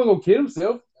 So he wasn't gonna kid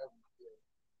himself.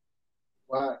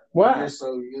 Why? You're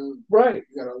so young. Right.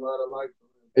 You got a lot of life.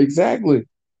 Exactly.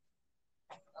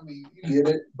 I mean, you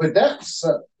get it. But that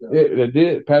sucked. Yeah, that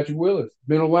did. Patrick Willis,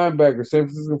 middle linebacker, San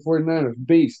Francisco 49ers,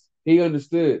 beast. He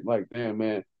understood, like, damn,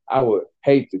 man, I would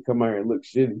hate to come out here and look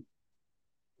shitty.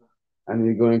 I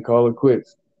need to go and call it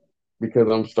quits because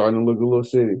I'm starting to look a little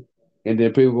shitty. And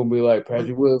then people going to be like,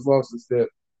 Patrick Willis lost a step.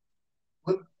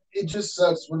 But it just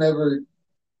sucks whenever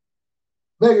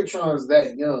Megatron's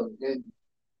that young. And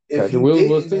if Patrick Willis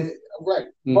was too. Right.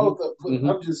 Mm-hmm. Both of them. Mm-hmm.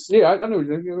 I'm just. Yeah, I know what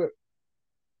you're saying.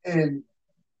 And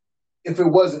if it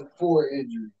wasn't for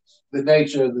injuries, the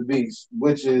nature of the beast,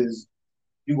 which is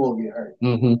you won't get hurt.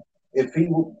 Mm-hmm. If he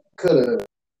could have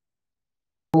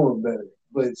doing better,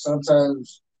 but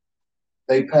sometimes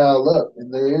they pile up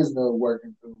and there is no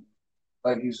working through.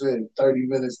 Like you said, 30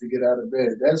 minutes to get out of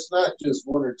bed. That's not just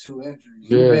one or two injuries.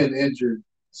 Yeah. You've been injured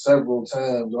several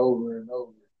times over and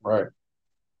over. Right.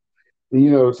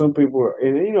 Some people,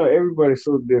 and everybody's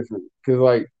so different. Because,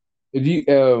 like, if you,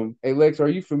 hey Lex, are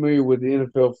you familiar with the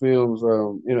NFL films,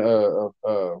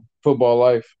 Football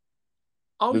Life?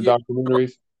 Oh, the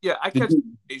documentaries. Yeah, I catch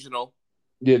occasional.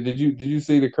 Yeah, did you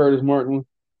see the Curtis Martin one?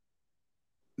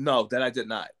 No, that I did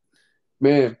not.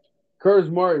 Man,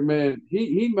 Curtis Martin, man,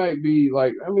 he might be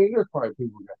like, I mean, there's probably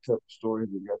people who got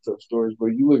tough stories, but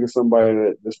you look at somebody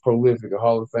that's prolific, a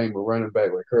Hall of Fame, a running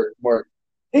back like Curtis Martin.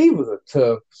 He was a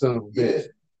tough son of a bitch. Yeah.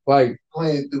 Like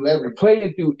playing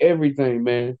through everything,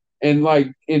 man. And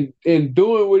like in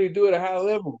doing what he do at a high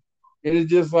level. And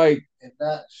it's just like and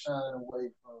not shying away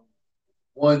from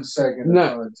 1 second.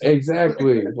 Not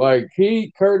exactly. Like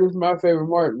Curtis, my favorite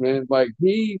Martin, man. Like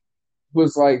he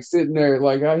was like sitting there,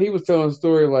 like he was telling a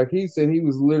story, like he said he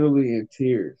was literally in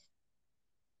tears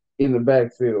in the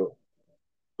backfield.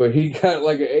 But he got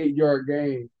like an 8-yard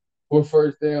gain for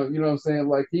first down. You know what I'm saying?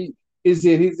 Like he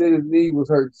said his knee was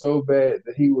hurt so bad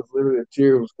that he was literally a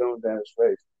tear was coming down his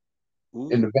face. Ooh.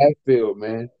 In the backfield,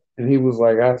 man. And he was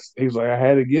like, I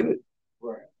had to get it.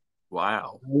 Right.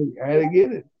 Wow. I had to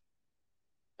get it.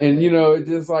 And it's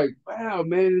just like, wow,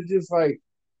 man, it's just like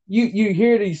you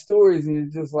hear these stories and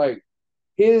it's just like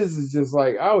his is just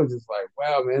like I was just like,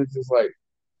 wow, man, it's just like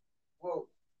well,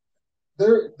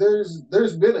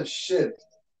 there's been a shift.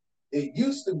 It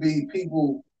used to be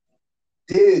people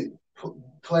did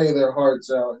play their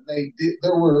hearts out.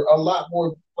 There were a lot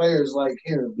more players like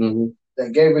him mm-hmm.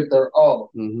 that gave it their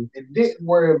all mm-hmm. and didn't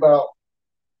worry about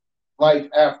life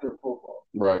after football.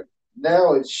 Right.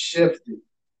 Now it's shifted.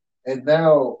 And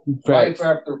now life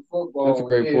after football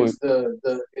is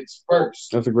it's first.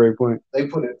 That's a great point. They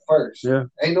put it first. Yeah.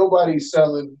 Ain't nobody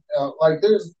selling like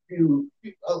there's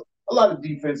a lot of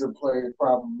defensive players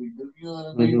probably do, you know what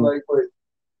I mean? Mm-hmm. Like, but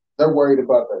they're worried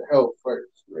about their health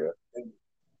first. Yeah. And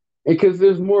because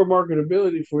there's more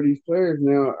marketability for these players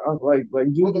now, like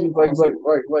Juju,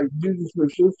 like Juju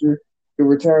Smith-Schuster, can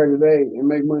retire today and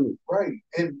make money. Right.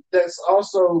 And that's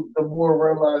also the more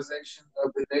realization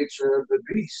of the nature of the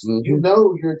beast. Mm-hmm. You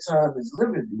know your time is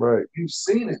limited. Right. You've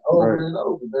seen it over and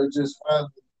over. They're just finally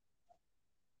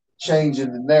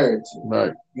changing the narrative.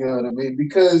 Right. You know what I mean?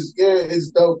 Because, yeah,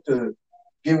 it's dope to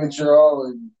give it your all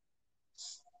and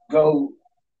go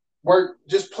work,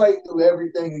 just play through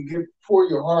everything and pour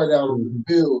your heart out on the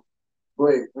field.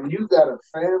 But when you got a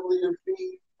family to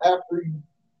feed after you,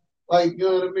 like, you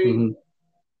know what I mean?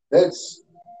 That's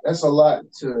a lot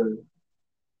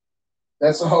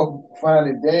that's all fine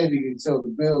and dandy until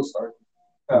the bills start.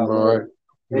 Right.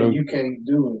 And you can't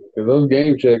do it. Because those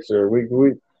game checks are week to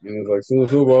week. And it's like, soon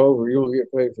as football over, you don't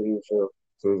get paid for yourself.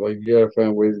 So it's like, you got to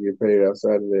find ways to get paid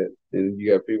outside of that. And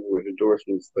you got people with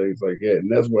endorsements, things like that.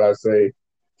 And that's why I say,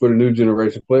 for the new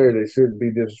generation player, they shouldn't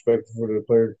be disrespectful for the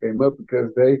players that came up,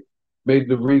 because they made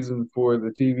the reason for the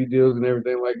TV deals and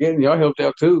everything like that. And y'all helped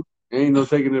out too. There ain't no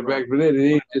taking it back for that.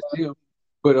 It ain't just them.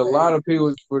 But a lot of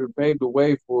people paved the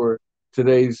way for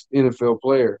today's NFL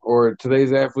player or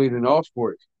today's athlete in all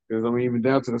sports. Because, I mean, even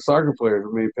down to the soccer players.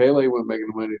 I mean, Pele wasn't making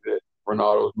the money that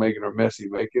Ronaldo was making or Messi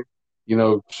making. You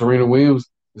know, Serena Williams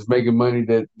is making money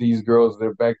that these girls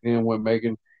that back then weren't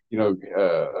making,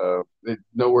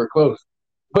 nowhere close.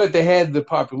 But they had the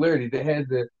popularity. They had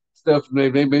the stuff.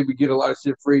 They maybe get a lot of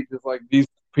shit free, just like these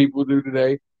people do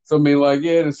today. So, I mean, like,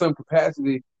 yeah, in some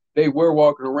capacity, they were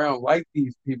walking around like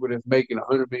these people that's making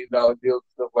 $100 million deals and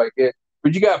stuff like that.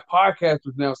 But you got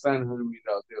podcasters now signing $100 million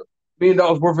deals. $1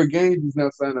 million worth of games is now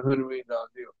signing $100 million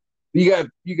deal.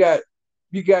 You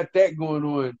got that going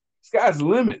on. Sky's the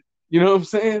limit. You know what I'm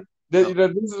saying? That, you know,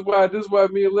 this is why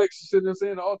me and Lex are sitting there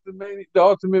saying the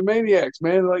ultimate maniacs,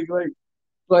 man. Like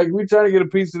we trying to get a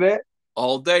piece of that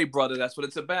all day, brother. That's what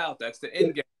it's about. That's the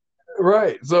end game,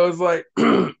 right? So it's like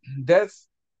that's,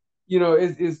 you know,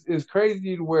 it's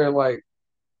crazy to where like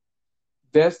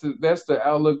that's the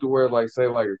outlook to where, like, say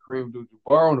like a Kareem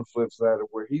Abdul-Jabbar on the flip side of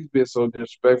where he's been so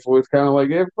disrespectful. It's kind of like,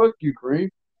 yeah, fuck you, Kareem,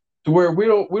 to where we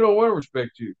don't want to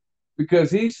respect you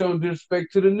because he's shown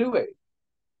disrespect to the new age.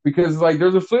 Because like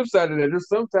there's a flip side of that. There's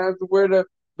sometimes to where the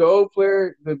old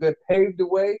player that paved the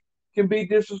way can be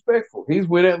disrespectful. He's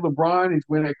went at LeBron, he's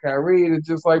went at Kyrie, and it's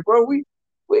just like, bro, we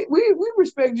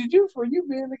respected you for you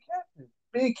being the captain,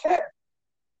 being cap.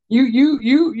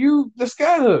 You the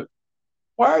skyhook.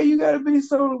 Why are you gotta be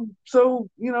so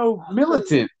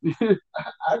militant?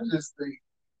 I just think,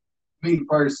 me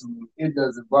personally, it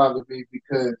doesn't bother me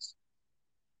because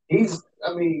you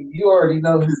already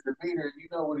know his demeanor, you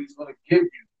know what he's gonna give you.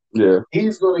 Yeah.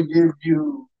 He's gonna give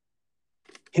you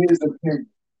his opinion.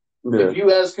 Yeah. If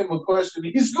you ask him a question,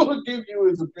 he's gonna give you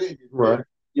his opinion. Right.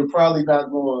 You're probably not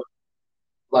gonna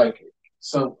like it.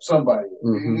 Somebody.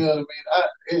 Mm-hmm. You know what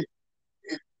I mean?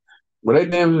 But they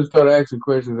damn just started asking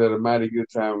questions at a mighty good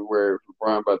time where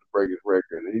LeBron about to break his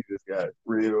record, and he just got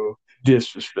real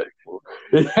disrespectful.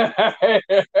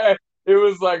 It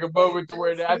was like a moment to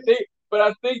where I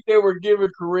think they were giving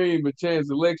Kareem a chance.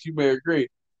 Lex, you may agree.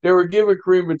 They were giving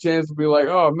Kareem a chance to be like,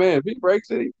 oh man, if he breaks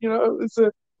it, it's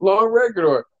a long record.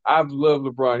 Or I've loved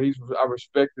LeBron. I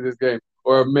respected his game.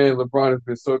 Or man, LeBron has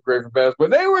been so great for basketball.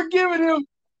 They were giving him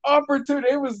opportunity.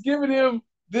 They was giving him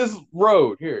this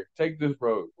road. Here, take this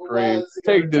road, Kareem.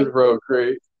 Take this road,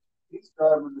 Kareem. He's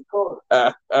driving the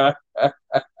car.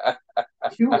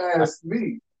 You asked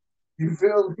me. You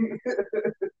feel me?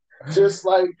 Just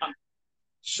like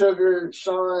Sugar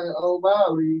Sean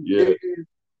O'Malley. Yeah.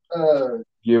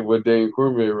 Give what Dane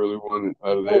Cormier really wanted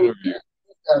out of the interview.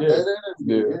 That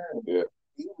interview. Yeah.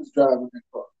 He was driving the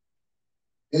car.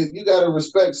 You got to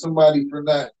respect somebody for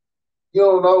that. You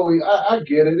don't always. I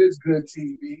get it. It's good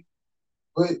TV.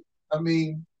 But, I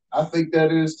mean, I think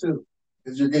that is too.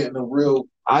 Because you're getting a real...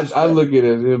 I look at it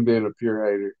as him being a pure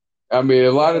hater. I mean,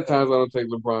 a lot of times I don't take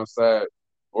LeBron's side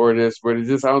or this, but it's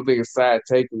just, I don't think it's side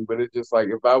taking, but it's just like,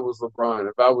 if I was LeBron,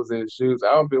 if I was in his shoes,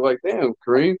 I would be like, damn,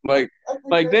 Kareem. Like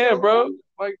damn, bro.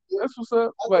 Like, that's what's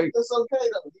up. Like, that's okay,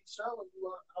 though. He's showing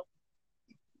you.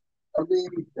 I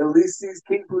mean, at least he's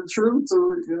keeping true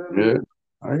to it. You know? Yeah.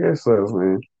 I guess so,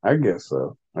 man. I guess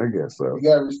so. You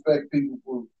got to respect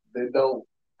people that don't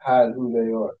hide who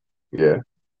they are. Yeah.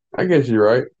 I guess you're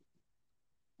right.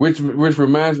 Which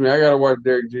reminds me, I gotta watch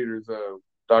Derek Jeter's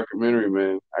documentary,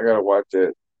 man. I gotta watch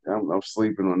that. I'm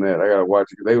sleeping on that. I gotta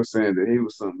watch it because they were saying that he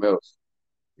was something else.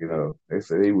 They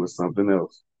said he was something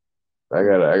else. I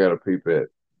gotta peep at.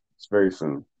 It's very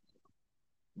soon.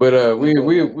 But we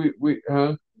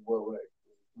huh? What way?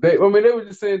 They were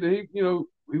just saying that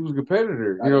he was a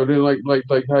competitor. Then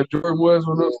like how Jordan was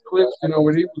on those clips.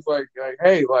 When he was like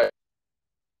hey, like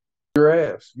your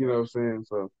ass. You know what I'm saying?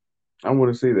 So I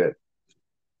want to see that.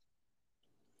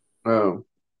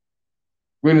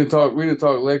 We didn't talk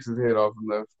Lex's head off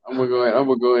enough. I'm gonna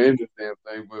go and end this damn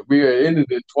thing, but we ended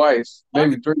it twice,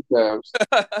 maybe 3 times.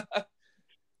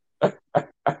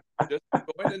 Just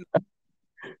go ahead and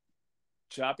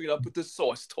chop it up with the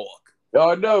SossTalk.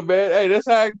 Oh no, man. Hey, that's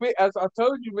how it be. As I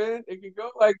told you, man, it can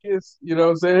go like this. You know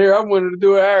what I'm saying? Here, I'm wanting to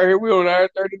do an hour. Here we on hour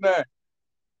 39.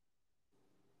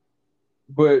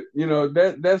 But you know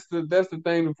that's the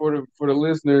thing for the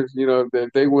listeners. You know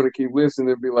that they want to keep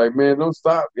listening and be like, man, don't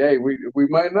stop. Hey, we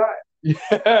might not.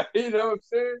 Yeah, you know what I'm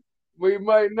saying? We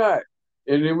might not.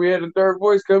 And then we had the third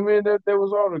voice come in. That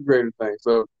was all the greater thing.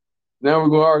 So now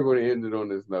we are going to end it on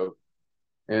this note.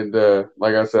 And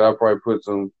like I said, I'll probably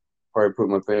put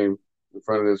my thing in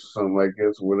front of this or something like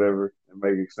this or whatever and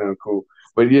make it sound cool.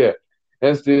 But yeah,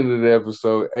 that's the end of the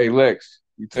episode. Hey Lex,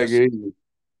 you take it easy.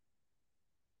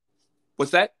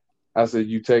 What's that? I said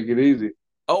you take it easy.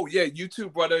 Oh yeah, you too,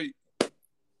 brother.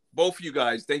 Both of you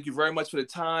guys, thank you very much for the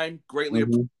time. Greatly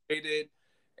appreciated.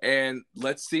 And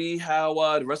let's see how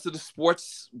the rest of the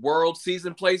sports world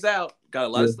season plays out. Got a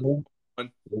lot of stuff going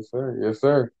on. Yes, sir. Yes,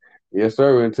 sir. Yes,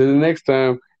 sir. Until the next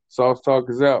time, SossTalk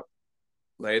is out.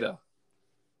 Later.